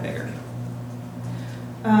slightly bigger.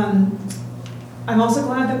 I'm also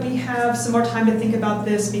glad that we have some more time to think about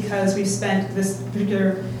this because we've spent this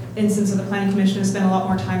particular instance of the Planning Commission has spent a lot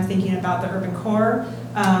more time thinking about the urban core.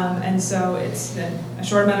 And so it's been a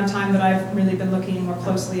short amount of time that I've really been looking more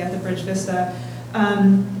closely at the Bridge Vista.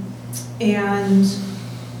 And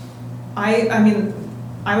I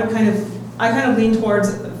kind of lean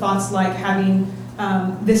towards thoughts like having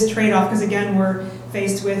this trade-off, because again, we're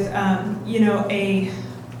faced with, an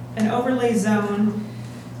overlay zone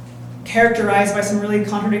characterized by some really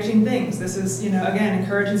contradicting things. This is, again,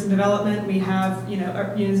 encouraging some development. We have,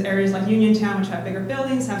 areas like Uniontown, which have bigger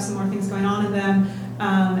buildings, have some more things going on in them.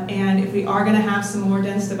 And if we are going to have some more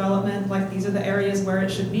dense development, like these are the areas where it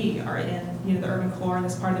should be, are in, the urban core and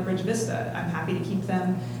this part of the Bridge Vista. I'm happy to keep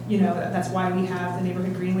them, that's why we have the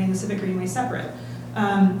neighborhood greenway and the civic greenway separate.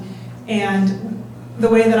 And the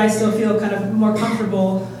way that I still feel kind of more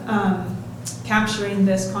comfortable capturing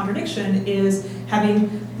this contradiction is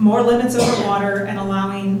having more limits over water and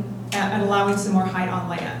allowing some more height on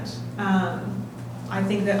land. I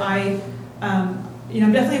think that I'm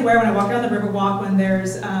definitely aware when I walk down the Riverwalk when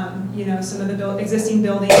there's, some of the existing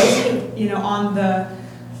buildings, on the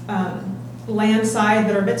land side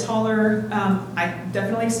that are a bit taller. I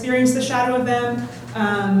definitely experience the shadow of them.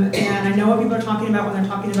 And I know what people are talking about when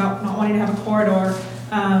they're talking about not wanting to have a corridor.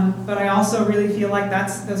 But I also really feel like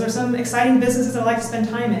those are some exciting businesses that I like to spend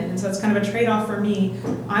time in. And so it's kind of a trade-off for me.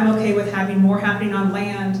 I'm okay with having more happening on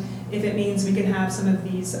land if it means we can have some of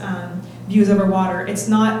these views over water. It's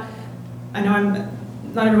not, I know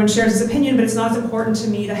not everyone shares this opinion, but it's not as important to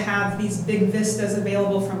me to have these big vistas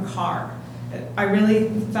available from car. I really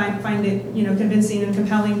find it, convincing and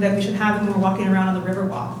compelling that we should have them when we're walking around on the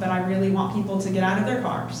Riverwalk, but I really want people to get out of their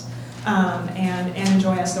cars and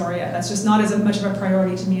enjoy Astoria. That's just not as much of a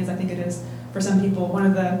priority to me as I think it is for some people.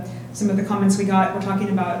 Some of the comments we got were talking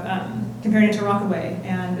about comparing it to Rockaway,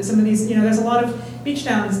 and some of these, there's a lot of beach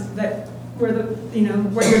towns that where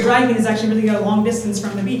where you're driving is actually really a long distance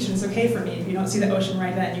from the beach, and it's okay for me if you don't see the ocean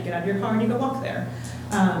right then. You get out of your car and you go walk there.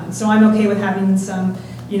 So I'm okay with having some,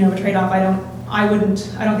 a trade-off. I don't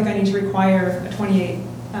think I need to require a 28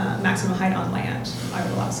 maximum height on land. I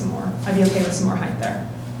would allow some more. I'd be okay with some more height there.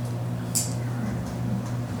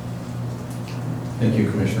 Thank you,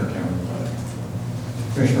 Commissioner Cameron.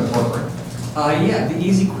 Commissioner Corcoran. Yeah, the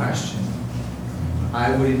easy question.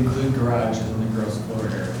 I would include garages in the gross floor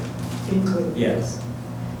area. Include. Yes.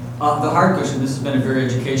 The hard question, this has been a very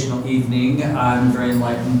educational evening. I'm very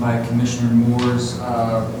enlightened by Commissioner Moore's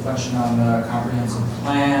reflection on the comprehensive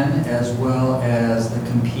plan, as well as the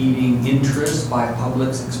competing interests by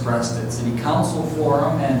publics expressed at City Council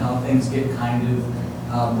forum, and how things get kind of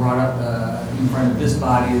brought up in front of this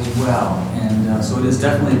body as well. And so it is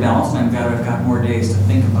definitely balanced, and I'm glad I've got more days to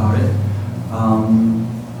think about it.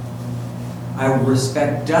 I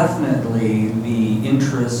respect definitely the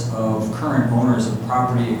interests of current owners of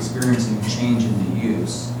property experiencing a change in the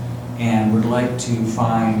use, and would like to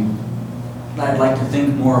I'd like to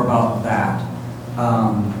think more about that.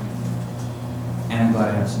 And I'm glad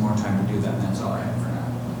I have some more time to do that, and that's all I have for now.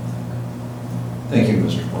 Thank you,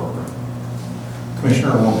 Mr. Corcoran.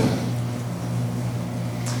 Commissioner Woolman.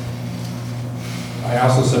 I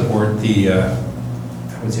also support the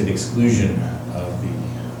exclusion of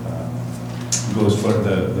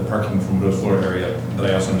the parking from gross floor area, but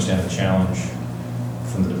I also understand the challenge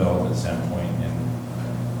from the development standpoint,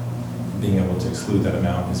 and being able to exclude that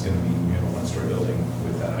amount is going to mean we have a one-story building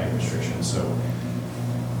with that height restriction. So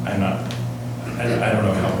I don't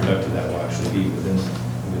know how productive that will actually be within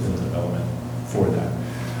the development for that.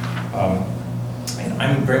 And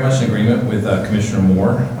I'm very much in agreement with Commissioner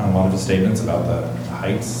Moore on a lot of his statements about the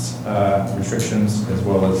heights restrictions, as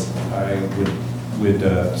well as I would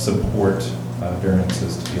support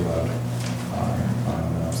variances to be allowed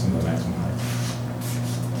on some of the maximum height.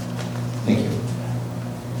 Thank you.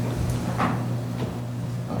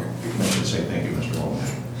 I should say thank you, Mr. Woolman.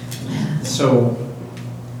 So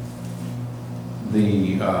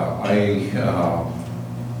I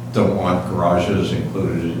don't want garages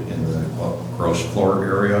included in the gross floor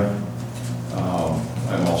area.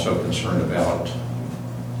 I'm also concerned about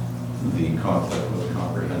the conflict with the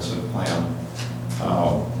comprehensive plan.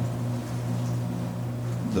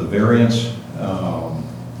 The variance,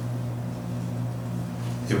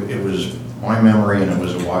 it was my memory, and it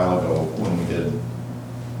was a while ago when we did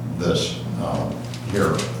this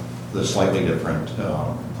here, the slightly different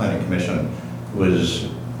planning commission, was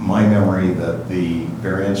my memory that the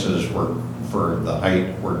variances were, for the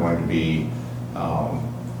height, were going to be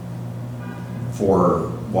for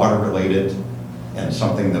water-related and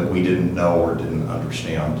something that we didn't know or didn't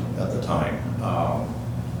understand at the time,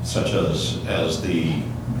 such as the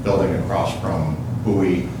building across from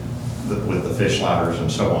Bowie with the fish ladders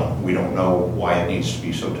and so on. We don't know why it needs to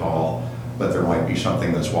be so tall, but there might be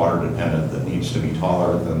something that's water dependent that needs to be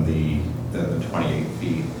taller than the 28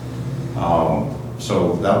 feet.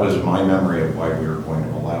 So that was my memory of why we were going to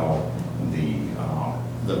allow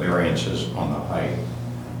the variances on the height.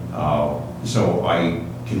 So I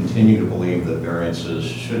continue to believe that variances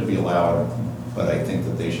should be allowed, but I think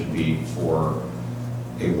that they should be for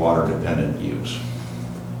a water-dependent use.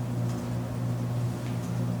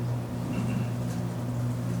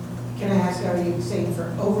 Can I ask, are you saying for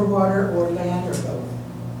overwater or land or both?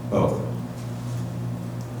 Both.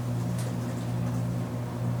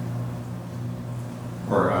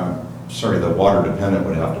 Or, sorry, the water-dependent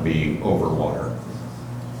would have to be over water.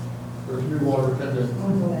 There can be water dependent,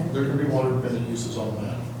 On the land. there can be water dependent uses on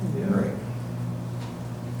that. Right.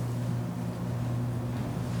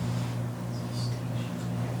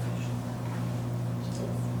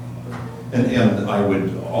 And I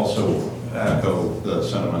would also echo the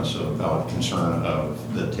sentiments about concern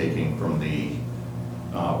of the taking from the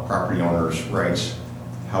property owner's rights.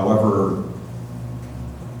 However,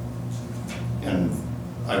 and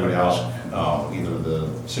I would ask either the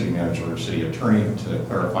city manager or city attorney to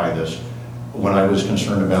clarify this. When I was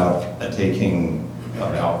concerned about a taking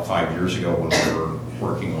about 5 years ago when we were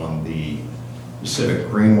working on the Civic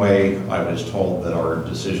Greenway, I was told that our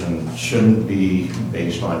decision shouldn't be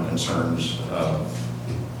based on concerns of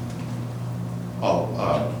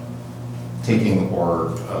taking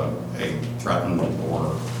or a threatened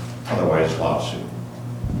or otherwise lawsuit.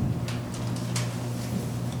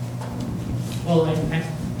 Well, I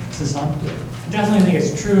definitely think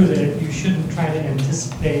it's true that you shouldn't try to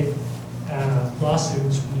anticipate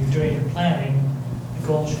lawsuits when you're doing your planning. The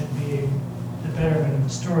goal should be the betterment of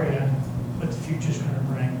Astoria, what the future's going to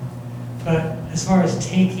bring. But as far as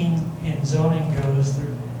taking and zoning goes,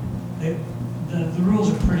 the rules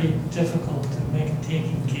are pretty difficult to make a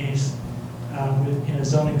taking case in a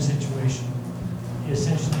zoning situation. You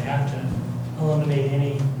essentially have to eliminate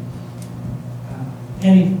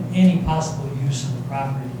any possible use of the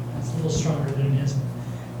property. It's a little stronger than it is,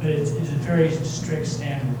 but it's a very strict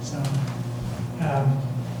standard. So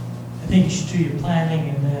I think you should do your planning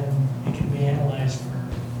and then it can be analyzed for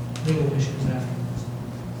legal issues afterwards.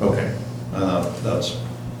 Okay, that's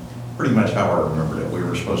pretty much how I remembered it. We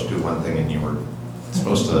were supposed to do one thing and you were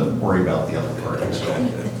supposed to worry about the other part.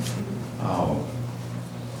 So,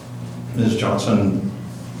 Ms. Johnson,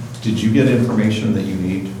 did you get information that you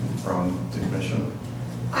need from the commission?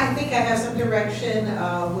 I think I have some direction.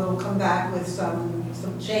 We'll come back with some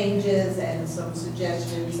changes and some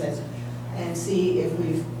suggestions and see if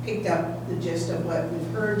we've picked up the gist of what we've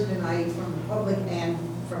heard tonight from the public and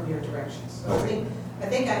from your directions. So I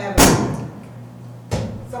think I have a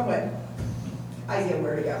somewhat idea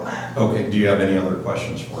where to go. Okay, do you have any other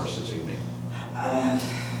questions for us this evening?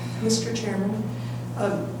 Mr. Chairman,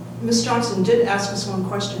 Ms. Johnson did ask us one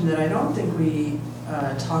question that I don't think we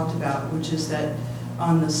talked about, which is that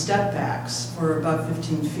on the step backs for above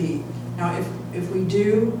 15 feet. Now, if we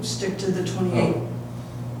do stick to the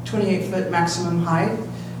 28-foot maximum height,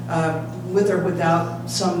 with or without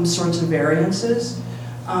some sorts of variances,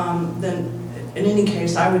 then in any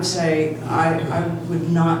case, I would say I would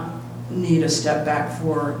not need a step back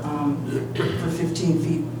for 15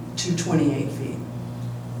 feet to 28 feet.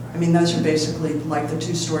 I mean, those are basically like the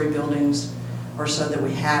two-story buildings or so that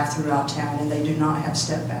we have throughout town, and they do not have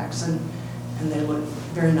step backs, and they look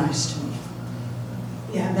very nice to me.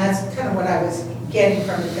 Yeah, and that's kind of what I was getting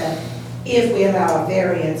from it, that if we allow a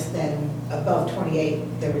variance, then above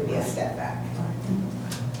 28, there would be a step back.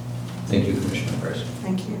 Thank you, Commissioner Price.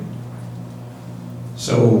 Thank you.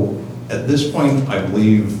 So at this point, I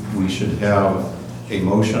believe we should have a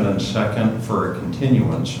motion and second for a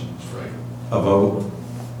continuance, Right. a vote,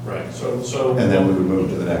 Right, so. and then we would move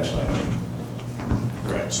to the next item.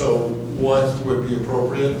 Right, so what would be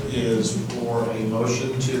appropriate is for a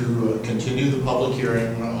motion to continue the public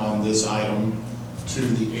hearing on this item to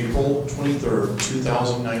the April 23rd,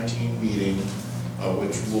 2019 meeting,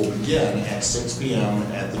 which will begin at 6 p.m.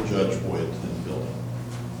 at the Judge Boyd building.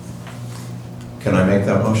 Can I make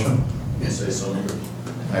that motion? Yes, say so moved.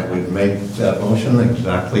 I would make that motion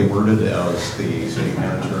exactly worded as the city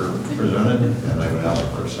manager presented, and I would ask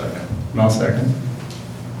for a second. And I'll second.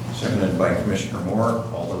 Seconded by Commissioner Moore.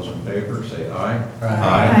 All those in favor say aye.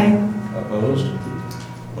 Aye. Opposed?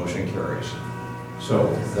 Motion carries.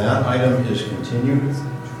 So that item is continued,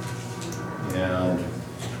 and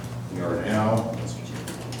we are now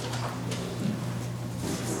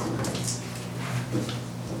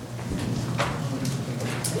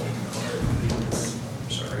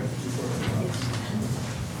sorry.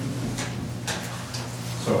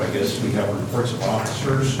 So I guess we have reports of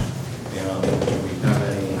officers, and do we have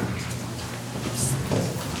any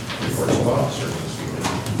reports of officers this evening?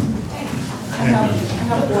 I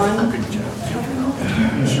have one.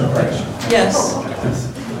 Commissioner Price. Yes.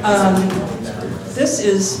 This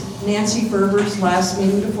is Nancy Ferber's last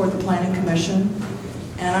meeting before the Planning Commission,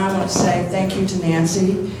 and I want to say thank you to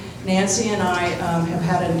Nancy. Nancy and I have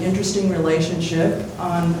had an interesting relationship.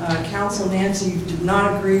 On council, Nancy did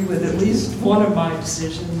not agree with at least one of my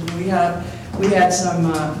decisions. We had some,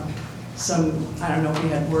 I don't know if we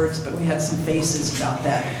had words, but we had some faces about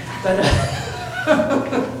that.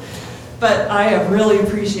 But I have really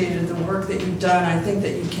appreciated the work that you've done. I think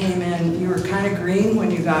that you came in, you were kind of green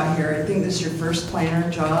when you got here. I think this is your first planner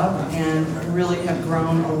job, and really have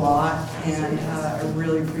grown a lot, and I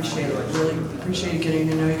really appreciate it. Really appreciate getting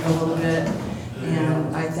to know you a little bit,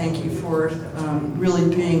 and I thank you for really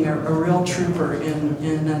being a real trooper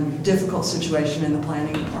in a difficult situation in the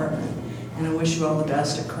planning department. And I wish you all the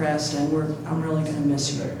best at Crest, and I'm really going to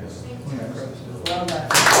miss you. Well done.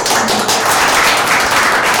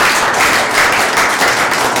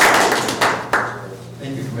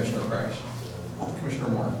 Thank you, Commissioner Price. Commissioner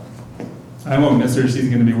Moore. I won't miss her, she's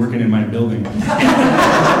gonna be working in my building.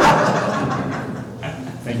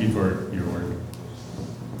 Thank you for your work.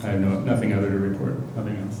 I have nothing other to report,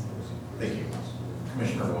 nothing else. Thank you.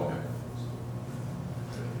 Commissioner Walker.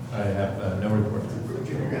 I have no report.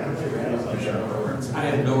 I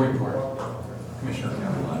have no report. Commissioner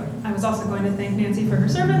Campbell. I was also going to thank Nancy for her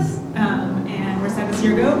service, and we're sad to see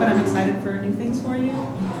her go, but I'm excited for new things for you.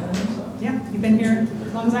 Yeah, you've been here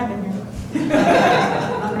as long as I've been here.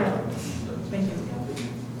 Thank you.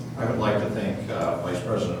 I would like to thank Vice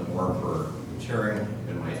President Moore for chairing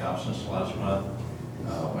in my absence last month.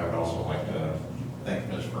 I would also like to thank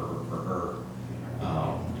Ms. Ferber for her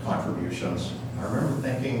contributions. I remember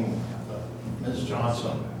thanking Ms.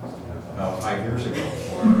 Johnson about 5 years ago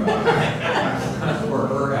for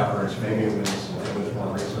her efforts. Maybe it was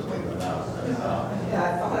more recently than that. Yeah, I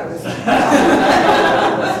thought I was.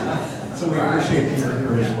 So we appreciate you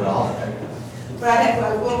here as well. But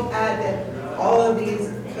I will add that all of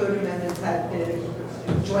these code amendments have been a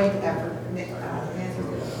joint effort. Nancy's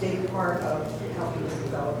been a big part of helping us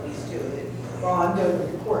develop these two. While I'm doing the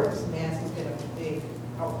reports, Nancy's been a big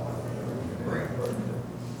help. Great.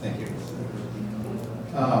 Thank you.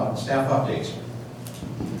 Staff updates.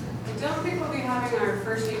 I don't think we'll be having our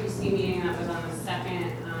first ABC meeting, that was on the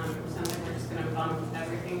 2nd. Sounds like we're just going to bump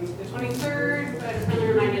everything to the 23rd, but a friendly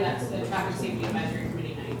reminder, that's the Traffic Safety Advisory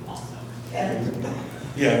Committee night also.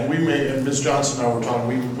 Yeah, we may, and Ms. Johnson and I were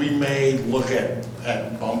talking, we may look at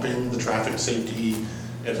bumping the Traffic Safety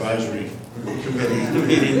Advisory Committee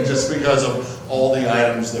meeting just because of all the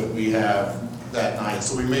items that we have that night.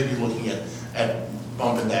 So we may be looking at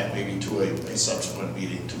bumping that maybe to a subsequent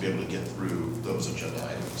meeting to be able to get through those agenda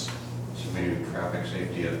items. So maybe traffic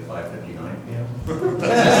safety at 5:59 p.m.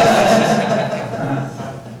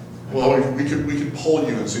 Well, we could poll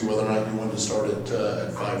you and see whether or not you wanted to start at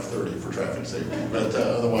 5:30 for traffic safety. But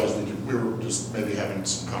otherwise, we were just maybe having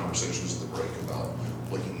some conversations at the break about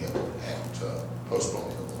looking at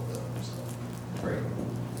postponing a little bit. So. Great.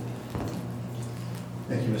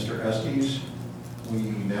 Thank you, Mr. Estes. We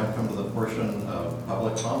now come to the portion of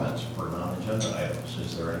public comments for non-agenda items.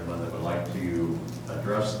 Is there anyone that would like to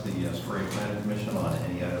address the Astoria Planning Commission on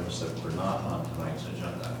any items that were not on tonight's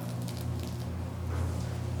agenda?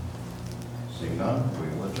 Seeing none, we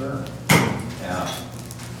will adjourn at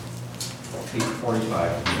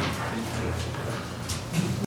 8:45 p.m.